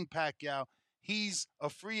beating Pacquiao, he's a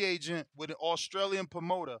free agent with an Australian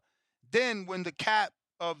promoter. Then when the cap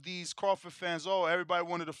of these Crawford fans, oh, everybody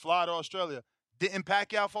wanted to fly to Australia. Didn't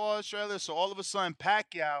Pacquiao fly to Australia? So all of a sudden,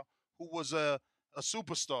 Pacquiao, who was a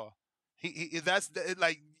superstar, that's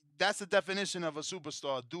the definition of a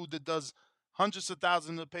superstar, dude that does hundreds of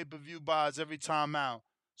thousands of pay-per-view buys every time out.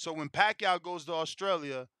 So when Pacquiao goes to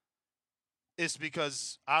Australia, it's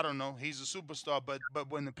because I don't know, he's a superstar. But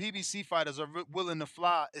when the PBC fighters are willing to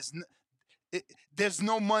fly, there's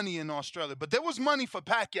no money in Australia. But there was money for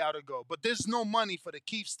Pacquiao to go. But there's no money for the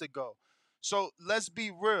Keefs to go. So let's be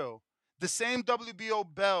real. The same WBO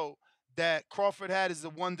belt that Crawford had is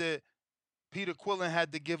the one that Peter Quillen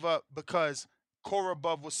had to give up because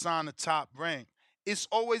Korobov was signed to Top Rank. It's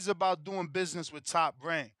always about doing business with Top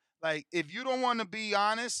Rank. Like, if you don't want to be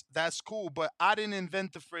honest, that's cool. But I didn't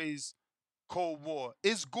invent the phrase Cold War.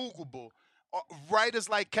 It's Googleable. Writers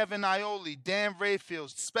like Kevin Iole, Dan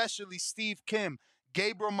Rayfield, especially Steve Kim,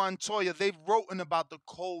 Gabriel Montoya, they've written about the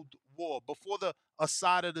Cold War before the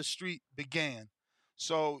Assad of the Street began.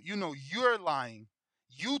 So, you're lying.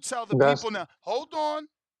 You tell the That's people now, hold on,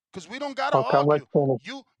 because we don't gotta okay. I'm argue. listening.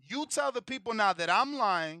 You tell the people now that I'm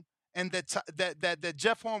lying and that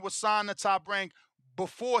Jeff Horn was signed to Top Rank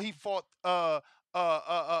before he fought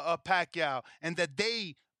Pacquiao and that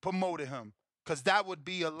they promoted him, because that would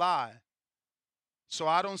be a lie. So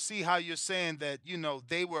I don't see how you're saying that,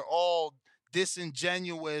 they were all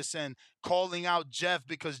disingenuous and calling out Jeff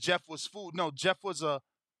because Jeff was fooled. No, Jeff was a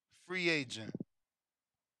free agent.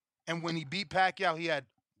 And when he beat Pacquiao, he had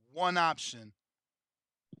one option,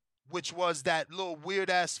 which was that little weird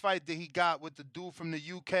ass fight that he got with the dude from the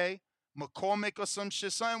UK, McCormick or some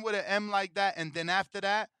shit, something with an M like that. And then after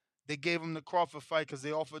that, they gave him the Crawford fight because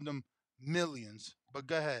they offered him millions. But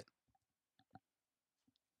go ahead.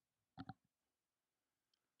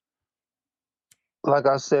 Like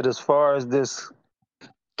I said, as far as this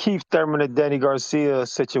Keith Thurman and Danny Garcia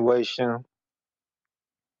situation,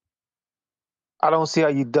 I don't see how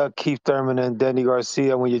you duck Keith Thurman and Danny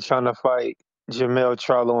Garcia when you're trying to fight Jamel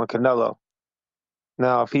Charlo and Canelo.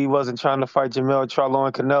 Now, if he wasn't trying to fight Jamel Charlo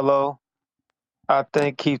and Canelo, I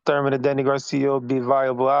think Keith Thurman and Danny Garcia would be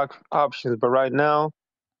viable options. But right now,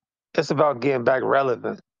 it's about getting back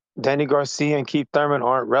relevant. Danny Garcia and Keith Thurman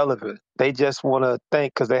aren't relevant. They just want to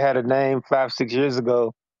think because they had a name 5-6 years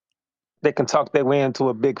ago, they can talk their way into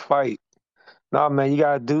a big fight. Nah, man, you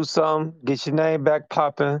gotta do something, get your name back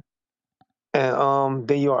popping, and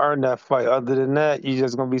then you'll earn that fight. Other than that, you're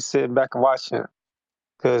just gonna be sitting back and watching.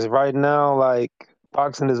 Because right now, like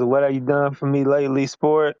boxing is a what have you done for me lately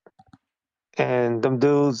sport. And them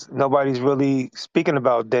dudes, nobody's really speaking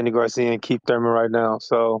about Danny Garcia and Keith Thurman right now.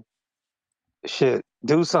 So shit,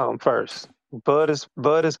 do something first. Bud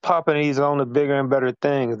is popping. He's on the bigger and better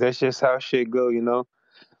things. That's just how shit go, you know.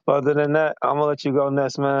 Other than that, I'm gonna let you go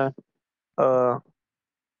next, man. Uh,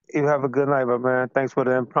 you have a good night, my man. Thanks for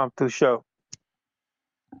the impromptu show.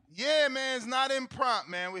 Yeah, man, it's not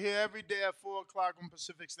impromptu, man. We're here every day at 4 o'clock on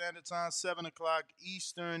Pacific Standard Time, 7 o'clock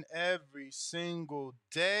Eastern, every single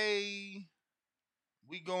day.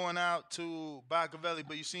 We going out to Machiavelli,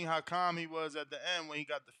 but you seen how calm he was at the end when he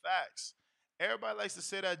got the facts. Everybody likes to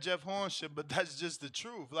say that Jeff Horn shit, but that's just the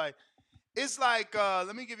truth. Like, it's like,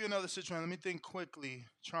 let me give you another situation. Let me think quickly.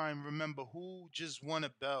 Try and remember who just won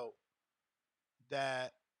a belt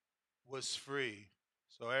that was free.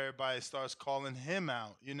 So everybody starts calling him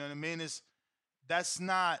out. You know what I mean? That's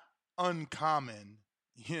not uncommon,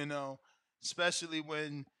 you know, especially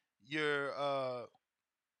when you're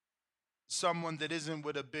someone that isn't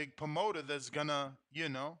with a big promoter that's gonna,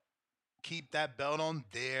 keep that belt on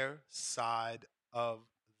their side of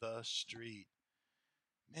the street.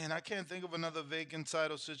 Man, I can't think of another vacant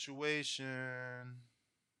title situation.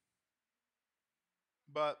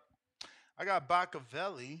 But I got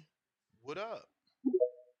Machiavelli. What up?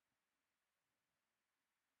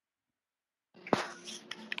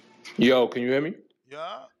 Yo, can you hear me?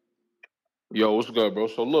 Yeah. Yo, what's good, bro?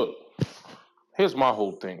 So look, here's my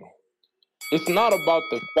whole thing. It's not about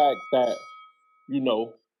the fact that, you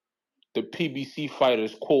know, the PBC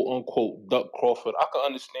fighters, quote unquote, duck Crawford. I can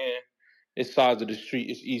understand it's sides of the street,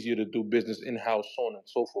 it's easier to do business in-house, so on and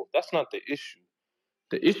so forth. That's not the issue.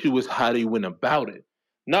 The issue is how they went about it.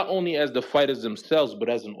 Not only as the fighters themselves, but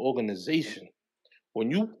as an organization. When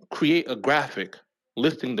you create a graphic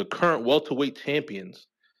listing the current welterweight champions,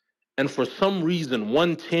 and for some reason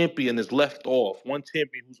one champion is left off, one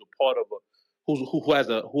champion who's a part of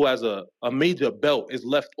who has a major belt is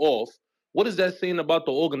left off, what is that saying about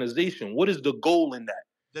the organization? What is the goal in that?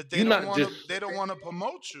 That You not just they don't want to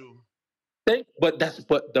promote you. think, but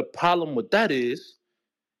the problem with that is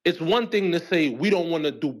it's one thing to say we don't want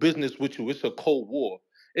to do business with you. It's a cold war.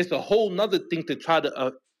 It's a whole nother thing to try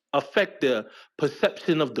to affect the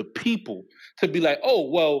perception of the people. To be like, oh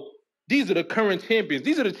well, these are the current champions.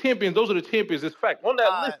 These are the champions. Those are the champions. It's fact. On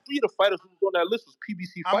that list, 3 of the fighters who was on that list was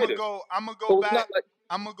PBC fighters. I'm gonna go So it's back. not like.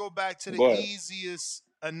 I'm gonna go back to the Go ahead. easiest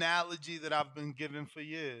analogy that I've been given for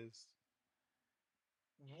years.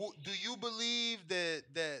 Do you believe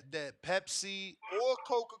that Pepsi or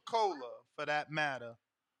Coca-Cola, for that matter,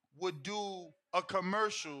 would do a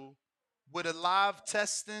commercial with a live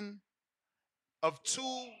testing of 2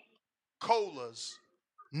 colas,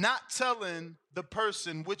 not telling the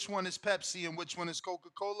person which one is Pepsi and which one is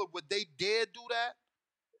Coca-Cola? Would they dare do that?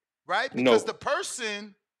 Right? Because the No,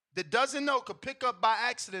 person that doesn't know could pick up by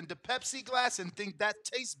accident the Pepsi glass and think that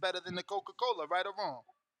tastes better than the Coca-Cola, right or wrong?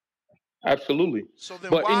 absolutely. So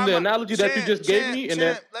then But why in am the I analogy that you just gave me, and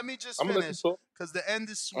then champ, let me just I'm gonna let you finish talk. because the end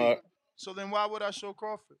is All sweet. right. So then why would I show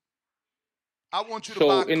Crawford? I want you to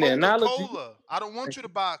buy So in the analogy, Coca-Cola. I don't want you to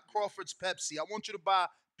buy Crawford's Pepsi. I want you to buy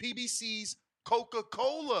PBC's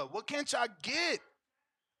Coca-Cola. What can't y'all get?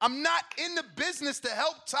 I'm not in the business to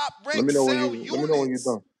help Top let Rank me know when sell you let me know when you're units.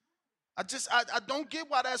 done. I don't get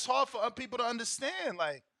why that's hard for people to understand.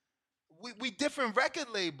 Like, we different record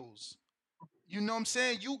labels. You know what I'm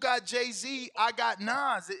saying? You got Jay-Z, I got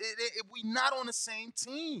Nas. We not on the same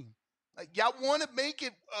team. Like, y'all want to make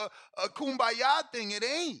it a kumbaya thing. It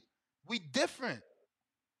ain't. We different.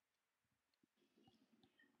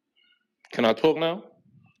 Can I talk now?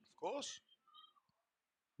 Of course.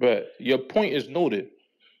 But your point is noted.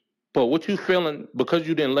 But what you feeling because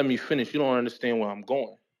you didn't let me finish, you don't understand where I'm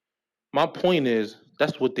going. My point is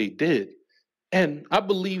that's what they did. And I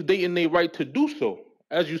believe they in their right to do so.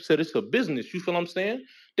 As you said, it's a business. You feel what I'm saying?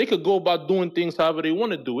 They could go about doing things however they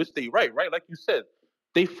want to do. It's their right, right? Like you said,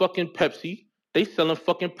 they fucking Pepsi. They selling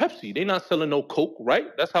fucking Pepsi. They not selling no Coke, right?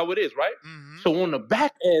 That's how it is, right? Mm-hmm. So on the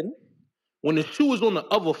back end, when the shoe is on the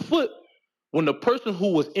other foot, when the person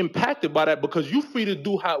who was impacted by that, because you free to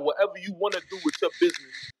do whatever you want to do with your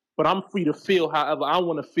business, but I'm free to feel however I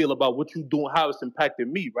want to feel about what you doing, how it's impacted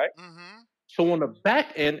me, right? Mm-hmm. So on the back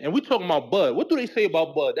end, and we talking about Bud. What do they say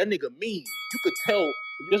about Bud? That nigga mean. You could tell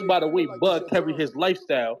You just may by the way feel like it's Bud your carry time, his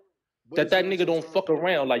lifestyle but that it's that not nigga your don't time. fuck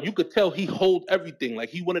around. Like you could tell he hold everything. Like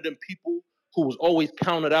he one of them people who was always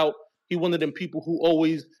counted out. He one of them people who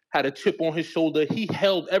always had a chip on his shoulder. He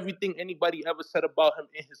held everything anybody ever said about him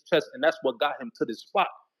in his chest, and that's what got him to this spot.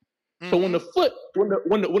 So when Mm-hmm. the foot,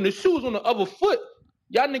 when the shoe is on the other foot,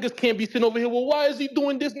 y'all niggas can't be sitting over here. Well, why is he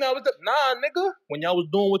doing this now? Nah, nigga. When y'all was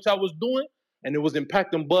doing what y'all was doing, and it was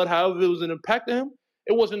impacting Bud, however it was impacting him,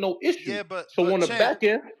 It wasn't no issue. Yeah, but So on the champ, back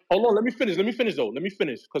end, hold on, let me finish though. Let me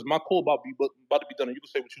finish because my call about to be done, and you can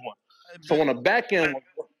say what you want. So on the back end,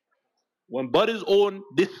 when Bud is on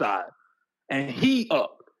this side and he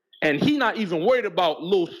up, and he not even worried about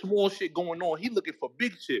little small shit going on. He looking for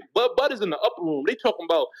big shit. But Bud is in the upper room. They talking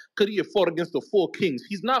about could he have fought against the four kings.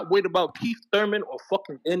 He's not worried about Keith Thurman or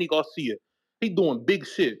fucking Danny Garcia. He doing big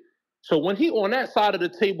shit. So when he on that side of the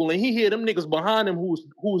table and he hear them niggas behind him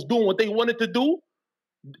who's doing what they wanted to do,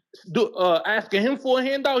 asking him for a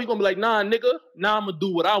handout, he gonna be like, nah, nigga, now I'm gonna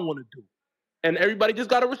do what I want to do. And everybody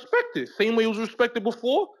just gotta respect it. Same way it was respected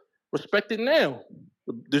before, respect it now.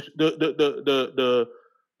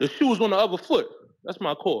 The shoe's on the other foot. That's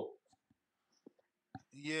my call.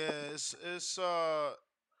 yeah, it's it's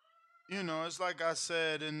like I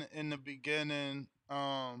said in the beginning,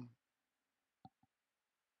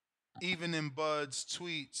 even in Bud's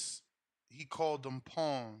tweets, he called them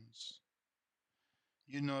pawns.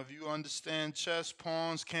 If you understand chess,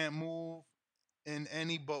 pawns can't move in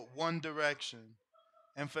any but one direction.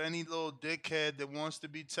 And for any little dickhead that wants to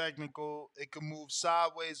be technical, it can move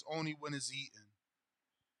sideways only when it's eaten.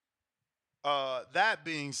 That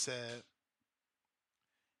being said,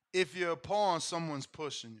 if you're a pawn, someone's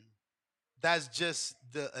pushing you. That's just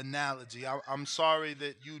the analogy. I'm sorry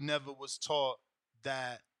that you never was taught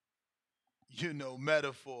that,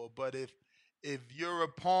 metaphor. But if you're a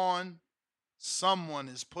pawn, someone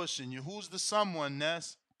is pushing you. Who's the someone,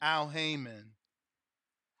 Ness? Al Heyman.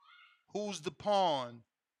 Who's the pawn?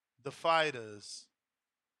 The fighters.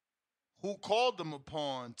 Who called them a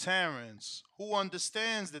pawn? Terence. Who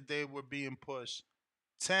understands that they were being pushed?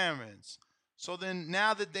 Terence. So then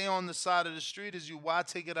now that they on the side of the street as you, why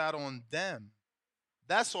take it out on them?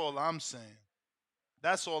 That's all I'm saying.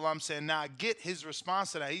 That's all I'm saying. Now I get his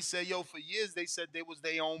response to that. He said, yo, for years they said they was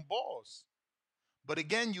their own boss. But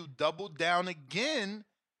again, you doubled down again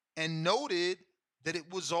and noted that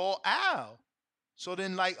it was all Al. So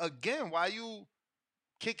then, like, again, why you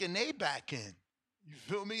kicking they back in? You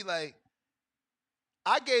feel me? Like,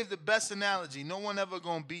 I gave the best analogy. No one ever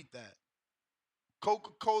gonna beat that.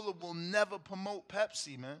 Coca-Cola will never promote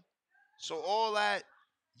Pepsi, man. So all that,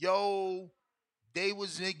 yo, they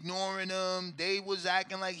was ignoring him. They was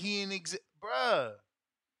acting like he ain't exist. Bruh.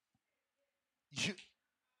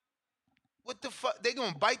 What the fuck? They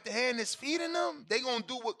gonna bite the hand that's feeding them? They gonna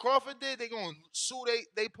do what Crawford did? They gonna sue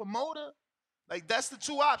they promoter? Like, that's the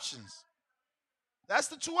two options. That's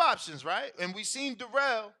the two options, right? And we seen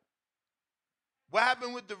Darrell. What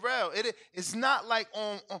happened with Darrell? It's not like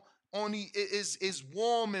on the it's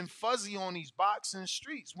warm and fuzzy on these boxing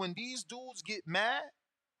streets. When these dudes get mad,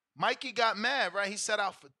 Mikey got mad, right? He set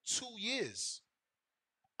out for 2 years.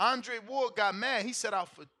 Andre Ward got mad. He set out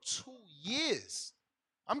for 2 years.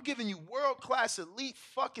 I'm giving you world-class elite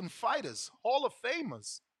fucking fighters, Hall of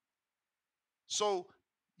Famers. So,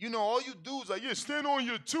 all you dudes like, yeah, stand on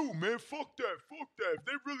your two, man. Fuck that. Fuck that. If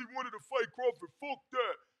they really wanted to fight Crawford, fuck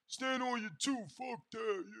that. Stand on your two. Fuck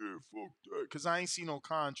that. Yeah, fuck that. Because I ain't seen no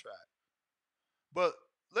contract. But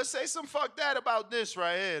let's say some fuck that about this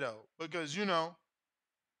right here, though. Because, I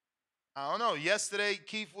don't know. Yesterday,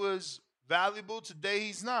 Keith was valuable. Today,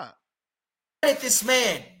 he's not. This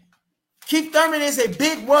man. Keith Thurman is a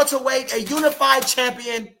big welterweight, a unified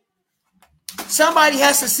champion. Somebody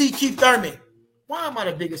has to see Keith Thurman. Why am I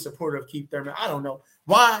the biggest supporter of Keith Thurman? I don't know.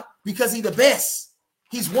 Why? Because he's the best.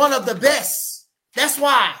 He's one of the best. That's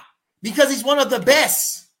why. Because he's one of the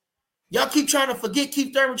best. Y'all keep trying to forget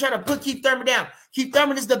Keith Thurman, trying to put Keith Thurman down. Keith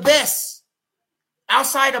Thurman is the best.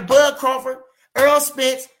 Outside of Bud Crawford, Earl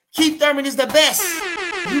Spence, Keith Thurman is the best.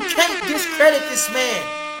 You can't discredit this man.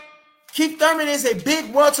 Keith Thurman is a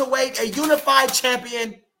big welterweight, a unified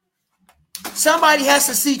champion. Somebody has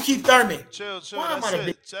to see Keith Thurman. Chill.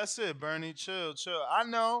 That's it, Bernie. Chill. I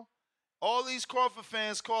know all these Crawford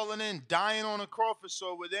fans calling in, dying on a Crawford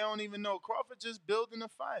show where they don't even know Crawford just building a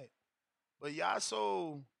fight. But y'all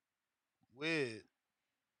so weird.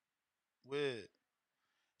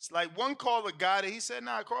 It's like one caller got it. He said,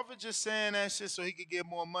 nah, Crawford just saying that shit so he could get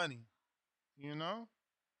more money.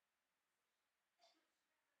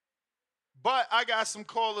 But I got some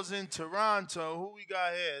callers in Toronto. Who we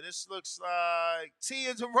got here? This looks like T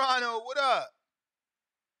in Toronto. What up?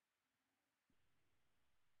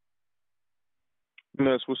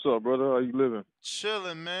 Ness, what's up, brother? How you living?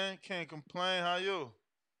 Chilling, man. Can't complain. How you?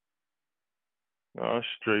 I'm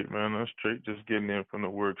straight, man. I'm straight. Just getting in from the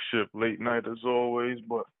work shift. Late night as always,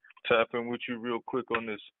 but tapping with you real quick on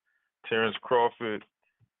this Terence Crawford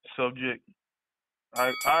subject. I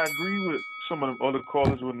agree with some of the other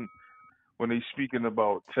callers when they speaking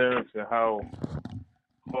about Terence and how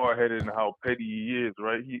hard-headed and how petty he is,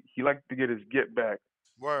 right? He likes to get his get back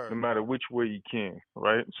no matter which way he can,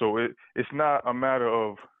 right? So it's not a matter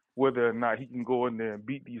of whether or not he can go in there and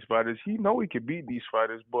beat these fighters. He know he can beat these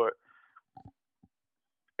fighters, but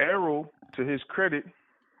Errol, to his credit,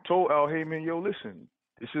 told Al Heyman, yo, listen,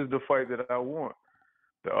 this is the fight that I want.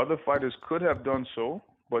 The other fighters could have done so,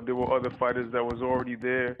 but there were other fighters that was already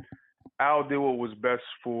there. Al did what was best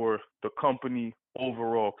for the company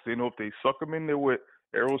overall, because they know if they suck him in there with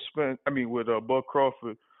with Bud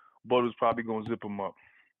Crawford, Bud was probably gonna zip him up.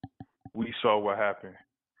 We saw what happened.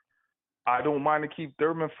 I don't mind the Keith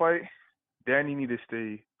Thurman fight. Danny need to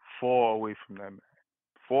stay far away from that man.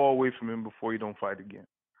 Far away from him before he don't fight again.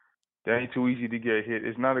 Danny too easy to get hit.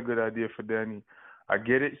 It's not a good idea for Danny. I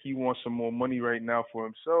get it. He wants some more money right now for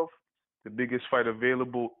himself. The biggest fight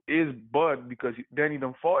available is Bud because Danny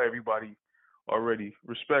done fought everybody already,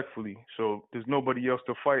 respectfully. So there's nobody else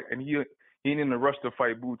to fight. And he ain't in the rush to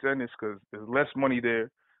fight Boots Ennis because there's less money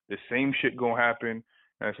there. The same shit gonna happen.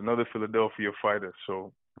 And it's another Philadelphia fighter.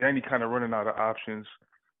 So Danny kind of running out of options.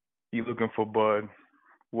 He looking for Bud.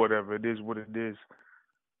 Whatever. It is what it is.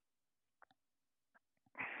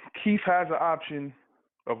 Keith has an option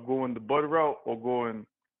of going the Bud route or going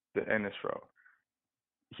the Ennis route.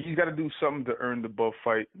 He's got to do something to earn the Bud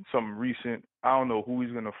fight, something recent. I don't know who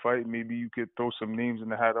he's going to fight. Maybe you could throw some names in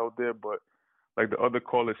the hat out there, but like the other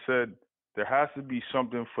caller said, there has to be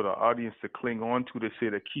something for the audience to cling on to say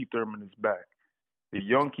that Keith Thurman is back. The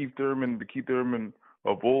young Keith Thurman, the Keith Thurman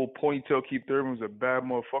of old, ponytail Keith Thurman was a bad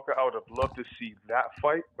motherfucker. I would have loved to see that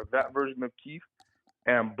fight or that version of Keith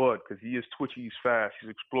and Bud, because he is twitchy, he's fast, he's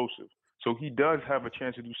explosive. So he does have a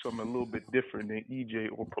chance to do something a little bit different than EJ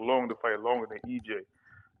or prolong the fight longer than EJ.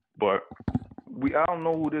 But I don't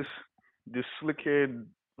know who this slick-haired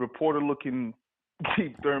reporter-looking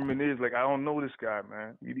Keith Thurman is. Like, I don't know this guy,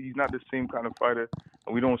 man. He's not the same kind of fighter,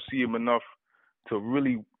 and we don't see him enough to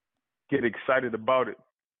really get excited about it.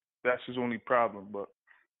 That's his only problem, but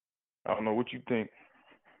I don't know what you think.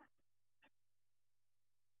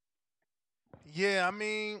 Yeah, I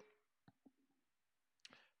mean,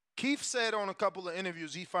 Keith said on a couple of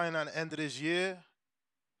interviews he fighting at the end of this year.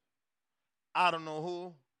 I don't know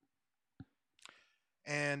who.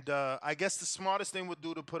 And I guess the smartest thing would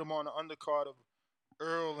do to put him on the undercard of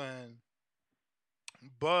Earl and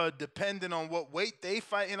Bud, depending on what weight they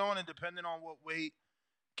fighting on and depending on what weight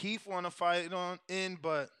Keith want to fight on in.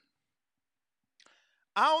 But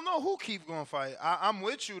I don't know who Keith going to fight. I'm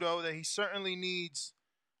with you, though, that he certainly needs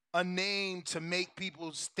a name to make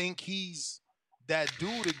people think he's that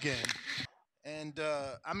dude again. And,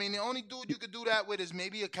 I mean, the only dude you could do that with is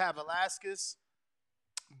maybe a Cat Velasquez,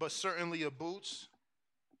 but certainly a Boots.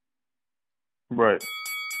 Right.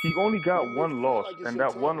 He only got one loss, and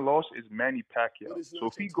that one loss is Manny Pacquiao. So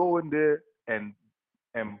if he go in there and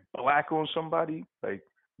black on somebody, like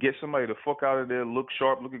get somebody the fuck out of there, look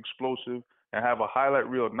sharp, look explosive, and have a highlight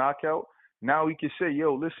reel knockout, now he can say,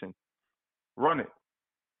 yo, listen, run it.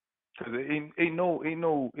 Because ain't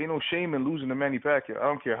no shame in losing to Manny Pacquiao. I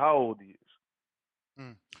don't care how old he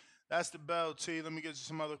is. That's the bell, T. Let me get you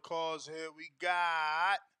some other calls here. We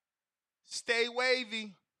got Stay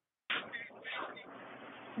Wavy.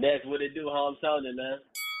 That's what it do, how I'm telling you, man.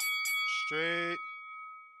 Straight.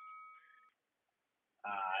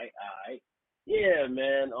 Alright. Yeah,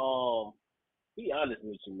 man. Be honest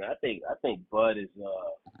with you, man. I think Bud is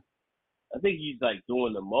I think he's like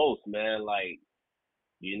doing the most, man. Like,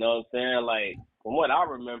 you know what I'm saying? Like, from what I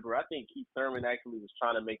remember, I think Keith Thurman actually was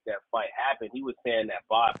trying to make that fight happen. He was saying that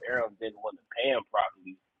Bob Arum didn't want to pay him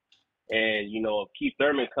properly. And, you know, if Keith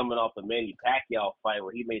Thurman coming off the Manny Pacquiao fight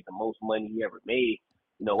where he made the most money he ever made,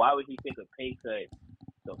 you know, why would he take a pay cut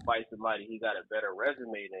to fight somebody he got a better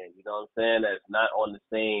resume than? You know what I'm saying? That's not on the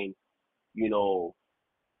same, you know,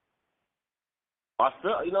 I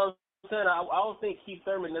feel, you know what I'm saying? I don't think Keith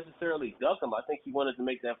Thurman necessarily ducked him. I think he wanted to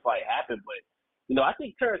make that fight happen. But, you know, I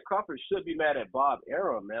think Terence Crawford should be mad at Bob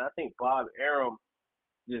Arum, man. I think Bob Arum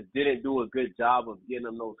just didn't do a good job of getting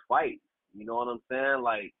him those fights. You know what I'm saying?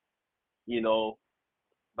 Like, you know,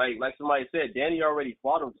 like somebody said, Danny already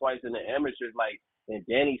fought him twice in the amateurs. Like, and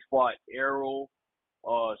Danny's fought Errol,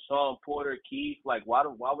 Sean Porter, Keith. Like, why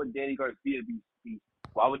would Danny Garcia be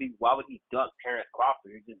why would he duck Terence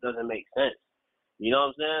Crawford? It just doesn't make sense. You know what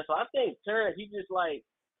I'm saying? So I think Terence,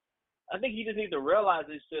 I think he just needs to realize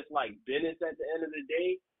it's just like business at the end of the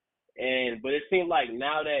day. But it seemed like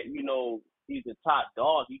now that, you know, he's the top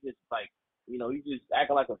dog, he just like, you know, he's just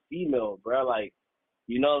acting like a female, bro. Like,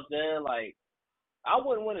 you know what I'm saying? Like, I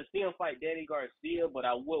wouldn't want to see him fight Danny Garcia, but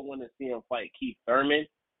I would want to see him fight Keith Thurman.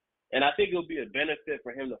 And I think it'll be a benefit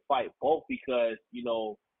for him to fight both because, you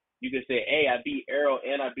know, you can say, hey, I beat Errol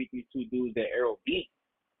and I beat these two dudes that Errol beat.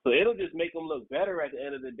 So it'll just make him look better at the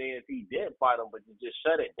end of the day if he did fight him, but to just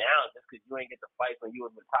shut it down just because you ain't get to fight when you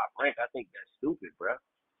was the top rank, I think that's stupid, bro.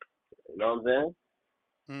 You know what I'm saying?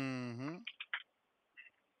 Mm-hmm.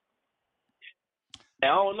 And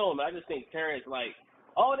I don't know, man. I just think Terrence, like,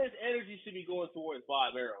 all this energy should be going towards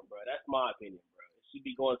Bob Arum, bro. That's my opinion, bro. It should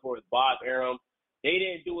be going towards Bob Arum. They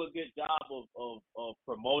didn't do a good job of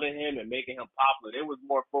promoting him and making him popular. They was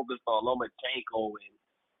more focused on Lomachenko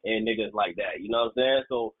and niggas like that. You know what I'm saying?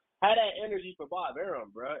 So have that energy for Bob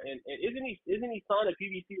Arum, bro. And isn't he signed to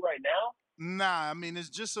PBC right now? Nah, I mean it's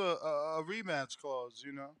just a rematch clause,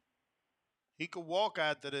 you know. He could walk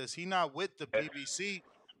after this. He not with the PBC,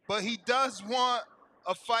 but he does want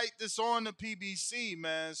a fight that's on the PBC,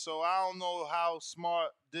 man. So I don't know how smart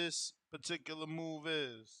this particular move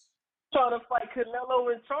is. Trying to fight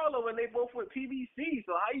Canelo and Charlo, and they both with PBC.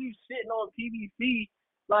 So how you sitting on PBC?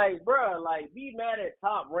 Like, bro, like, be mad at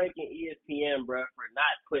top ranking ESPN, bro, for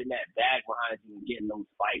not putting that bag behind you and getting those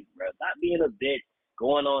fights, bro. Stop being a bitch,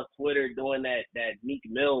 going on Twitter doing that Meek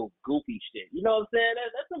Mill goofy shit. You know what I'm saying?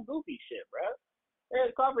 That's some goofy shit, bro.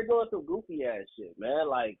 Terence Crawford doing some goofy ass shit, man.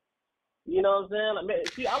 Like, you know what I'm saying? Like, man,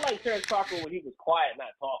 see, I like Terence Crawford when he was quiet,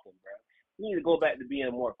 not talking, bro. He need to go back to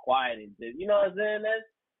being more quiet and just, you know what I'm saying?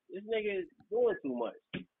 This nigga is doing too much.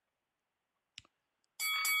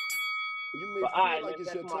 You may But all feel right, man, like it's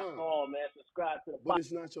that's your my time, call, man. Subscribe to the but podcast.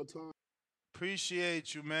 it's not your time.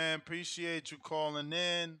 Appreciate you, man. Appreciate you calling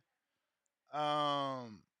in.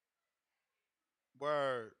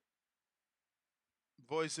 Word.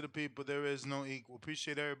 Voice of the people, there is no equal.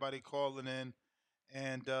 Appreciate everybody calling in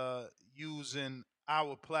and using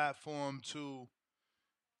our platform to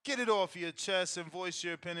get it off your chest and voice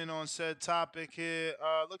your opinion on said topic here.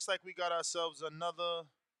 Looks like we got ourselves another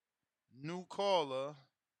new caller.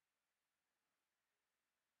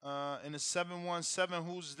 In the 717,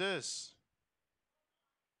 who's this?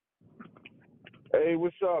 Hey,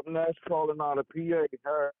 what's up, Nash? Calling out of PA.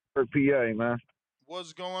 Her PA, man.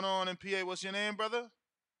 What's going on in PA? What's your name, brother?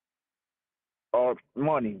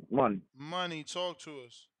 Money. Money, talk to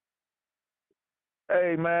us.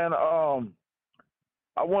 Hey, man.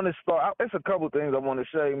 I want to start. It's a couple things I want to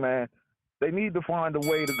say, man. They need to find a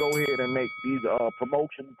way to go ahead and make these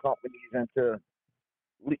promotion companies into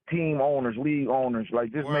team owners, league owners.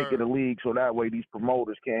 Like, just make it a league so that way these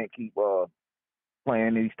promoters can't keep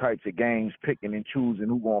playing these types of games, picking and choosing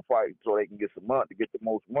who gonna fight so they can get some money to get the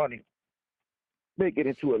most money. Make it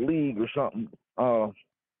into a league or something.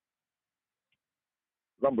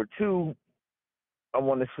 Number two, I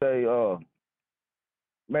want to say,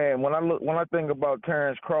 man, when I think about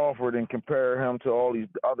Terence Crawford and compare him to all these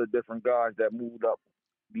other different guys that moved up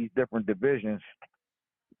these different divisions,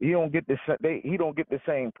 he don't get the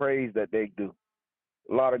same praise that they do.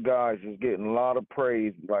 A lot of guys is getting a lot of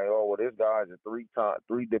praise, like, oh, well, this guy's a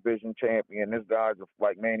three division champion. This guy's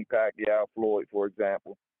like Manny Pacquiao, Floyd, for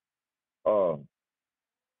example.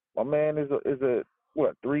 My man is a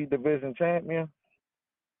what, 3 division champion.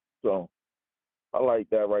 So I like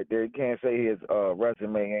that right there. You can't say his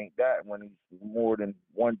resume ain't that when he's more than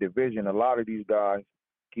one division. A lot of these guys,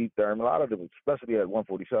 Keith Thurman, a lot of them, especially at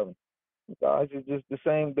 147, guys is just the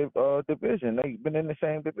same division. They've been in the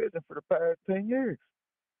same division for the past 10 years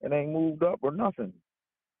and ain't moved up or nothing.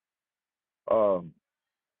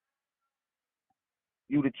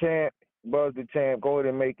 You the champ, Buzz the champ. Go ahead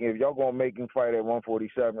and make him. If y'all gonna make him fight at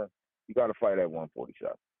 147, you gotta fight at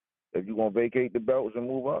 147. If you gonna vacate the belts and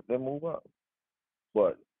move up, then move up.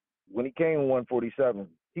 But when he came to 147,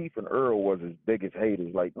 Keith and Earl was his biggest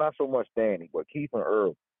haters. Like, not so much Danny, but Keith and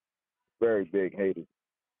Earl, very big haters.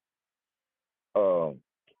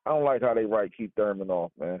 I don't like how they write Keith Thurman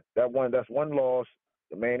off, man. That's one loss.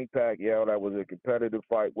 The Manny Pacquiao, that was a competitive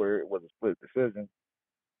fight where it was a split decision.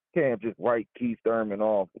 Can't just write Keith Thurman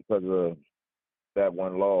off because of that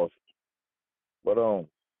one loss. But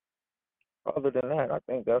other than that, I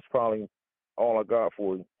think that's probably all I got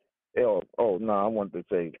for you. I wanted to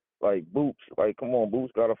say, like, Boots, like, come on,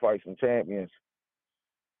 Boots got to fight some champions.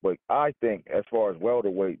 But I think as far as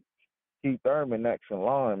welterweight, Keith Thurman next in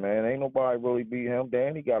line, man. Ain't nobody really beat him.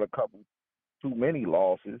 Danny got a couple too many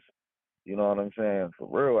losses. You know what I'm saying? For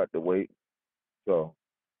real at the weight. So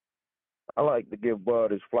I like to give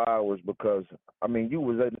Bud his flowers because, I mean, you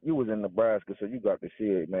was in Nebraska, so you got to see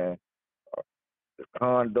it, man. The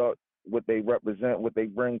conduct, what they represent, what they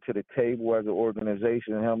bring to the table as an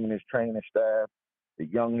organization, him and his training staff, the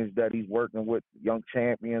youngins that he's working with, young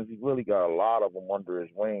champions. He's really got a lot of them under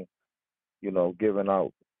his wing, giving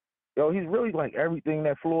out. He's really like everything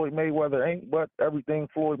that Floyd Mayweather ain't, but everything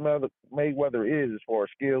Floyd Mayweather is as far as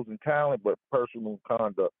skills and talent, but personal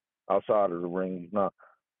conduct outside of the ring, he's not.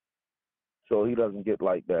 so he doesn't get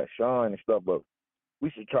like that shine and stuff. But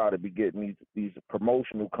we should try to be getting these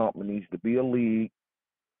promotional companies to be a league,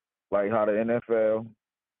 like how the NFL.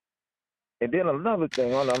 And then another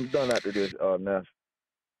thing, I'm done after this, Ness.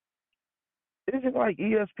 Isn't like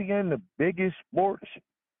ESPN the biggest sports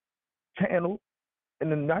channel in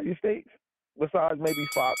the United States? Besides maybe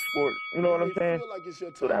Fox Sports, you know You what I'm may saying? feel like it's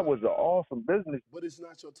your So that time, was an awesome business. but it's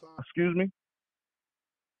not your time. Excuse me?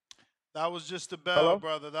 That was just the bell, Hello?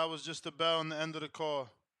 brother. That was just the bell on the end of the call.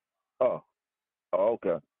 Oh, oh,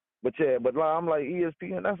 okay. But yeah, but like, I'm like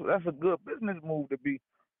ESPN. That's a good business move to be.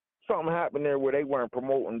 Something happened there where they weren't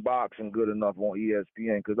promoting boxing good enough on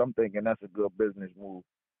ESPN because I'm thinking that's a good business move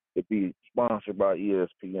to be sponsored by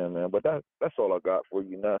ESPN, man. But that's all I got for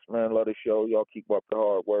you, Nuts, man. Love the show. Y'all keep up the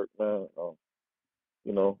hard work, man.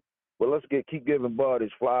 You know. But let's keep giving Bud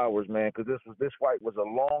his flowers, man, because this fight was a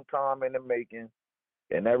long time in the making,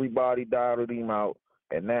 and everybody doubted him out,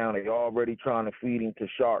 and now they already trying to feed him to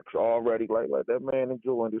sharks already. Like let that man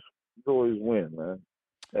enjoy his win, man.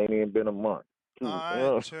 Ain't even been a month, All too. You right,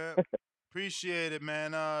 know? champ. Appreciate it,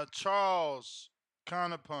 man. Charles,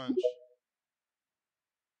 counterpunch.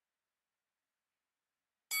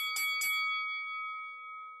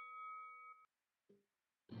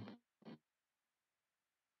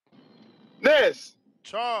 Ness.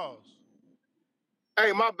 Charles.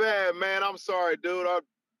 Hey, my bad, man. I'm sorry, dude.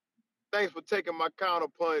 Thanks for taking my counter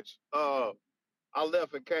punch. I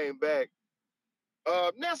left and came back.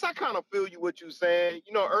 Ness, I kind of feel you what you saying.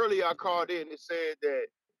 You know, earlier I called in and said that,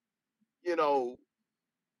 you know,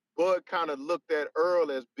 Bud kind of looked at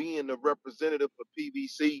Earl as being the representative for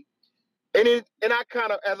PBC. And I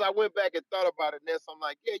kind of, as I went back and thought about it, Ness, I'm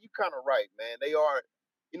like, yeah, you kind of right, man. They are,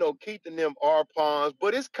 you know, Keith and them are pawns,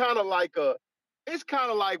 but it's kind of like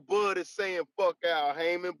Bud is saying fuck Al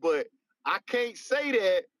Heyman, but I can't say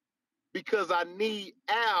that because I need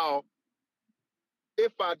Al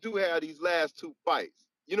if I do have these last two fights.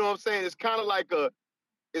 You know what I'm saying? It's kind of like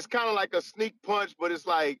a sneak punch, but it's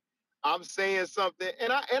like I'm saying something,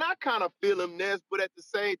 and I kind of feel him, Ness, but at the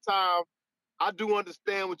same time, I do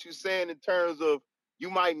understand what you're saying in terms of you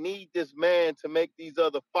might need this man to make these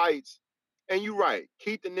other fights. And you're right.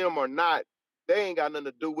 Keith and them are not, they ain't got nothing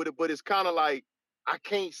to do with it, but it's kind of like I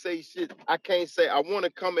can't say shit. I can't say I want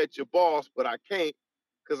to come at your boss, but I can't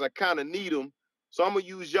because I kind of need him. So I'm going to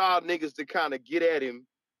use y'all niggas to kind of get at him.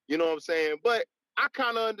 You know what I'm saying? But I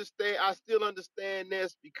kind of understand. I still understand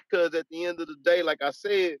this because at the end of the day, like I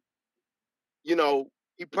said, you know,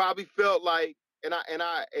 he probably felt like, and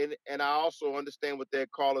I also understand what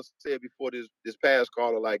that caller said before this past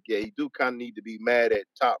caller, like, yeah, he do kind of need to be mad at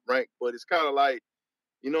Top Rank, but it's kind of like,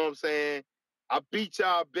 you know what I'm saying? I beat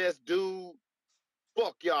y'all best dude.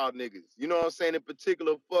 Fuck y'all niggas. You know what I'm saying? In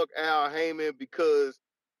particular, fuck Al Heyman because,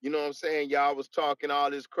 you know what I'm saying? Y'all was talking all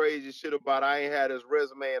this crazy shit about I ain't had his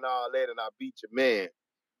resume and all that, and I beat your man.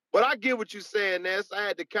 But I get what you're saying, Ness. I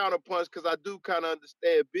had to counterpunch because I do kind of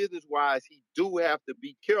understand business-wise. He do have to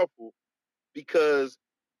be careful because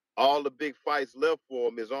all the big fights left for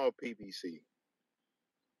him is on PBC.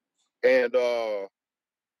 And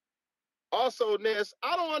also, Ness,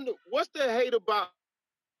 I don't what's the hate about.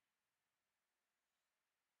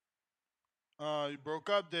 You broke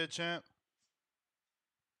up there, champ.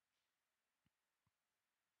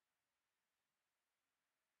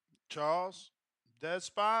 Charles, dead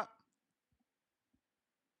spot.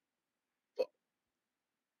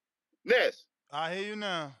 Ness? I hear you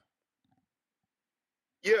now.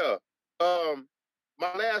 Yeah.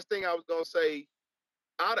 My last thing I was gonna say,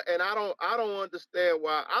 I don't understand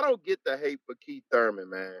why I don't get the hate for Keith Thurman,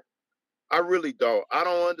 man. I really don't. I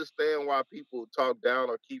don't understand why people talk down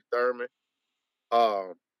on Keith Thurman.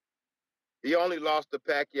 Um, he only lost to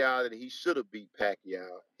Pacquiao that he should have beat Pacquiao.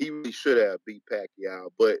 He really should have beat Pacquiao.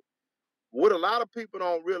 But what a lot of people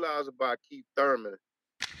don't realize about Keith Thurman,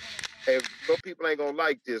 and some people ain't gonna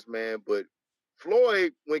like this, man, but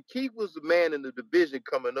Floyd, when Keith was the man in the division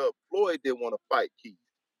coming up, Floyd didn't want to fight Keith.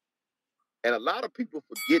 And a lot of people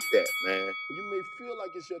forget that, man. You may feel like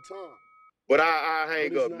it's your time, But I but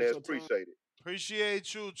hang it's up, not Ness. your time. Appreciate it.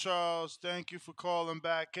 Appreciate you, Charles. Thank you for calling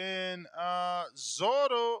back in.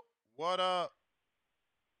 Zordo, what up?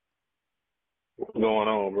 What's going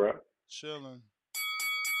on, bro? Chilling.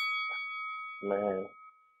 Man,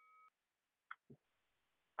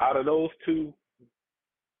 out of those two,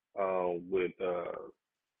 with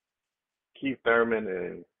Keith Thurman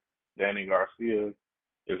and Danny Garcia,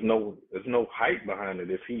 there's no hype behind it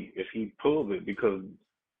if he pulls it because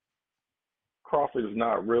Crawford is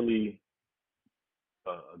not really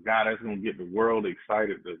a guy that's gonna get the world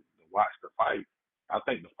excited to watch the fight. I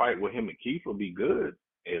think the fight with him and Keith will be good.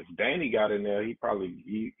 if Danny got in there, he'd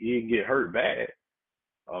get hurt bad.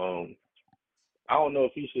 Um, I don't know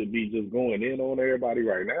if he should be just going in on everybody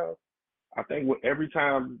right now. I think every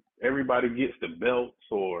time everybody gets the belts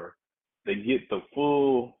or they get the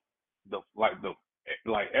full,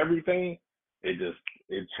 like everything,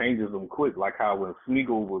 it changes them quick. Like how when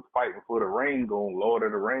Smeagol was fighting for the ring on Lord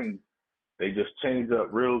of the Rings, they just change up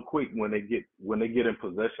real quick when they get in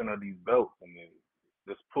possession of these belts and then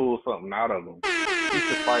just pull something out of them. He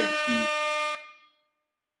should fight Keith.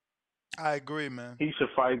 I agree, man. He should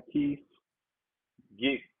fight Keith.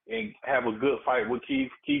 Get and have a good fight with Keith.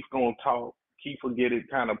 Keith's gonna talk. Keith will get it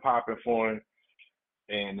kind of popping for him.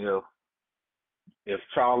 And if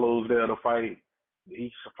Charlo's there to fight,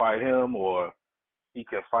 he should fight him, or he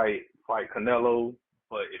can fight Canelo.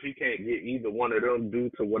 But if he can't get either one of them due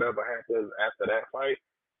to whatever happens after that fight,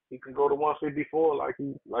 he can go to 154 like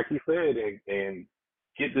he said and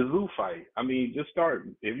get the Zoo fight. I mean, just start.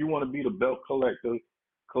 If you want to be the belt collector,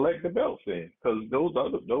 collect the belts then, because those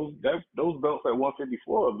belts at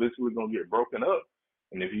 154 eventually gonna get broken up.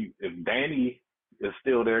 And if Danny is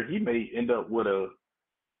still there, he may end up with a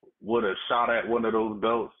shot at one of those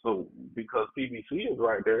belts. So because PBC is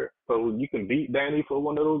right there, so you can beat Danny for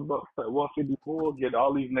one of those belts at 154, get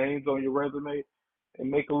all these names on your resume, and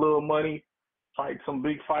make a little money, fight some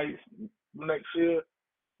big fights next year,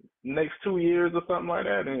 next 2 years or something like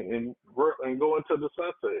that, and work and go into the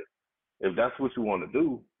sunset if that's what you want to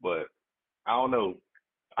do. But I don't know.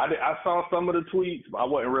 I saw some of the tweets, but I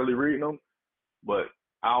wasn't really reading them. But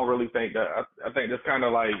I don't really think that. I think that's kind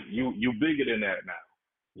of like you bigger than that now.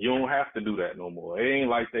 You don't have to do that no more. It ain't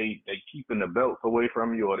like they keeping the belts away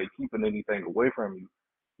from you or they keeping anything away from you.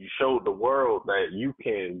 You showed the world that you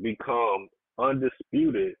can become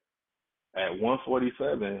undisputed at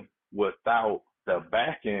 147 without the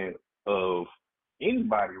backing of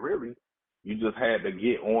anybody really. You just had to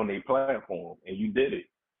get on a platform and you did it.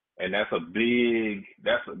 And that's a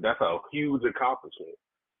huge accomplishment.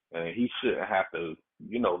 And he shouldn't have to,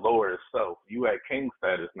 lower himself. You at king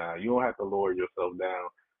status now. You don't have to lower yourself down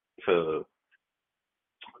to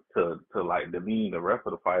like demean the rest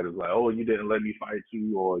of the fighters. Like, oh, you didn't let me fight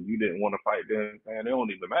you, or you didn't want to fight them. Man, it don't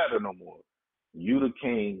even matter no more. You the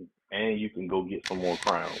king, and you can go get some more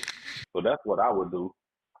crowns. So that's what I would do.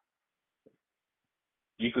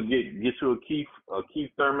 You could get you a Keith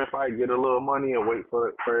Thurman fight, get a little money, and wait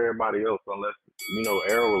for everybody else. Unless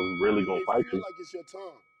Errol is really You gonna may fight feel you. like it's your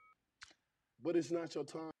time, but it's not your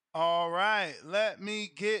time. All right, let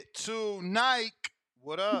me get to Nike.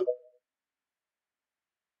 What up?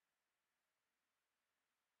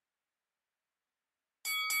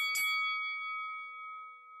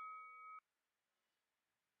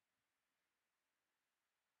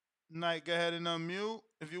 Nike, go ahead and unmute.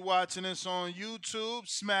 If you're watching this on YouTube,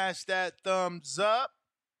 smash that thumbs up.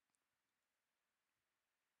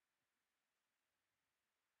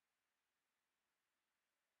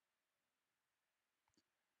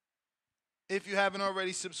 If you haven't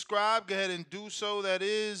already subscribed, go ahead and do so. That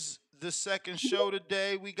is the second show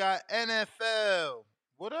today. We got NFL.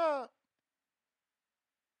 What up?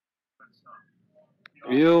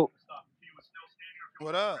 Yo.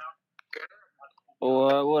 What up?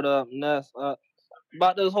 What up, Ness?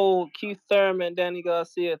 About this whole Keith Thurman, Danny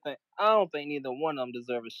Garcia thing, I don't think neither one of them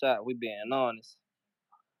deserve a shot. We being honest.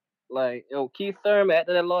 Like, Keith Thurman,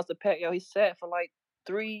 after that loss to Pacquiao, he sat for like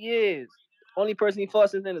 3 years. Only person he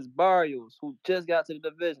fought since then is Barrios, who just got to the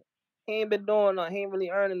division. He ain't been doing nothing. He ain't really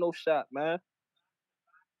earning no shot, man.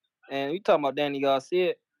 And you talking about Danny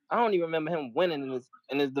Garcia? I don't even remember him winning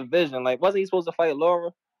in his division. Like, wasn't he supposed to fight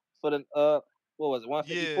Laura for the what was it,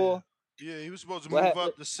 154? Yeah, he was supposed to What move happened?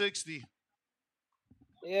 up to 60.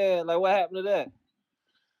 Yeah, like what happened to that?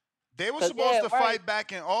 They were 'Cause supposed yeah, to right. fight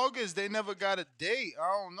back in August. They never got a date. I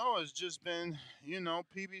don't know. It's just been,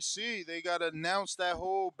 PBC. They got to announce that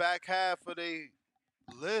whole back half of their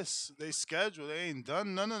list, they schedule. They ain't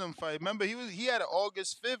done none of them fights. Remember, he had an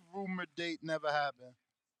August 5th rumored date, never happened.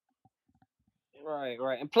 Right.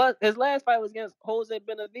 And plus, his last fight was against Jose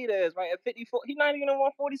Benavidez, right? At 54, he's not even in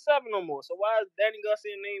 147 no more. So why is Danny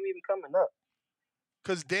Garcia's name even coming up?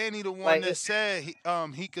 Cause Danny, the one Like, that said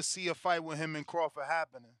he could see a fight with him and Crawford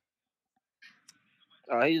happening.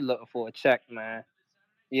 he's looking for a check, man.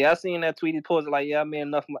 Yeah, I seen that tweet. He posted like, "Yeah, I made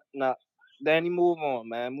enough." Nah, Danny, move on,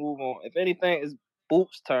 man. Move on. If anything, it's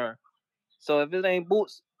Boots' turn. So if it ain't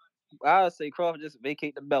Boots, I would say Crawford just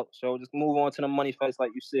vacate the belt. So just move on to the money fights,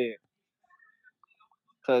 like you said.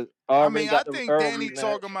 Cause I I already mean, I got the think Earl Danny rematch.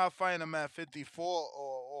 talking about fighting him at 54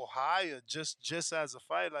 or higher, just as a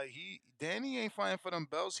fight. Like Danny ain't fighting for them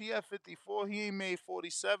belts. He at 54. He ain't made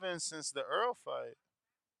 47 since the Earl fight.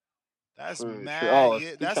 That's For sure. mad. Oh,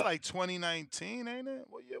 Yeah, he that's try. like 2019, ain't it?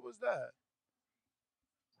 What year was that?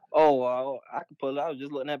 Oh, I can pull it. I was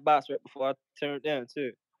just looking at box right before I turned down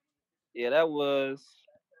too. Yeah, that was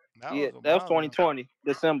That was a that was while ago. 2020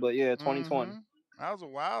 December. Yeah, 2020. Mm-hmm. That was a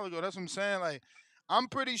while ago. That's what I'm saying. Like, I'm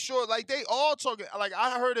pretty sure. Like, they all talking. Like,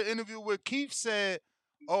 I heard an interview where Keith said,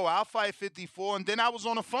 "Oh, I'll fight 54," and then I was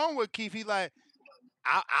on the phone with Keith. He like,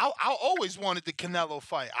 I always wanted the Canelo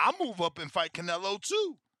fight. I'll move up and fight Canelo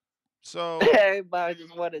too. So Everybody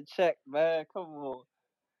just want to check, man. Come on.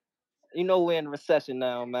 You know we're in recession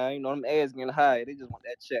now, man. You know them ads getting high. They just want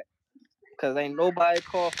that check. Cause ain't nobody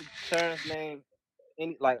called for Terrence's name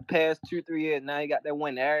any like past 2-3 years. Now you got that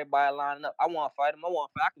win. Everybody lining up. I want to fight him. I want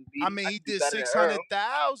to fight. I can beat I him. mean, I he can do did better than Earl.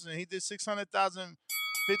 600,000. He did 600,000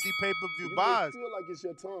 50 pay-per-view You may buys. feel like it's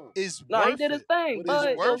your time, It's No, he worth did his it. thing, but it's It's but not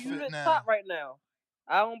your yo, worth he time. it at the top now. right now.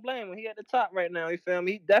 I don't blame him. He at the top right now. You feel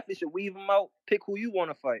me? He definitely should weave him out. Pick who you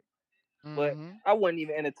want to fight. But Mm-hmm. I wouldn't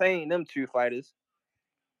even entertain them two fighters.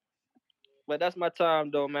 But that's my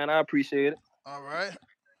time, though, man. I appreciate it. All right.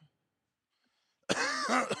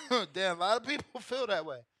 Damn, a lot of people feel that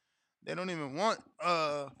way. They don't even want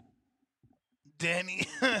Danny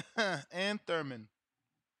and Thurman.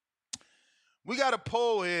 We got a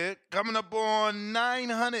poll here coming up on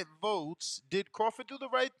 900 votes. Did Crawford do the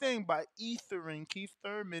right thing by ethering Keith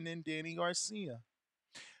Thurman and Danny Garcia?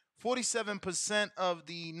 47% of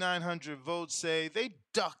the 900 votes say they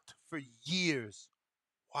ducked for years.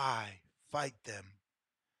 Why fight them?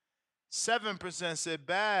 7% said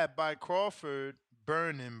bad by Crawford,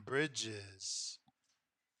 burning bridges.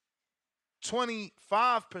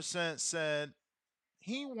 25% said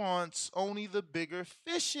he wants only the bigger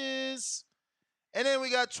fishes. And then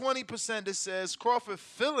we got 20% that says Crawford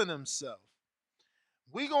feeling himself.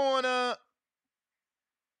 We going to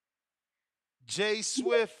Jay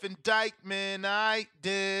Swift and Dykeman. All right,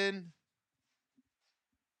 then.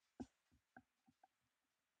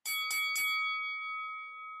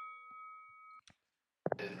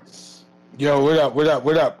 Yo, what up? What up?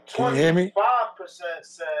 What up? Can you hear me? 25%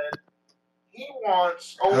 said he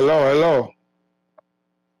wants only. Hello.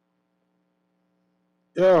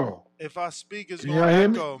 Yo, If I speak, it's can going y'all to hear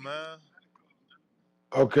me? echo, man.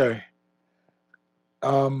 Okay.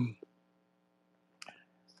 I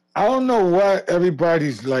don't know why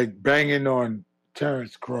everybody's like banging on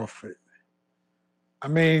Terence Crawford. I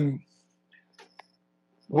mean,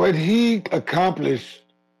 what he accomplished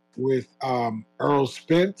with Earl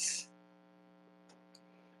Spence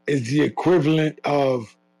is the equivalent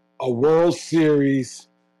of a World Series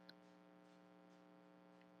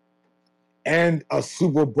and a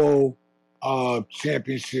Super Bowl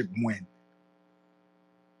championship win,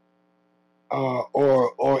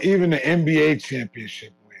 or even an NBA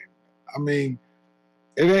championship win. I mean,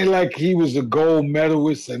 it ain't like he was a gold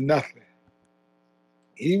medalist or nothing.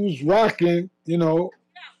 He was rocking,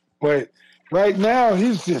 but right now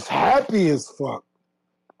he's just happy as fuck.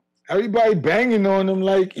 Everybody banging on him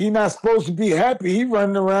like he not supposed to be happy. He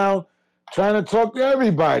running around trying to talk to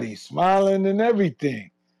everybody, smiling and everything.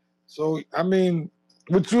 So I mean,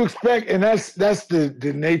 what you expect, and that's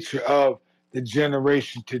the nature of the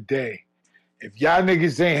generation today. If y'all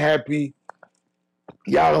niggas ain't happy,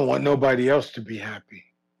 y'all don't want nobody else to be happy.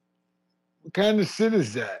 What kind of shit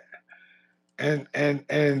is that? And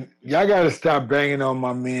y'all gotta stop banging on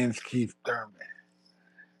my man's Keith Thurman.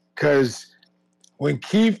 Cause when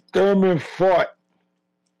Keith Thurman fought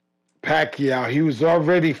Pacquiao, he was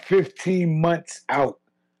already 15 months out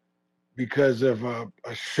because of a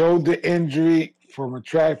shoulder injury from a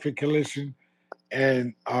traffic collision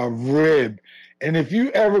and a rib. And if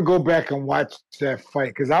you ever go back and watch that fight,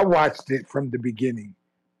 because I watched it from the beginning,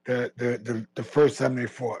 the first time they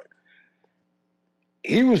fought,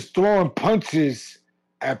 he was throwing punches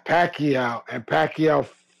at Pacquiao, and Pacquiao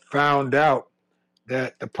found out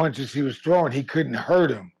that the punches he was throwing, he couldn't hurt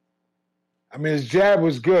him. I mean, his jab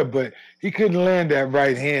was good, but he couldn't land that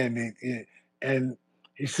right hand. And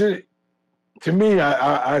he should, to me,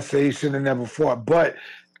 I say he should have never fought. But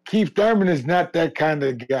Keith Thurman is not that kind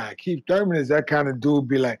of guy. Keith Thurman is that kind of dude,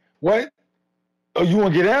 be like, what? Oh, you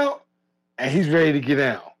want to get out? And he's ready to get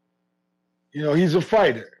out. He's a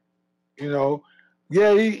fighter.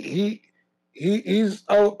 Yeah, he's,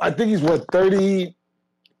 I think he's what, 30,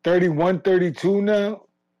 31, 32 now?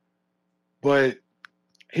 But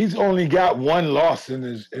he's only got one loss in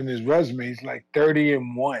his resume. He's like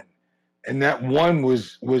 30-1. And that one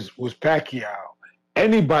was Pacquiao.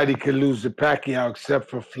 Anybody could lose to Pacquiao except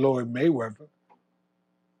for Floyd Mayweather.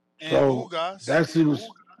 And So Ugas. that's it.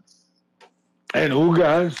 And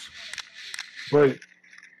Ugas. But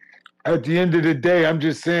at the end of the day, I'm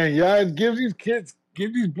just saying, y'all give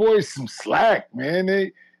give these boys some slack,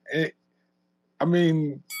 man. I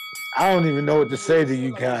mean, I don't even know what to You may say to feel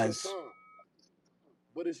you like it's your guys. time,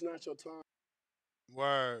 but it's not your time.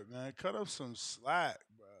 Word, man. Cut up some slack,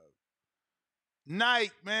 bro.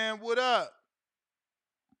 Night, man. What up?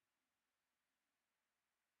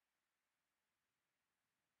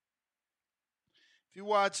 If you're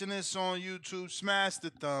watching this on YouTube, smash the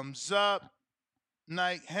thumbs up.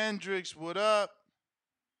 Night Hendricks, what up?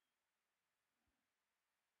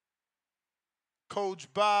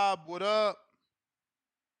 Coach Bob, what up?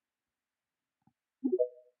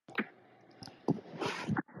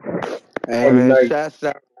 Hey man, shouts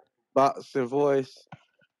out Boxing Voice.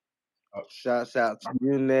 Shouts out to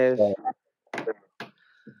you, Ness.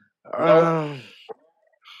 Um,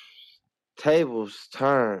 Tables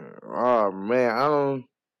turn. Oh man, I don't.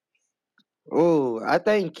 Oh, I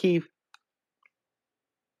think Keith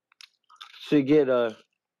should get a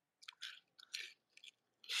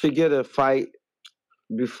fight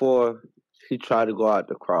before he try to go out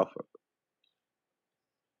to Crawford.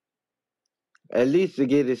 At least to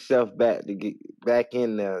get himself back to get back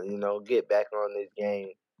in there, get back on this game.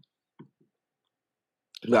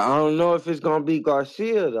 But I don't know if it's gonna be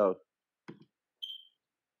Garcia though.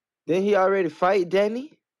 Didn't he already fight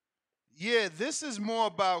Danny? Yeah, this is more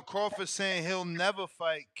about Crawford saying he'll never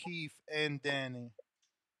fight Keith and Danny.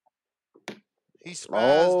 He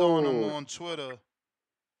spazzed on him Oh, on Twitter.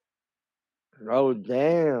 oh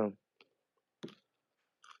damn.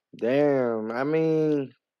 Damn. I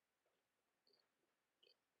mean,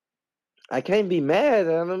 I can't be mad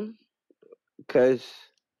at him because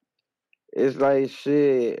it's like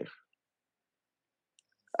shit.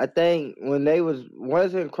 I think when they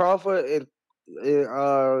wasn't Crawford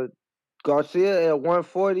and Garcia at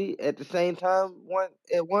 140 at the same time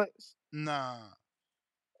at once? Nah.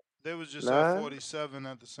 They was just at Nah. 47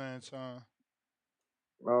 at the same time.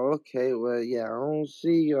 Oh, okay. Well, yeah, I don't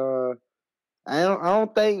see. I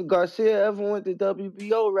don't think Garcia ever went the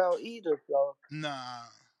WBO route either. So Nah.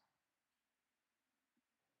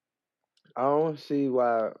 I don't see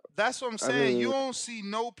why. That's what I'm I saying. You mean, don't see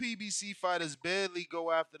no PBC fighters barely go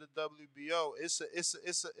after the WBO.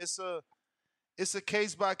 It's a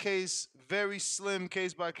case by case, very slim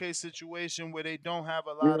case by case situation where they don't have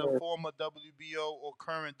a lot of yeah, former WBO or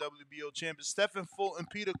current WBO champions. Stephen Fulton,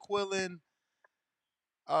 Peter Quillen,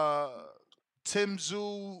 uh, Tim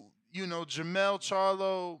Tszyu, Jamel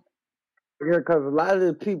Charlo. yeah, because a lot of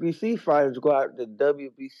the PBC fighters go out to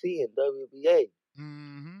WBC and WBA.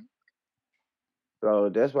 Mm-hmm. So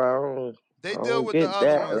that's why I They deal don't with the get other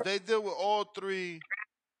that. ones. They deal with all three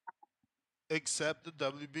except the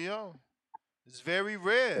WBO. It's very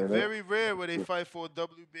rare where they fight for a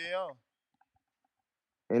WBO.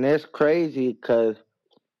 And that's crazy because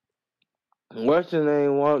what's his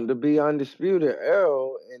name wanted to be undisputed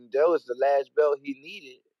Earl, and that was the last belt he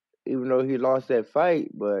needed, even though he lost that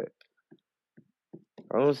fight. But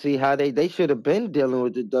I don't see how they should have been dealing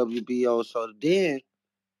with the WBO. So then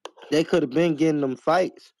they could have been getting them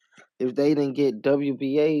fights if they didn't get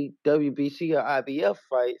WBA, WBC, or IBF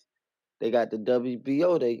fights. They got the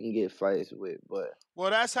WBO they can get fights with. But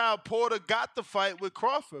Well, that's how Porter got the fight with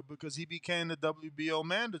Crawford because he became the WBO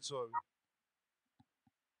mandatory.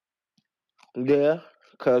 yeah,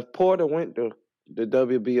 because Porter went the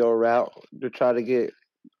WBO route to try to get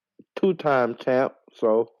two-time champ.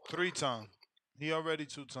 So 3-time. He already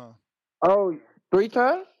 2-time. oh, 3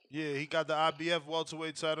 times? Yeah, he got the IBF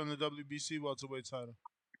welterweight title and the WBC welterweight title.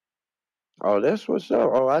 Oh, that's what's up.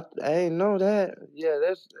 Oh, I ain't know that. Yeah,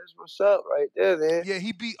 that's what's up right there, then. Yeah,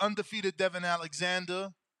 he beat undefeated Devin Alexander.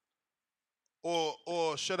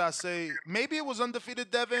 Or should I say, maybe it was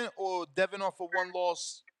undefeated Devin or Devin off of one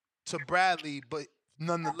loss to Bradley, but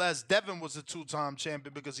nonetheless, Devin was a 2-time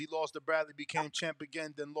champion because he lost to Bradley, became champ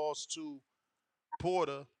again, then lost to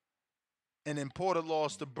Porter, and then Porter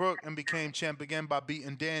lost to Brook and became champ again by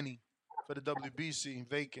beating Danny for the WBC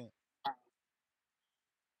vacant.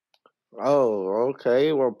 Oh,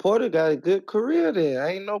 okay. Well, Porter got a good career then.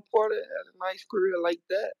 I ain't know Porter had a nice career like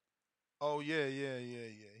that. Oh yeah.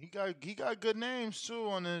 He got good names too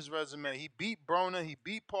on his resume. He beat Broner, he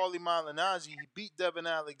beat Paulie Malignaggi, he beat Devin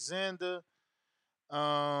Alexander.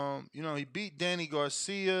 He beat Danny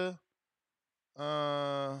Garcia.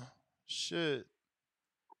 Shit.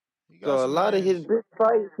 He got So a some lot of his names. big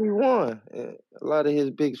fights he won. A lot of his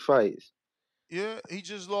big fights. Yeah, he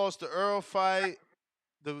just lost the Earl fight,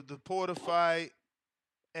 the Porter fight,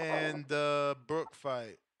 and the Brook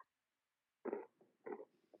fight.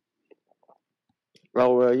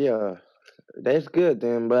 Oh well, yeah, that's good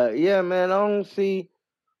then. But yeah, man, I don't see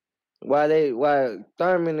why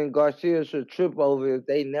Thurman and Garcia should trip over if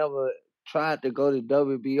they never tried to go the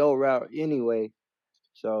WBO route anyway.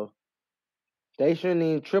 So they shouldn't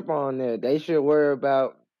even trip on that. They should worry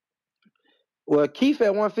about. Well, Keith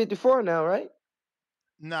at 154 now, right?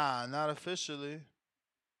 Nah, not officially.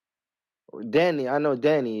 Danny, I know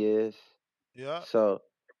Danny is. Yep. So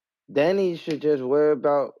Danny should just worry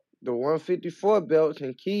about the 154 belts,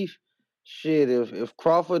 and Keith, shit, if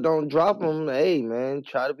Crawford don't drop him, hey man,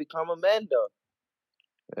 try to become a Mando.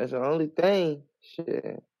 That's the only thing.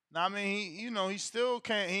 Shit. Now, I mean, he still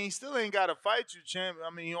can't. He still ain't got to fight you, champ.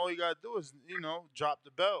 I mean, all you got to do is, drop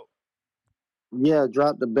the belt. Yeah,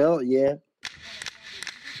 drop the belt, yeah.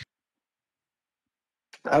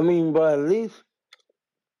 I mean, but at least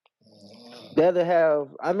that'll have.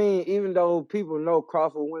 I mean, even though people know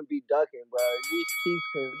Crawford wouldn't be ducking, but at least Keith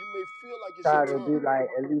can You may feel like it's your try to be time, like,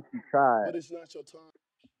 at least he tried. but it's not your time.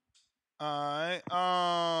 All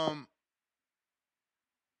right.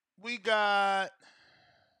 We got.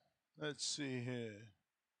 Let's see here.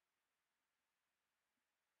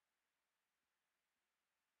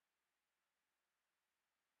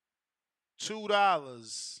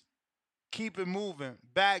 $2. Keep it moving.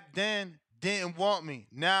 Back then, didn't want me.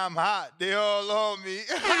 Now I'm hot. They all on me.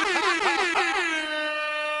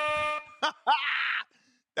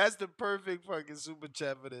 That's the perfect fucking super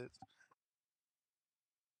chat for this.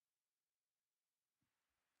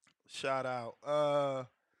 Shout out.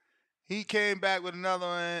 He came back with another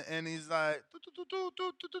one and he's like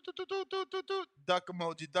duck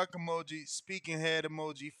emoji, speaking head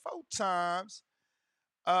emoji 4 times.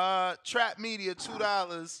 Trap Media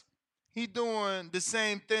 $2. He doing the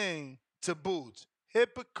same thing to Boots.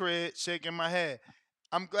 Hypocrite, shaking my head.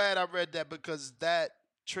 I'm glad I read that because that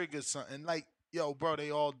triggers something. Like, yo, bro,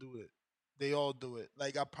 they all do it. They all do it.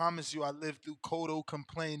 Like, I promise you, I lived through Kodo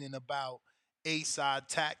complaining about A-side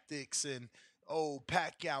tactics and, oh,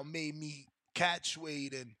 Pacquiao made me catch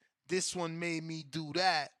weight and this one made me do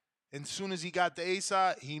that. And as soon as he got the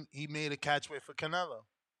A-side, he made a catch weight for Canelo.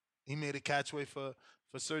 He made a catchway for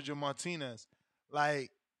Sergio Martinez.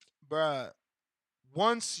 Like, bruh,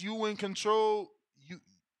 once you in control,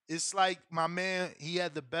 it's like my man, he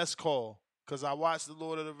had the best call. Cause I watched the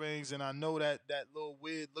Lord of the Rings and I know that little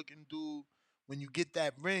weird looking dude, when you get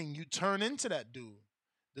that ring, you turn into that dude.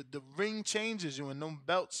 The ring changes you and them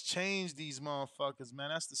belts change these motherfuckers, man.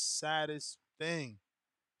 That's the saddest thing.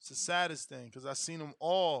 It's the saddest thing. Cause I seen them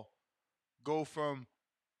all go from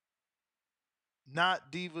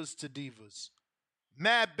not divas to divas.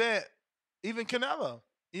 Mad bet. Even Canelo.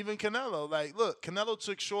 Even Canelo. Like, look, Canelo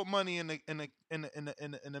took short money in the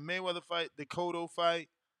Mayweather fight, the Cotto fight,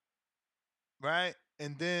 right?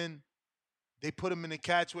 And then they put him in the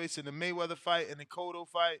catchweights in the Mayweather fight and the Cotto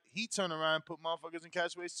fight. He turned around and put motherfuckers in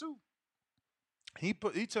catchweights too. He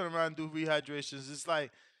turned around and do rehydrations. It's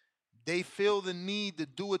like they feel the need to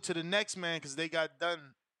do it to the next man because they got done.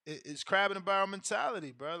 It's crab in a barrel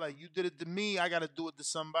mentality, bro. Like, you did it to me, I gotta do it to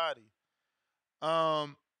somebody.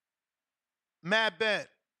 Mad bet,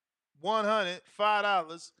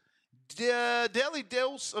 $105. Daily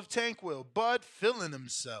dose of Tanquil. Bud feeling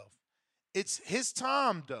himself. It's his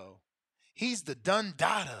time though. He's the done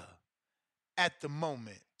data at the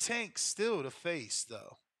moment. Tank still the face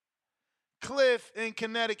though. Cliff in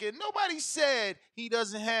Connecticut. Nobody said he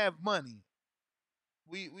doesn't have money.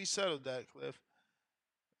 We settled that, Cliff.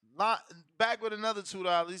 Back with another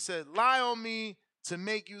 $2. He said, lie on me to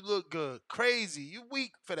make you look good. Crazy. You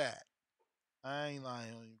weak for that. I ain't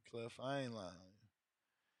lying on you, Cliff. I ain't lying on you.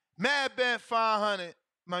 Mad bet 500.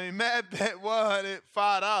 Mad bet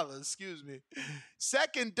 $105. Excuse me.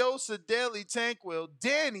 Second dose of daily Tanquil.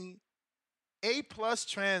 Danny, A+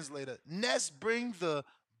 translator. Nest bring the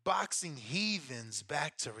boxing heathens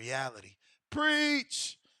back to reality.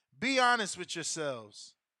 Preach. Be honest with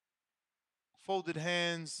yourselves. Folded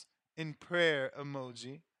hands in prayer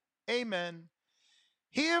emoji. Amen.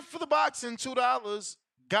 Here for the boxing, $2.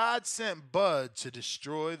 God sent Bud to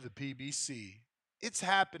destroy the PBC. It's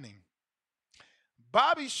happening.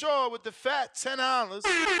 Bobby Shaw with the fat $10.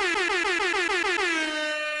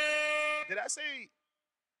 Did I say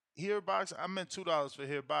here boxing? I meant $2 for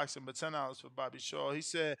here boxing, but $10 for Bobby Shaw. He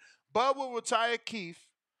said Bud will retire Keith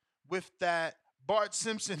with that Bart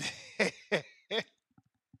Simpson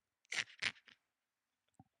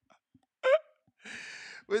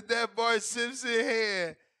with that Bart Simpson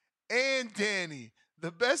hair and Danny.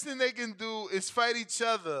 The best thing they can do is fight each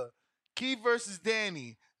other. Keith versus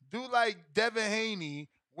Danny. Do like Devin Haney.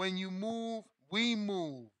 When you move, we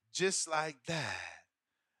move. Just like that.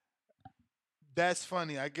 That's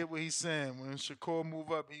funny. I get what he's saying. When Shakur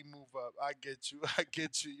move up, he move up. I get you. I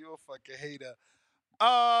get you. You're a fucking hater.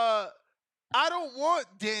 I don't want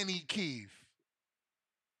Danny Keith.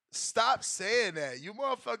 Stop saying that. You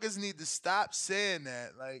motherfuckers need to stop saying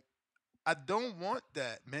that. Like, I don't want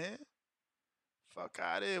that, man. Fuck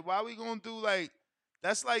out of here. Why we gonna do like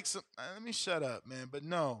that's like some let me shut up, man. But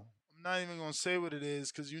no, I'm not even gonna say what it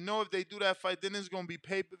is, because you know if they do that fight, then it's gonna be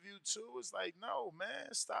pay-per-view too. It's like, no,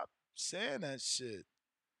 man, stop saying that shit.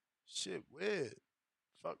 Shit weird.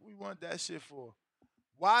 Fuck we want that shit for.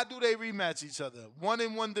 Why do they rematch each other? One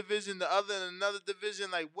in one division, the other in another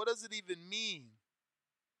division. Like, what does it even mean?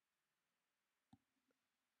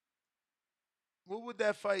 What would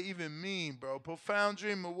that fight even mean, bro? Profound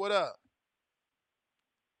Dreamer, what up?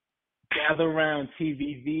 Gather around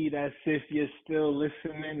TVV, that's if you're still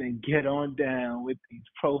listening, and get on down with these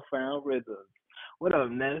profound rhythms. What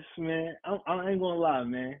up, Ness, man? I ain't gonna lie,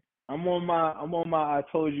 man. I'm on my I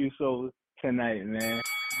told you so tonight, man.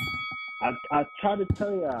 I try to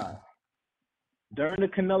tell y'all during the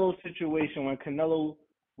Canelo situation when Canelo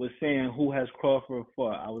was saying who has Crawford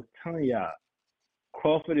fought, I was telling y'all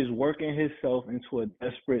Crawford is working himself into a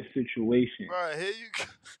desperate situation. Bro, here you go.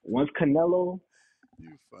 Once Canelo, you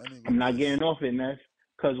funny with I'm not this. getting off it, Ness,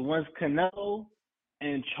 because once Canelo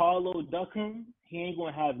and Charlo duck him, he ain't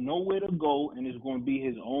gonna have nowhere to go, and it's gonna be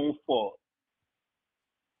his own fault.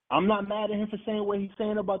 I'm not mad at him for saying what he's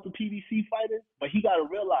saying about the PBC fighters, but he gotta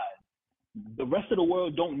realize the rest of the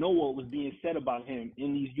world don't know what was being said about him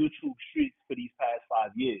in these YouTube streets for these past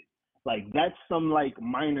 5 years. Like, that's some like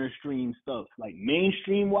minor stream stuff. Like,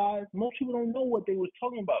 mainstream wise, most people don't know what they was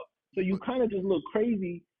talking about. So you kind of just look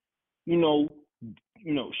crazy, you know,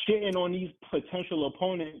 shitting on these potential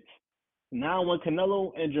opponents. Now when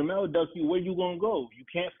Canelo and Jamel duck you, where you gonna go? You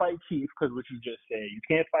can't fight Chief because what you just said. You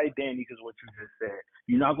can't fight Danny because what you just said.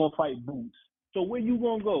 You're not gonna fight Boots. So where you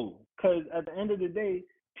gonna go? Because at the end of the day,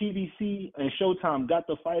 PBC and Showtime got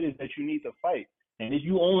the fighters that you need to fight. And if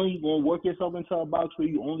you only gonna work yourself into a box where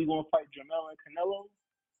you only gonna fight Jamel and Canelo,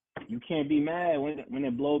 you can't be mad when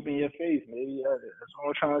it blow up in your face. Maybe that's what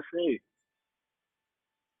I'm trying to say.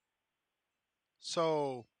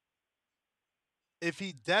 So if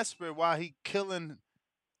he desperate, why he killing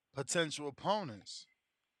potential opponents?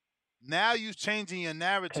 Now you changing your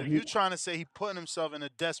narrative. You're trying to say he putting himself in a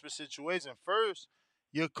desperate situation. First,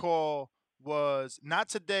 your call was not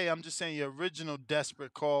today. I'm just saying your original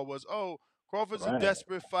desperate call was, oh, Crawford's a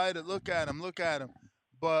desperate fighter. Look at him. Look at him.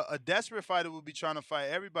 But a desperate fighter would be trying to fight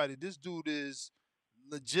everybody. This dude is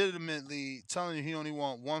legitimately telling you he only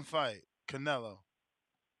want one fight, Canelo.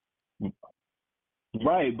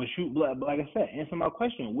 Right, but like I said, answer my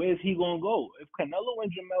question. Where's he gonna go? If Canelo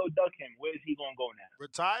and Jamel duck him, where's he gonna go now?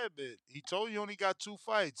 Retirement. He told you he only got 2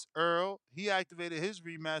 fights. Earl, he activated his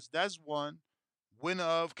rematch. That's one. Winner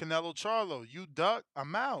of Canelo Charlo. You duck,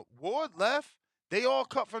 I'm out. Ward left. They all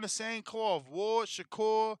cut from the same cloth. Ward,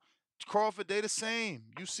 Shakur, Crawford, they the same.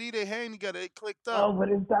 You see they hang together. They clicked up. Oh, but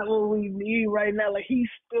is that what we need right now? Like he's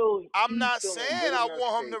still I'm not in saying good I enough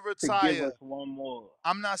want him shape to to give retire. us one more.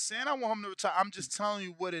 I'm not saying I want him to retire. I'm just telling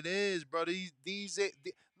you what it is, bro.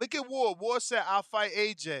 Look at Ward. Ward said, I'll fight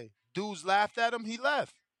AJ. Dudes laughed at him. He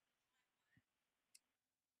left.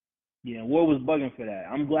 Yeah, Ward was bugging for that.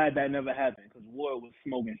 I'm glad that never happened because Ward was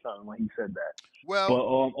smoking something when he said that. Well, but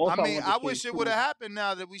also I mean, want to I say wish it would have happened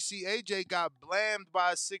now that we see AJ got blamed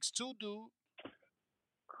by a 6'2" dude.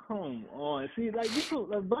 Come on. See, like,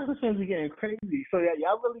 Boxing fans are getting crazy. So,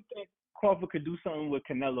 y'all really think Crawford could do something with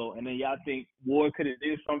Canelo, and then y'all think Ward could have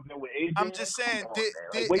did something with AJ? I'm just saying, did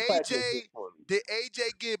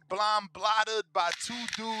AJ get blotted by 2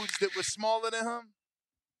 dudes that were smaller than him?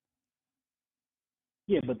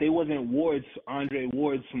 Yeah, but they wasn't Andre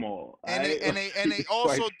Ward small. And they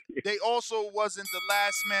also wasn't the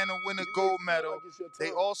last man to win a gold medal.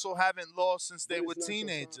 They also haven't lost since they were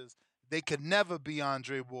teenagers. They could never be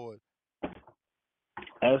Andre Ward.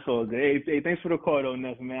 That's all good. Hey, thanks for the call, though,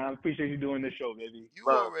 Ness, man. I appreciate you doing the show, baby. You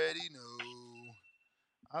already know.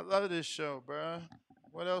 I love this show, bro.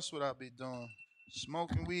 What else would I be doing?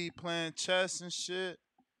 Smoking weed, playing chess and shit.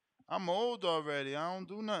 I'm old already. I don't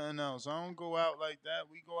do nothing else. I don't go out like that.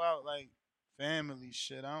 We go out like family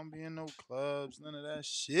shit. I don't be in no clubs, none of that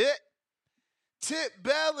shit. Tip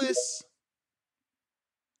Bellis.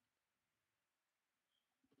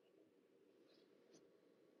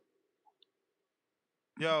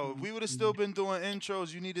 Yo, if we would have still been doing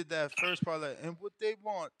intros, you needed that first part, like, and what they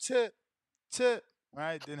want, tip,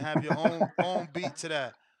 right? Then have your own beat to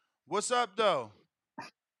that. What's up, though?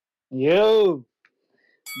 Yo,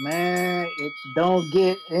 man, it don't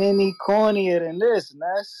get any cornier than this,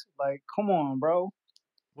 Ness. Like, come on, bro.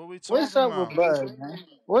 What we talking What's up about? with Bud, man?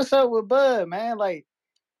 What's up with Bud, man? Like,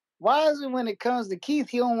 why is it when it comes to Keith,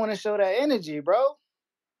 he don't want to show that energy, bro?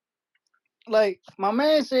 Like, my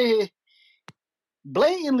man said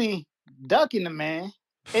blatantly ducking the man,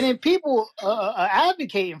 and then people are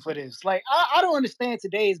advocating for this. Like, I don't understand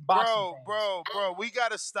today's boxing fans. Bro, we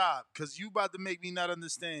gotta stop because you about to make me not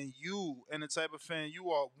understand you and the type of fan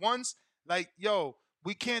you are. Once, like, yo,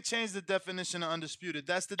 we can't change the definition of undisputed.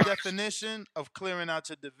 That's the definition of clearing out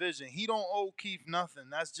your division. He don't owe Keith nothing.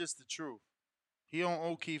 That's just the truth. He don't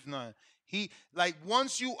owe Keith nothing. He like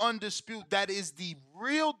once you undispute, that is the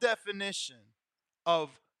real definition of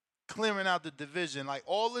clearing out the division. Like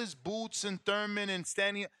all his boots and Thurman and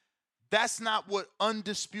standing, that's not what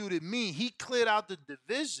undisputed mean. He cleared out the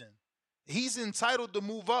division. He's entitled to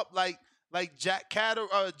move up like Jack Catter,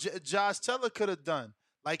 Josh Teller could have done,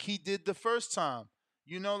 like he did the first time.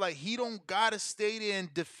 You know, like he don't gotta stay there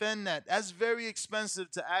and defend that. That's very expensive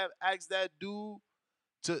to ask that dude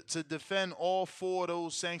to defend all four of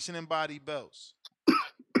those sanctioning body belts.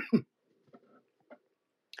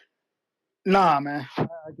 Nah, man. I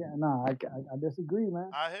can't. Nah, I disagree, man.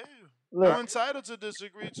 I hear you. Look, You're entitled to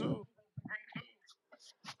disagree too.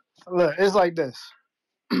 look, it's like this.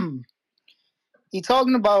 He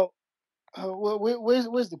talking about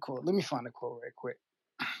where's the quote? Let me find the quote right quick.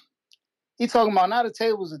 He talking about now the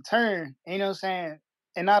tables are turned. You know what I'm saying?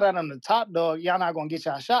 And now that I'm the top dog, y'all not gonna get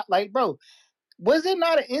y'all shot. Like, bro, was it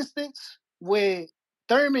not an instance where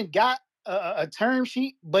Thurman got a term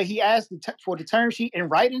sheet, but he asked for the term sheet in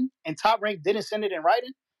writing, and Top Rank didn't send it in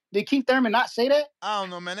writing? Did Keith Thurman not say that? I don't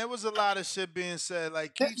know, man. There was a lot of shit being said.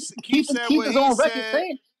 Like Keith Keith said Keith what is he on record said.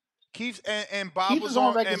 saying. Keith and Bob Keith was is on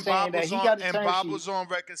on record saying that he got a term Bob sheet. was on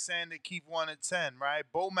record saying that Keith wanted 10, right?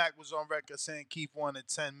 Bomac was on record saying Keith wanted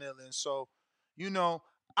 10 million. So, you know,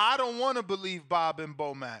 I don't want to believe Bob and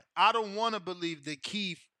Bomac. I don't want to believe that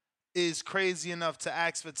Keith is crazy enough to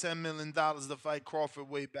ask for $10 million to fight Crawford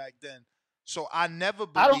way back then. So I never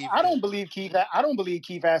believed I it. don't believe Keith. I don't believe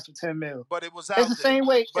Keith asked for 10 mil. But it was It's out the there. same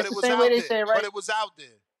way. But It's it the was same way out they there. said, right? But it was out there.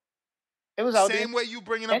 It was out there. Same way you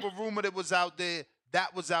bringing up a rumor that was out there,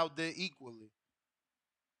 that was out there equally.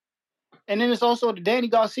 And then it's also the Danny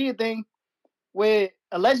Garcia thing, where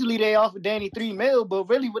allegedly they offered Danny 3 mil, but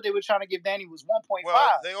really what they were trying to give Danny was 1.5.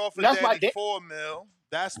 Well, they offered That's why Danny 4 mil.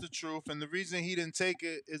 That's the truth. And the reason he didn't take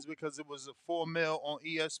it is because it was a 4 mil on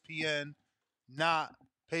ESPN, not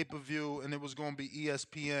pay per view, and it was going to be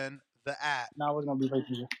ESPN, the app. Nah, it was gonna be right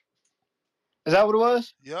here. Is that what it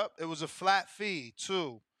was? Yep, it was a flat fee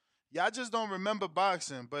too. Y'all just don't remember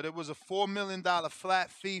boxing, but it was a $4 million flat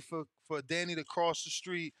fee for Danny to cross the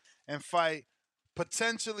street and fight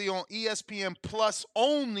potentially on ESPN Plus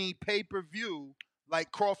only pay per view,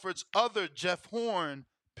 like Crawford's other Jeff Horn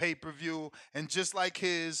pay per view, and just like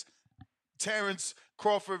his Terence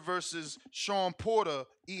Crawford versus Sean Porter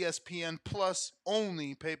ESPN Plus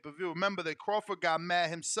only pay per view. Remember that Crawford got mad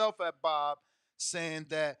himself at Bob, saying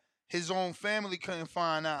that his own family couldn't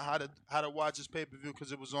find out how to watch his pay per view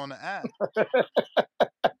because it was on the app.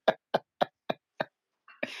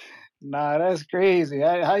 Nah, that's crazy.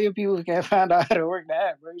 How you people can't find out how to work the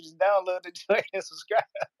app, bro? You just download the joint and subscribe.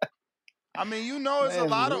 I mean, you know, it's a Man,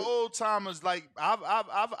 lot of bro. old timers. Like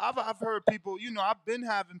I've heard people. You know, I've been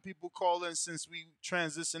having people call in since we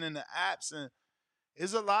transitioned into apps, and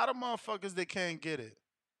there's a lot of motherfuckers that can't get it.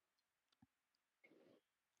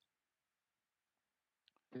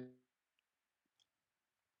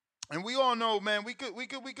 And we all know, man, we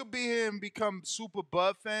could be here and become super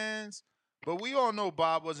Bud fans, but we all know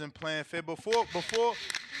Bob wasn't playing fair before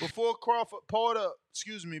Crawford Porter,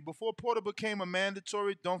 excuse me, before Porter became a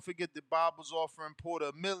mandatory. Don't forget that Bob was offering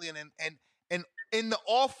Porter $1 million, and in the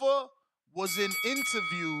offer was in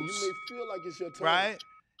interviews, You may feel like it's your time, right?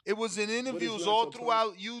 It was in but it's interviews not all your time.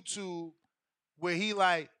 throughout YouTube where he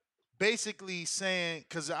like basically saying,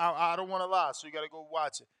 because I don't want to lie, so you got to go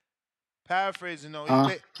watch it. Paraphrasing though,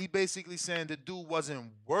 he basically saying the dude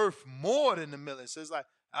wasn't worth more than $1 million. So it's like,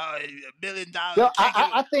 oh, $1 million. Yo, Can't give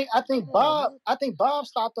it. I think Come on, man. Bob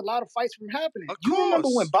stopped a lot of fights from happening. Of You remember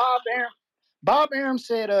when course. Bob Arum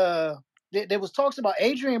said there was talks about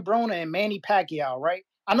Adrian Broner and Manny Pacquiao, right?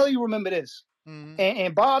 I know you remember this. Mm-hmm.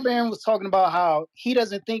 And Bob Arum was talking about how he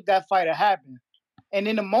doesn't think that fight will happen. And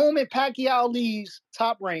in the moment Pacquiao leaves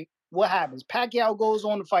Top Rank, what happens? Pacquiao goes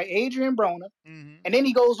on to fight Adrian Broner, and then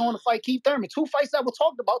he goes on to fight Keith Thurman. 2 fights that were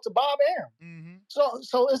talked about to Bob Arum.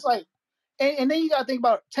 So it's like, and then you got to think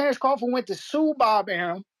about Terence Crawford went to sue Bob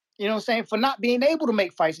Arum, you know what I'm saying, for not being able to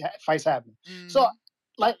make fights happen. So,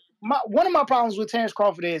 like, one of my problems with Terence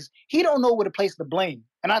Crawford is he don't know where to place the blame.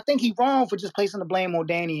 And I think he's wrong for just placing the blame on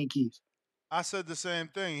Danny and Keith. I said the same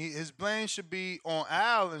thing. His blame should be on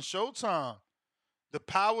Al and Showtime. The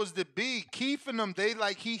powers that be, Keith and them, they,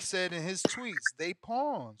 like he said in his tweets, they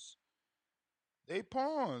pawns. They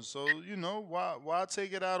pawns. So, you know, why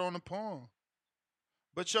take it out on the pawn?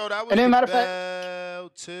 But yo, that And was then the matter of fact, bell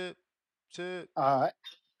tip. all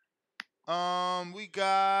right. We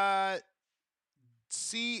got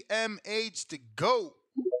CMH to go.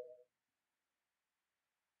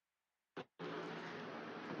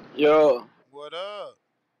 Yo, What up?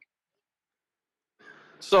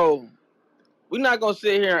 so we're not gonna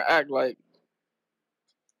sit here and act like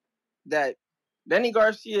that. Danny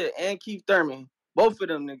Garcia and Keith Thurman, both of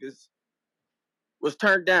them niggas, was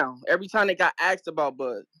turned down every time they got asked about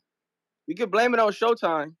Bud. We could blame it on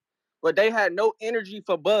Showtime, but they had no energy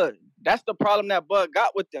for Bud. That's the problem that Bud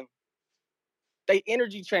got with them. They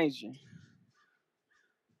energy changing.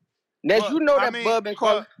 Ness, But you know I that mean, Bud been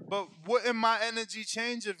calling. but wouldn't my energy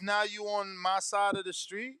change if now you on my side of the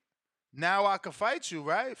street? Now I can fight you,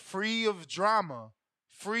 right? Free of drama,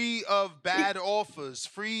 free of bad offers,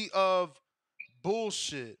 free of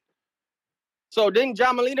bullshit. So didn't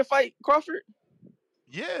John Molina fight Crawford?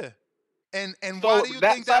 Yeah. And why So do you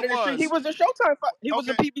that think side that of the street, he was? was a Showtime fight. He was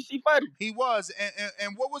a Okay, PBC fighter. he was.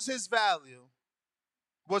 And what was his value?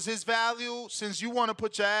 Was his value, since you want to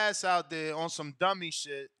put your ass out there on some dummy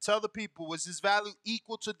shit, tell the people, was his value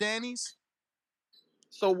equal to Danny's?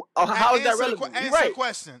 So how is that relevant? You're Answer the right.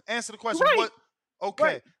 question. Answer the You're question. right. What? Okay.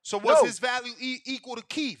 Right. So was No. his value equal to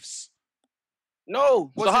Keith's?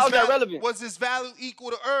 No. So how is that relevant? Was his value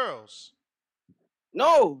equal to Earl's?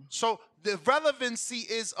 No. So the relevancy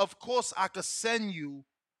is, of course, I could send you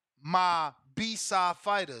my B-side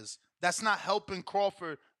fighters. That's not helping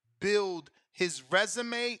Crawford build his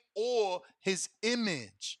resume or his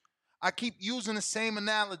image. I keep using the same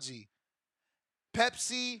analogy.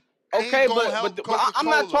 Pepsi ain't Okay, gonna help but I'm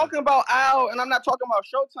not Coca-Cola. talking about Al, and I'm not talking about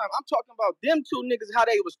Showtime. I'm talking about them two niggas, how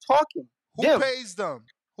they was talking. Who pays them?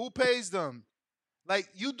 Who pays them? Like,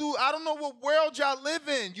 you do, I don't know what world y'all live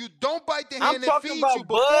in. You don't bite the I'm hand that talking feeds about you.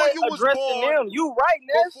 Before Bud you was addressing born, them. You right,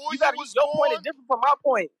 Ness. before You you got was your point is born, different from my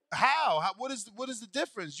point. how? What is the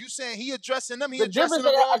difference? You saying he addressing them, he The addressing difference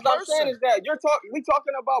the that wrong as I'm saying person. is that we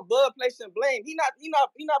talking about Bud placing blame. He not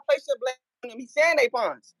placing blame on them. He's saying they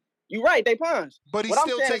pawns. You right, they pawns. But he's What I'm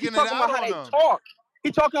still saying is he taking it talking out about how on they them. talk.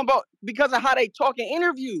 He talking about because of how they talk in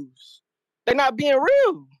interviews. They not being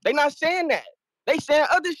real. They not saying that. They saying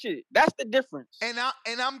other shit. That's the difference. And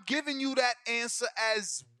I'm giving you that answer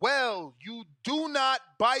as well. You do not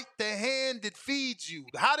bite the hand that feeds you.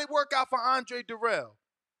 How'd it work out for Andre Durrell?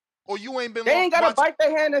 Or you ain't been They ain't gotta watching? bite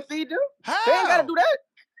their hand and feed them. How? They ain't gotta do that.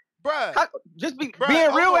 Bruh.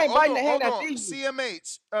 Being real ain't Hold biting on, the hand hold that on. feeds you.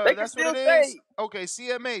 CMH. They can That's what still it is. say. Okay,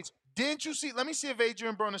 CMH. Didn't you see? Let me see if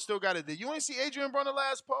Adrian Broner still got it there. You ain't see Adrian Broner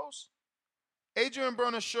last post? Adrian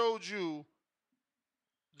Broner showed you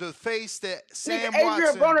the face that Nigga, Sam Adrian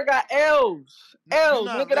Watson. Broner got L's. You're L's,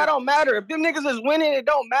 not nigga, that don't matter. If them niggas is winning, it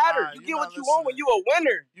don't matter. You you're get not what you want when you a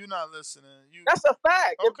winner. You're not listening. That's a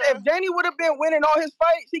fact. Okay. If Danny would have been winning all his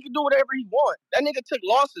fights, he could do whatever he want. That nigga took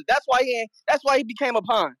losses. That's why he became a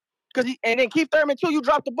pawn. And then Keith Thurman too, you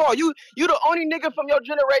dropped the ball. You the only nigga from your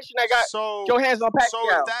generation that got your hands on Pacquiao.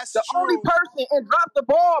 So if that's the true, only person and dropped the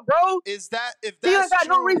ball, bro. If He that's ain't got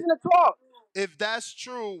true, no reason to talk. If that's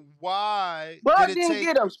true, why Bud did it didn't take?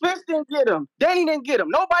 get him. Spence didn't get him. Danny didn't get him.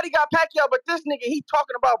 Nobody got Pacquiao but this nigga. He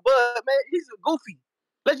talking about Bud, man. He's a goofy.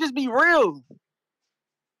 Let's just be real.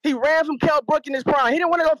 He ran from Kell Brook in his prime. He didn't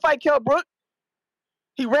want to go fight Kell Brook.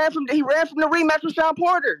 He ran from the rematch with Sean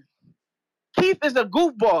Porter. Keith is a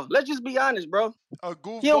goofball. Let's just be honest, bro. A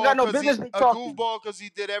goofball He don't got no business be talking. goofball because he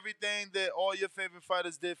did everything that all your favorite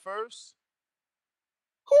fighters did first.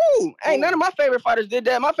 Who? Ain't none of my favorite fighters did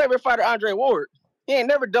that. My favorite fighter, Andre Ward. He ain't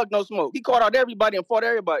never ducked no smoke. He caught out everybody and fought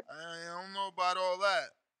everybody. I don't know about all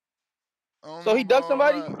that. So he ducked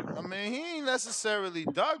somebody? I mean, he ain't necessarily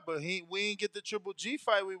ducked, but we ain't get the Triple G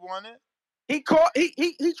fight we wanted. He tried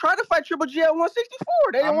to fight Triple G at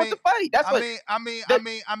 164. They didn't want to fight.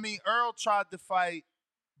 I mean, Earl tried to fight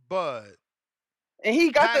Bud. And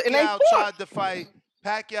he got Pacquiao and they fought.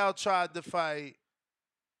 Pacquiao tried to fight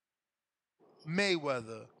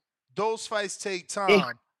Mayweather. Those fights take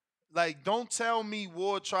time. Like, don't tell me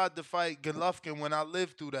Ward tried to fight Golovkin when I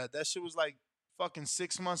lived through that. That shit was like fucking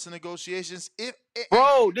 6 months of negotiations.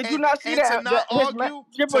 Bro, did you not see that?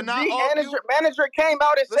 Triple G manager came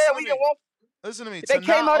out and said we didn't want. Listen to me. They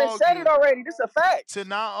came out and said it already. This is a fact. To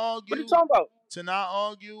not argue. What are you talking about? To not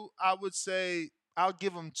argue, I would say I'll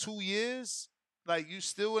give him 2 years. Like, you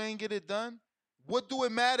still ain't get it done. What do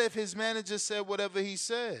it matter if his manager said whatever he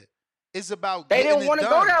said? It's about they getting didn't want to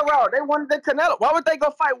go that route. They wanted the Canelo. Why would they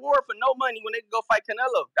go fight Ward for no money when they could go fight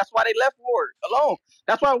Canelo? That's why they left Ward alone.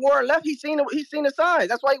 That's why Ward left. He seen the signs.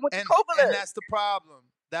 That's why he went to Kovalev. And that's the problem.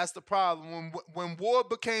 That's the problem. When Ward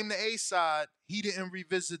became the A side, he didn't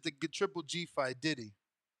revisit the Triple G fight, did he?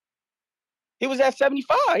 He was at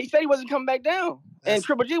 75. He said he wasn't coming back down, and That's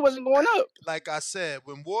Triple G wasn't going up. like I said.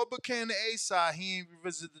 When Ward became the A side, he ain't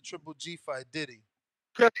revisited the Triple G fight, did he?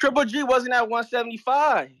 Because Triple G wasn't at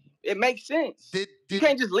 175. It makes sense. You Did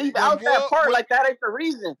can't just leave when out that Ward? part like that ain't the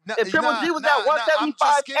reason. Nah, If Triple nah, G was at nah, nah.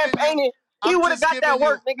 175 campaigning, he would have got that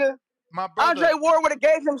work, You, nigga. my Andre brother. Ward would have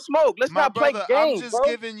gave him smoke. Let's My not play brother, games, bro.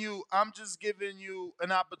 I'm just giving you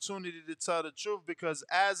an opportunity to tell the truth because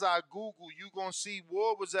as I Google, you gonna see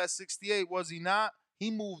Ward was at 68, was he not?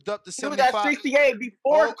 He moved up to He was at 75. 68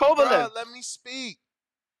 before Oh, bro, Kovalev. let me speak.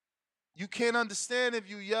 You can't understand if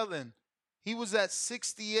you yelling. He was at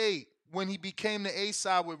 68 when he became the A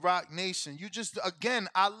side with Rock Nation. You just again,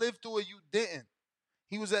 I lived through it, you didn't.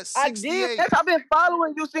 He was at I did. 68. I've been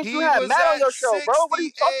following you since you He had was Matt on at your show, bro. What are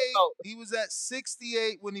you talking 68. about? He was at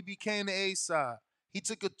 68 when he became the A side. He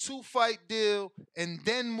took a 2-fight deal and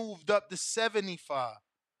then moved up to 75.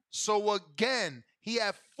 So again, he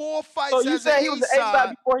had 4 So fights you as an saying he was A an A side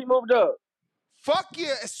side. before he moved up? Fuck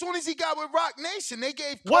yeah! As soon as he got with Rock Nation, they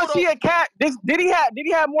gave Was Cotto. he a cat? Did he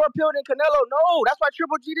have more appeal than Canelo? No. That's why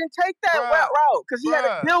Triple G didn't take that route because he had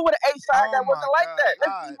a deal with an A side Oh that my wasn't like God! that.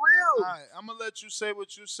 Let's All be right, man. real. All right, I'm gonna let you say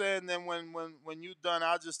what you say, and then when you done,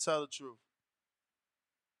 I'll just tell the truth.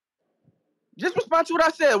 Just respond to what I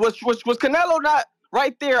said. Was Canelo not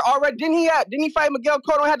right there already? Didn't he fight Miguel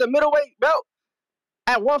Cotto and had the middleweight belt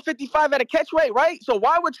at 155 at a catchweight, right? So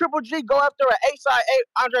why would Triple G go after an A side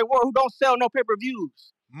Andre Ward who don't sell no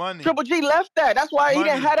pay-per-views? Money. Triple G left that. That's why he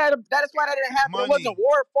didn't have that. That's why that didn't happen. It wasn't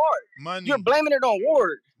Ward's fault. You're blaming it on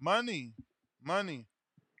Ward. Money.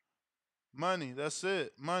 That's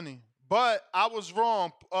it. Money. But I was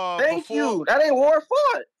wrong. Thank you. That ain't Ward's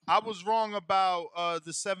fault. I was wrong about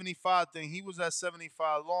the 75 thing. He was at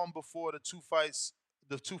 75 long before the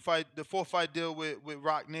 4-fight deal with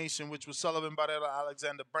Rock Nation, which was Sullivan Barrera,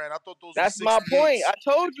 Alexander Brand. I thought those That's were my 68s. point. I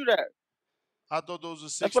told you that. I thought those were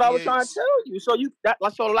 68s. That's what I was trying to tell you.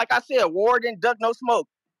 So like I said, Ward didn't duck no smoke.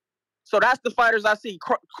 So that's the fighters I see.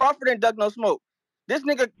 Crawford didn't duck no smoke. This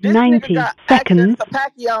nigga got access to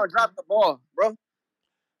Pacquiao and dropped the ball, bro.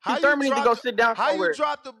 Thurman need to go sit down somewhere. How you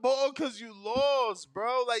dropped the ball because you lost,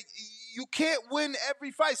 bro? Like, you can't win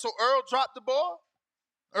every fight. So Earl dropped the ball?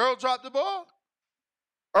 Earl dropped the ball?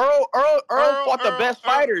 Earl fought the best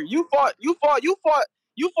fighter. You fought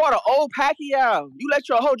an old Pacquiao. You let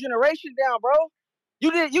your whole generation down, bro.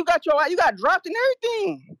 You got dropped and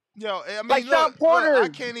everything. Yo, I mean, like Sean Porter. I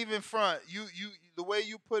can't even front. You the way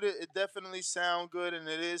you put it, it definitely sound good and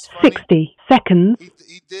it is funny. 60 seconds.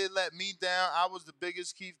 He did let me down. I was the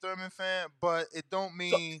biggest Keith Thurman fan, but it don't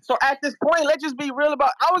mean. So at this point, let's just be real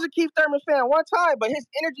about. I was a Keith Thurman fan one time, but his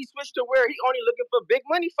energy switched to where he only looking for big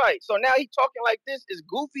money fights. So now he talking like this is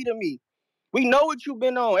goofy to me. We know what you've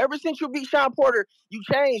been on. Ever since you beat Sean Porter, you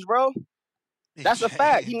changed, bro. That's a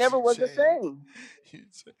fact. He never was the same.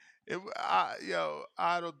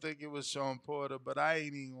 I don't think it was Sean Porter, but I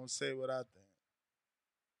ain't even gonna say what I think.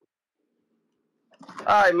 All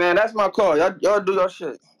right, man. That's my call. Y'all do your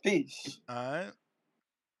shit. Peace. All right.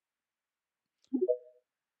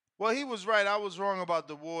 Well, he was right. I was wrong about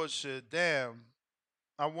the Ward shit. Damn.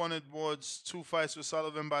 I wanted Ward's 2 fights with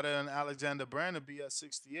Sullivan Barrera and Alexander Brand to be at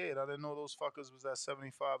 68. I didn't know those fuckers was at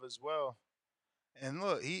 75 as well. And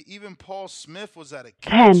look, even Paul Smith was at a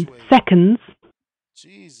 10 catchweight. seconds.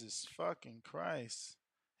 Jesus fucking Christ.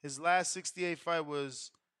 His last 68 fight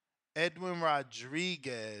was Edwin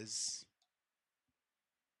Rodriguez.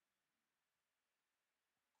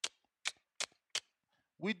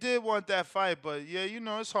 We did want that fight, but yeah,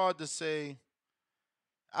 it's hard to say.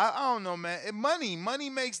 I don't know, man. Money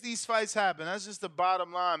makes these fights happen. That's just the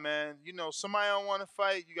bottom line, man. Somebody don't want to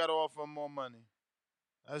fight, you got to offer them more money.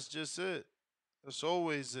 That's just it. That's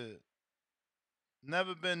always it.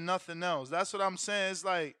 Never been nothing else. That's what I'm saying. It's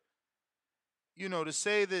like, to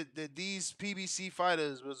say that these PBC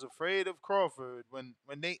fighters was afraid of Crawford when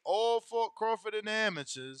they all fought Crawford in the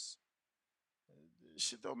amateurs,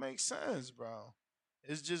 shit don't make sense, bro.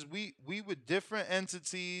 It's just we were different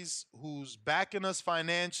entities who's backing us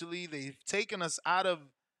financially. They've taken us out of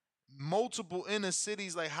multiple inner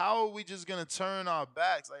cities. Like, how are we just gonna turn our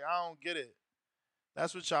backs? Like, I don't get it.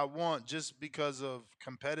 That's what y'all want just because of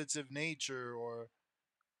competitive nature, or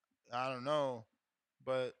I don't know.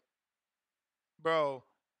 But bro,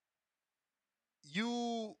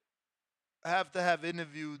 you have to have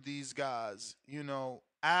interviewed these guys.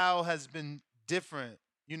 Al has been different.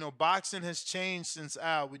 Boxing has changed since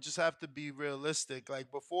Al. We just have to be realistic. Like,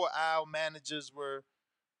 before Al, managers were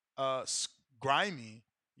grimy,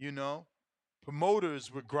 promoters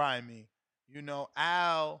were grimy.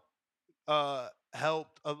 Al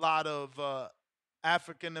helped a lot of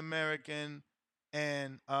African American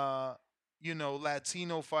and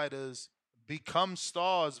Latino fighters become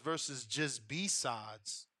stars versus just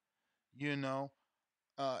B-sides, you know.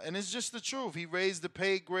 And it's just the truth. He raised the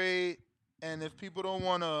pay grade, and if people don't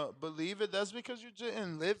want to believe it, that's because you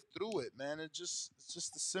didn't live through it, man. It's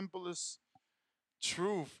just the simplest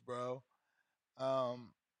truth, bro. Um,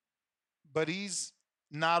 but he's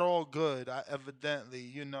not all good,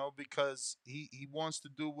 evidently, because he wants to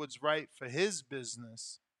do what's right for his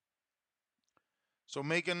business. So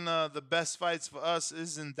making the best fights for us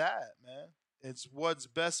isn't that, man. It's what's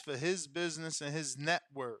best for his business and his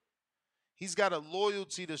network. He's got a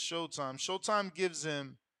loyalty to Showtime. Showtime gives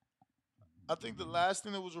him, I think the last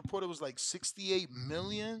thing that was reported was like 68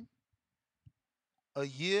 million a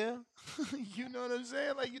year. You know what I'm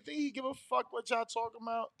saying? Like, you think he give a fuck what y'all talking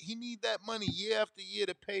about? He need that money year after year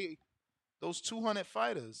to pay those 200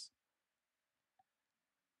 fighters.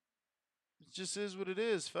 It just is what it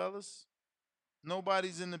is, fellas.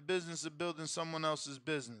 Nobody's in the business of building someone else's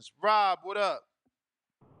business. Rob, what up?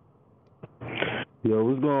 Yo,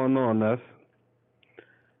 what's going on, Ness?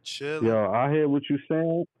 Chilling. Yo, I hear what you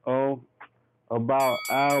saying. About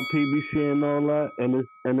Al PBC and all that,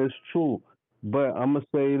 and it's true. But I'm gonna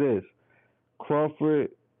say this: Crawford,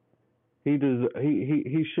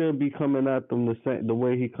 he should be coming at them the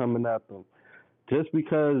way he coming at them. Just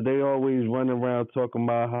because they always run around talking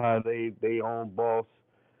about how they own boss,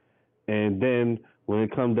 and then when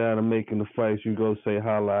it come down to making the fights, you go say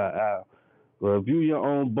holla at Al. Well, if you your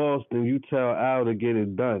own boss, then you tell Al to get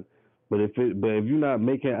it done. But if you're not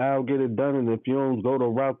making Al get it done, and if you don't go the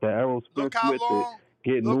route that Errol Spence Look how with to long.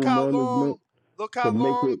 get Look new how long. management Look to how make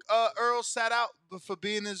long it, Earl sat out for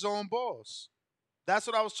being his own boss. That's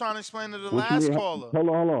what I was trying to explain to the what you last mean? caller. Hold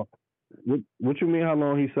on. What you mean? How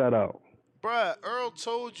long he sat out? Bruh, Earl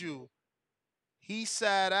told you he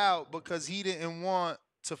sat out because he didn't want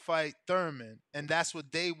to fight Thurman, and that's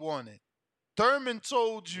what they wanted. Thurman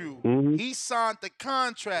told you Mm-hmm. he signed the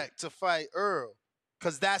contract to fight Earl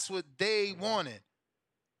because that's what they wanted.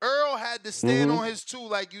 Earl had to stand Mm-hmm. on his two,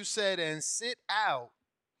 like you said, and sit out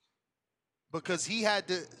because he had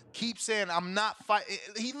to keep saying, I'm not fighting.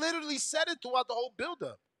 He literally said it throughout the whole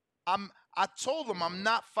buildup. I told him I'm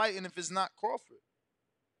not fighting if it's not Crawford.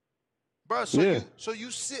 Bro, so Yeah.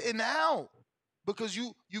 you sitting out because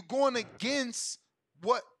you going against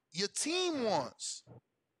what your team wants.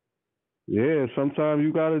 Yeah. Sometimes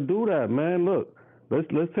you got to do that, man. Look,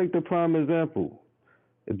 let's take the prime example.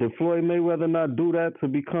 Did Floyd Mayweather not do that to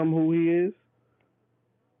become who he is?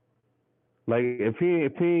 Like if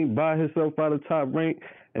he ain't buy himself out of Top Rank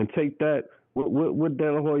and take that, what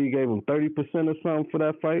De La Hoya gave him 30% or something for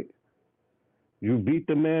that fight? You beat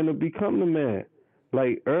the man to become the man.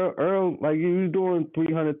 Like Earl, like you was doing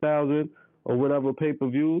 300,000 or whatever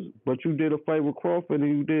pay-per-views, but you did a fight with Crawford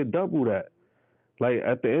and you did double that. Like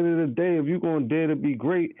at the end of the day, if you're gonna dare to be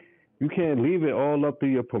great, you can't leave it all up to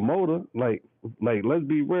your promoter. Like let's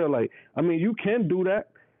be real. Like I mean, you can do that,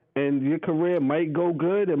 and your career might go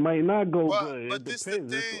good, it might not go good. But It this the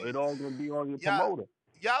depends. thing, It all gonna be on your y'all promoter.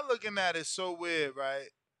 y'all looking at it so weird, right?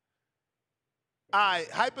 All right,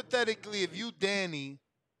 hypothetically, if you Danny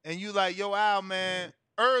and you like, yo, Al, man,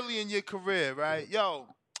 early in your career, right? Yo,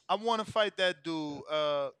 I want to fight that dude,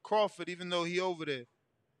 Crawford, even though he over there.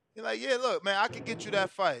 You're like, yeah, look, man, I could get you that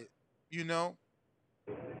fight. You know,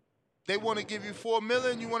 they want to give you $4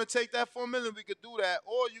 million. You want to take that $4 million? We could do that,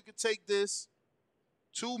 or you could take this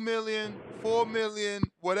 $2 million, $4 million,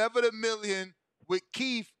 whatever the million with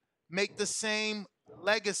Keith. Make the same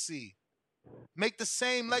legacy. Make the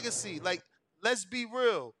same legacy. Like, let's be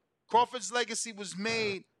real. Crawford's legacy was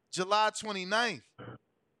made July 29th.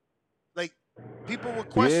 Like, people were Yeah,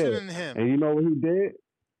 questioning him. and you know what he did?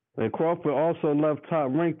 And Crawford also left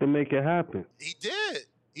Top Rank to make it happen. He did.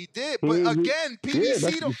 He did. But He again, yeah, PBC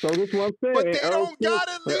that's don't. so. That's what I'm saying. But they don't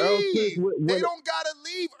gotta And Earl Smith leave. They went don't gotta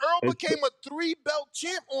leave. Earl and became a 3-belt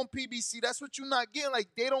champ on PBC. That's what you're not getting. Like,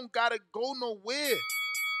 they don't gotta go nowhere.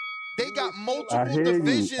 They You may got feel like I it's multiple your hear you. time,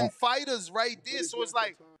 division fighters right but there. it's So it's not your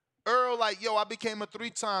like time. Earl, like, yo, I became a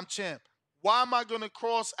 3-time champ. Why am I gonna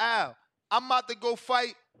cross Al? I'm about to go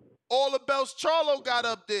fight all the belts Charlo got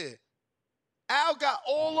up there. Al got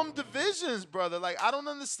all them divisions, brother. Like, I don't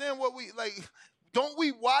understand what we like. Don't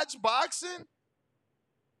we watch boxing?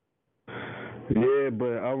 Yeah,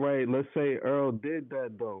 but all right, let's say Earl did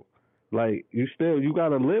that though. Like you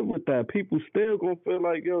gotta live with that. People still gonna feel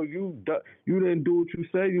like yo, you didn't do what you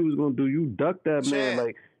said you was gonna do. You ducked that man. Champ,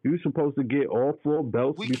 Like you supposed to get all 4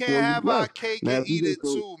 belts we before can't you have our left. cake Now and if you eat just it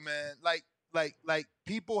go, too, man. Like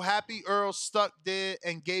people happy Earl stuck there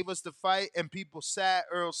and gave us the fight, and people sad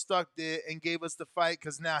Earl stuck there and gave us the fight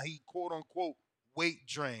because now he quote unquote weight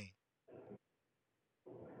drained.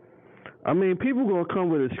 I mean, people gonna come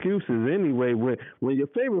with excuses anyway. When your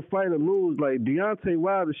favorite fighter lose, like Deontay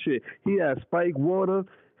Wilder shit, he had spike water.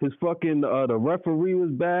 His fucking the referee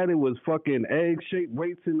was bad. It was fucking egg shaped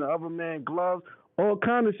weights in the other man's gloves. All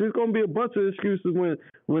kind of shit. It's gonna be a bunch of excuses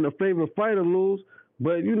when a favorite fighter lose.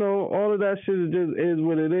 But you know, all of that shit is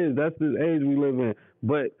what it is. That's the age we live in.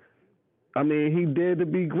 But I mean, he dared to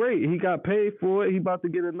be great. He got paid for it. He about to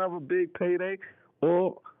get another big payday,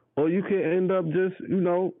 or you can end up just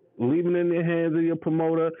leaving it in the hands of your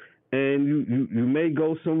promoter, and you may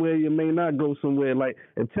go somewhere, you may not go somewhere. Like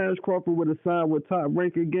if Terence Crawford would have signed with Top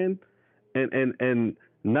Rank again, and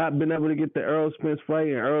not been able to get the Errol Spence fight,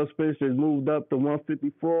 and Errol Spence just moved up to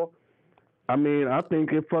 154. I mean, I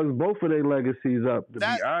think it fucks both of their legacies up. To be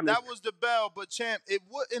honest, That was the bell, but champ, it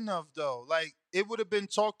wouldn't have though. Like it would have been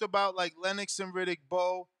talked about like Lennox and Riddick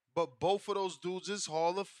Bowe, but both of those dudes is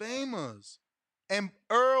Hall of Famers. And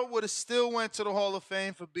Earl would have still went to the Hall of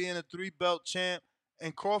Fame for being a 3-belt champ,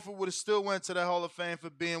 and Crawford would have still went to the Hall of Fame for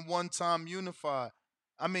being one-time unified.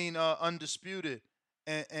 I mean, undisputed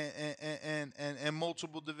and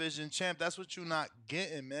multiple division champ. That's what you're not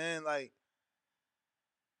getting, man. Like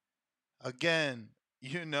again,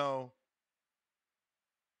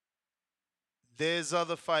 there's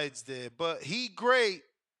other fights there, but he great.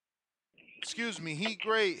 Excuse me, he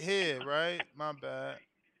great here, right? My bad.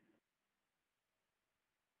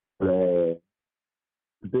 Man,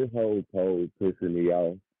 this whole poll pissing me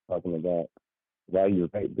off talking about why you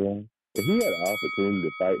fight them. If he had an opportunity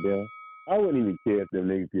to fight them, I wouldn't even care if them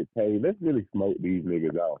niggas get paid. Let's really smoke these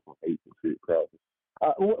niggas out for hate and shit, Crawford.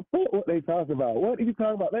 What they talk about? What are you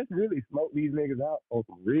talking about? Let's really smoke these niggas out on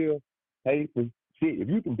some real hate and shit. If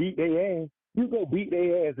you can beat their ass, you go beat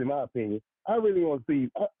their ass. In my opinion, I really want to see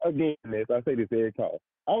again. This I say this every time.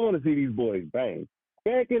 I want to see these boys bang.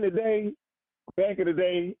 Back in the day,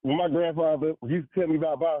 when my grandfather used to tell me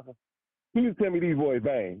about boxing, he used to tell me these boys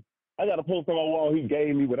bang. I got a post on my wall he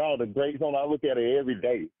gave me with all the greats on. I look at it every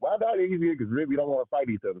day. Why not these niggas really don't want to fight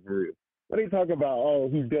each other for real? What they talking about? Oh,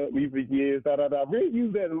 he ducked me for years, da da da. Really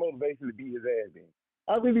use that as motivation to beat his ass in.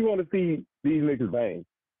 I really want to see these niggas bang.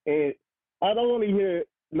 And I don't want to hear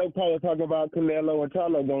no caller talking about Canelo and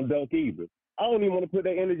Charlo gonna dunk either. I don't even want to put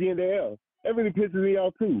that energy in the air. That really pisses me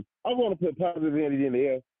off too. I want to put positive energy in the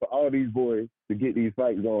air for all these boys to get these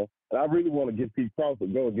fights going. And I really want to get Pete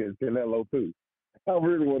Crawford go against Canelo too. I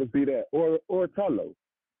really want to see that. Or Charlo.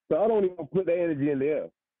 So I don't even put the energy in the air.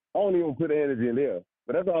 I don't even put the energy in the air.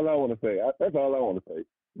 But that's all I want to say. That's all I want to say.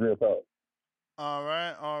 Real talk. All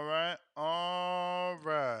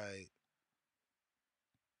right.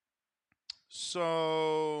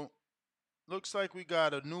 So looks like we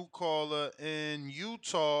got a new caller in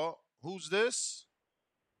Utah. Who's this?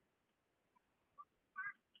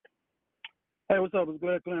 Hey, what's up?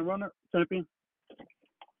 It's Glenn Runner, champion.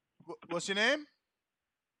 What's your name?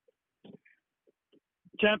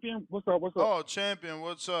 Champion. What's up? Oh, champion.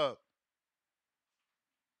 What's up?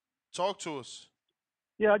 Talk to us.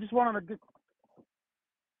 Yeah, I just wanted to get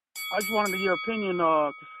your opinion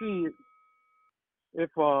to see if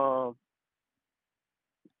Bud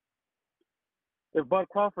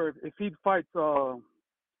Crawford, if he fights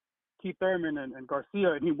Keith Thurman and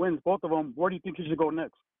Garcia and he wins both of them, where do you think he should go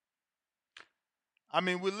next? I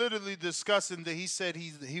mean, we're literally discussing that he said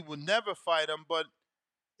he would never fight him, but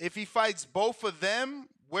if he fights both of them,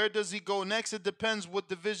 where does he go next? It depends what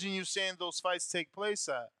division you're saying those fights take place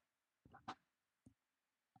at.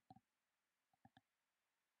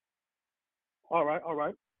 All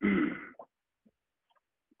right.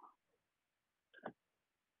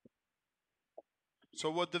 So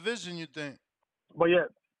what division you think? But yeah.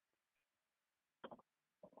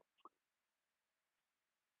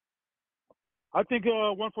 I think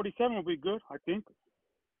 147 would be good, I think.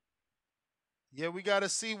 Yeah, we got to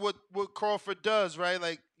see what Crawford does, right?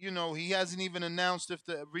 Like, he hasn't even announced if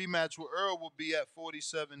the rematch with Earl will be at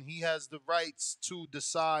 47. He has the rights to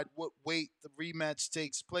decide what weight the rematch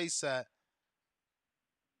takes place at.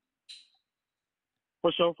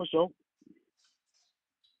 For sure.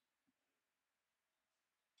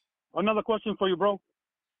 Another question for you, bro.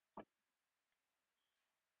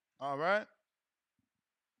 All right.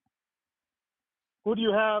 Who do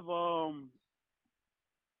you have,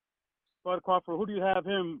 Bud Crawford? Who do you have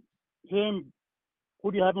him?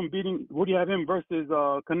 Who do you have him beating? Who do you have him versus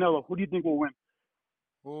Canelo? Who do you think will win?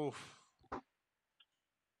 Oof.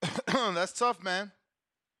 That's tough, man.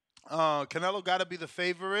 Canelo got to be the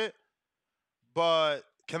favorite, but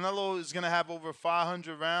Canelo is going to have over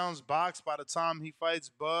 500 rounds boxed by the time he fights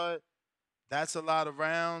Bud. That's a lot of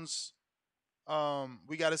rounds.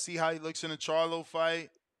 We got to see how he looks in a Charlo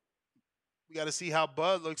fight. We got to see how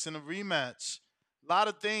Bud looks in a rematch. A lot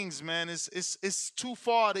of things, man. It's too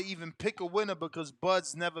far to even pick a winner because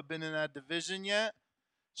Bud's never been in that division yet.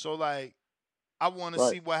 So like, I want to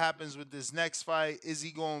Right. see what happens with this next fight. Is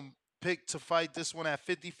he going to pick to fight this one at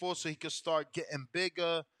 54 so he can start getting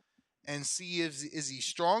bigger and see if is he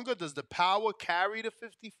stronger? Does the power carry the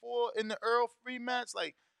 54 in the Earl rematch?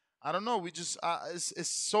 Like, I don't know. We just it's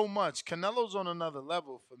so much. Canelo's on another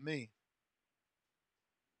level for me.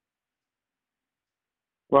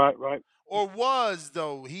 Right. Or was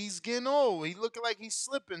though. He's getting old. He looking like he's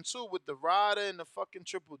slipping too with the Rada and the fucking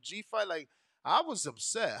Triple G fight. Like, I was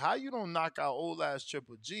upset. How you don't knock out old ass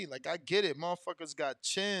Triple G? Like, I get it. Motherfuckers got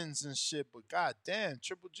chins and shit, but goddamn,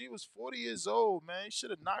 Triple G was 40 years old, man. He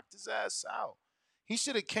should have knocked his ass out. He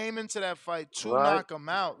should have came into that fight to Right. knock him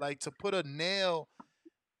out, like to put a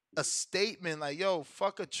statement like, yo,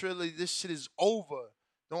 fuck a trilogy. This shit is over.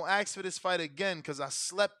 Don't ask for this fight again because I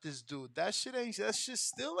slept this dude. That shit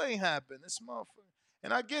still ain't happened. This motherfucker.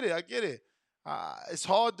 And I get it. It's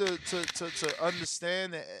hard to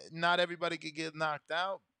understand that not everybody can get knocked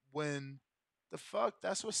out when the fuck,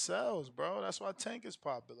 that's what sells, bro. That's why Tank is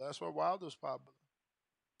popular. That's why Wilder's popular.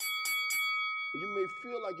 You may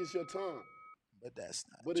feel like it's your time, But that's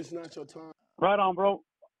but not it's your not your time. time. Right on, bro.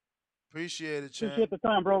 Appreciate it, champ. Appreciate the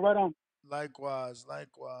time, bro. Right on. Likewise.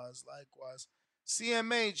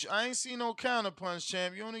 CMH, I ain't seen no counterpunch,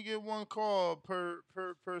 champ. You only get one call per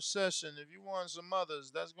session. If you want some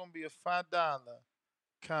others, that's gonna be a $5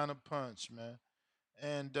 counterpunch, man.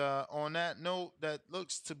 And on that note, that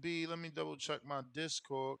looks to be. Let me double check my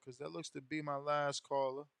Discord because that looks to be my last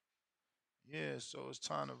caller. Yeah, so it's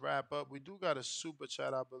time to wrap up. We do got a super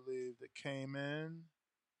chat, I believe, that came in.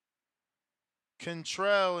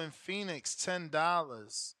 Contrell in Phoenix,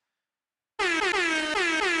 $10.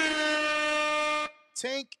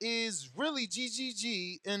 Tank is really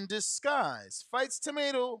GGG in disguise. Fights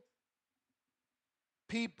tomato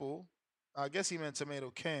people. I guess he meant tomato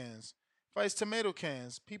cans. Fights tomato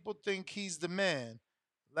cans. People think he's the man.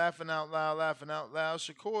 Laughing out loud.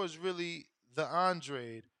 Shakur is really the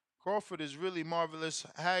Andrade. Crawford is really marvelous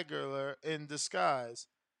Hagler in disguise.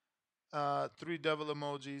 Three devil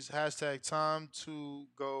emojis. Hashtag time to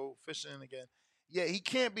go fishing again. Yeah, he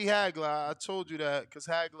can't be Hagler. I told you that because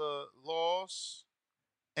Hagler lost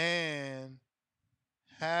and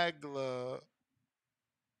Hagler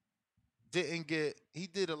didn't get. He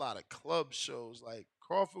did a lot of club shows. Like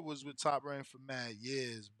Crawford was with Top Rank for mad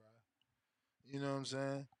years, bro. You know what I'm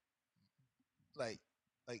saying? Like,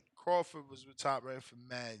 Crawford was with Top Rank for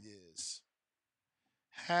mad years.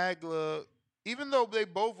 Hagler, even though they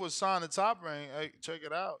both were signed to Top Rank, hey, check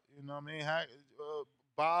it out. You know what I mean?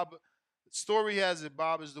 Bob. Story has it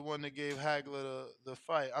Bob is the one that gave Hagler the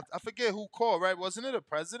fight. I forget who called, right? Wasn't it a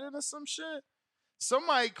president or some shit?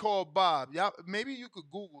 Somebody called Bob. Y'all, maybe you could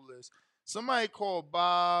Google this. Somebody called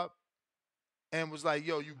Bob and was like,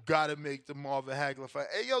 "Yo, you gotta make the Marvin Hagler fight."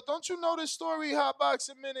 Hey, yo, don't you know this story, Hot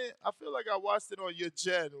Boxing Minute? I feel like I watched it on your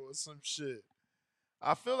channel or some shit.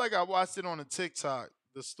 I feel like I watched it on a TikTok.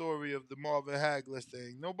 The story of the Marvin Hagler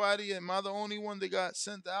thing. Nobody, am I the only one that got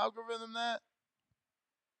sent the algorithm that?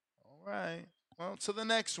 All right. Well, to the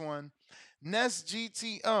next one. Nest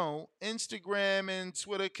GTO, Instagram and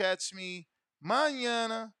Twitter. Catch me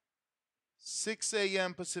mañana, 6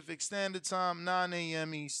 a.m. Pacific Standard Time, 9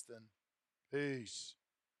 a.m. Eastern. Peace.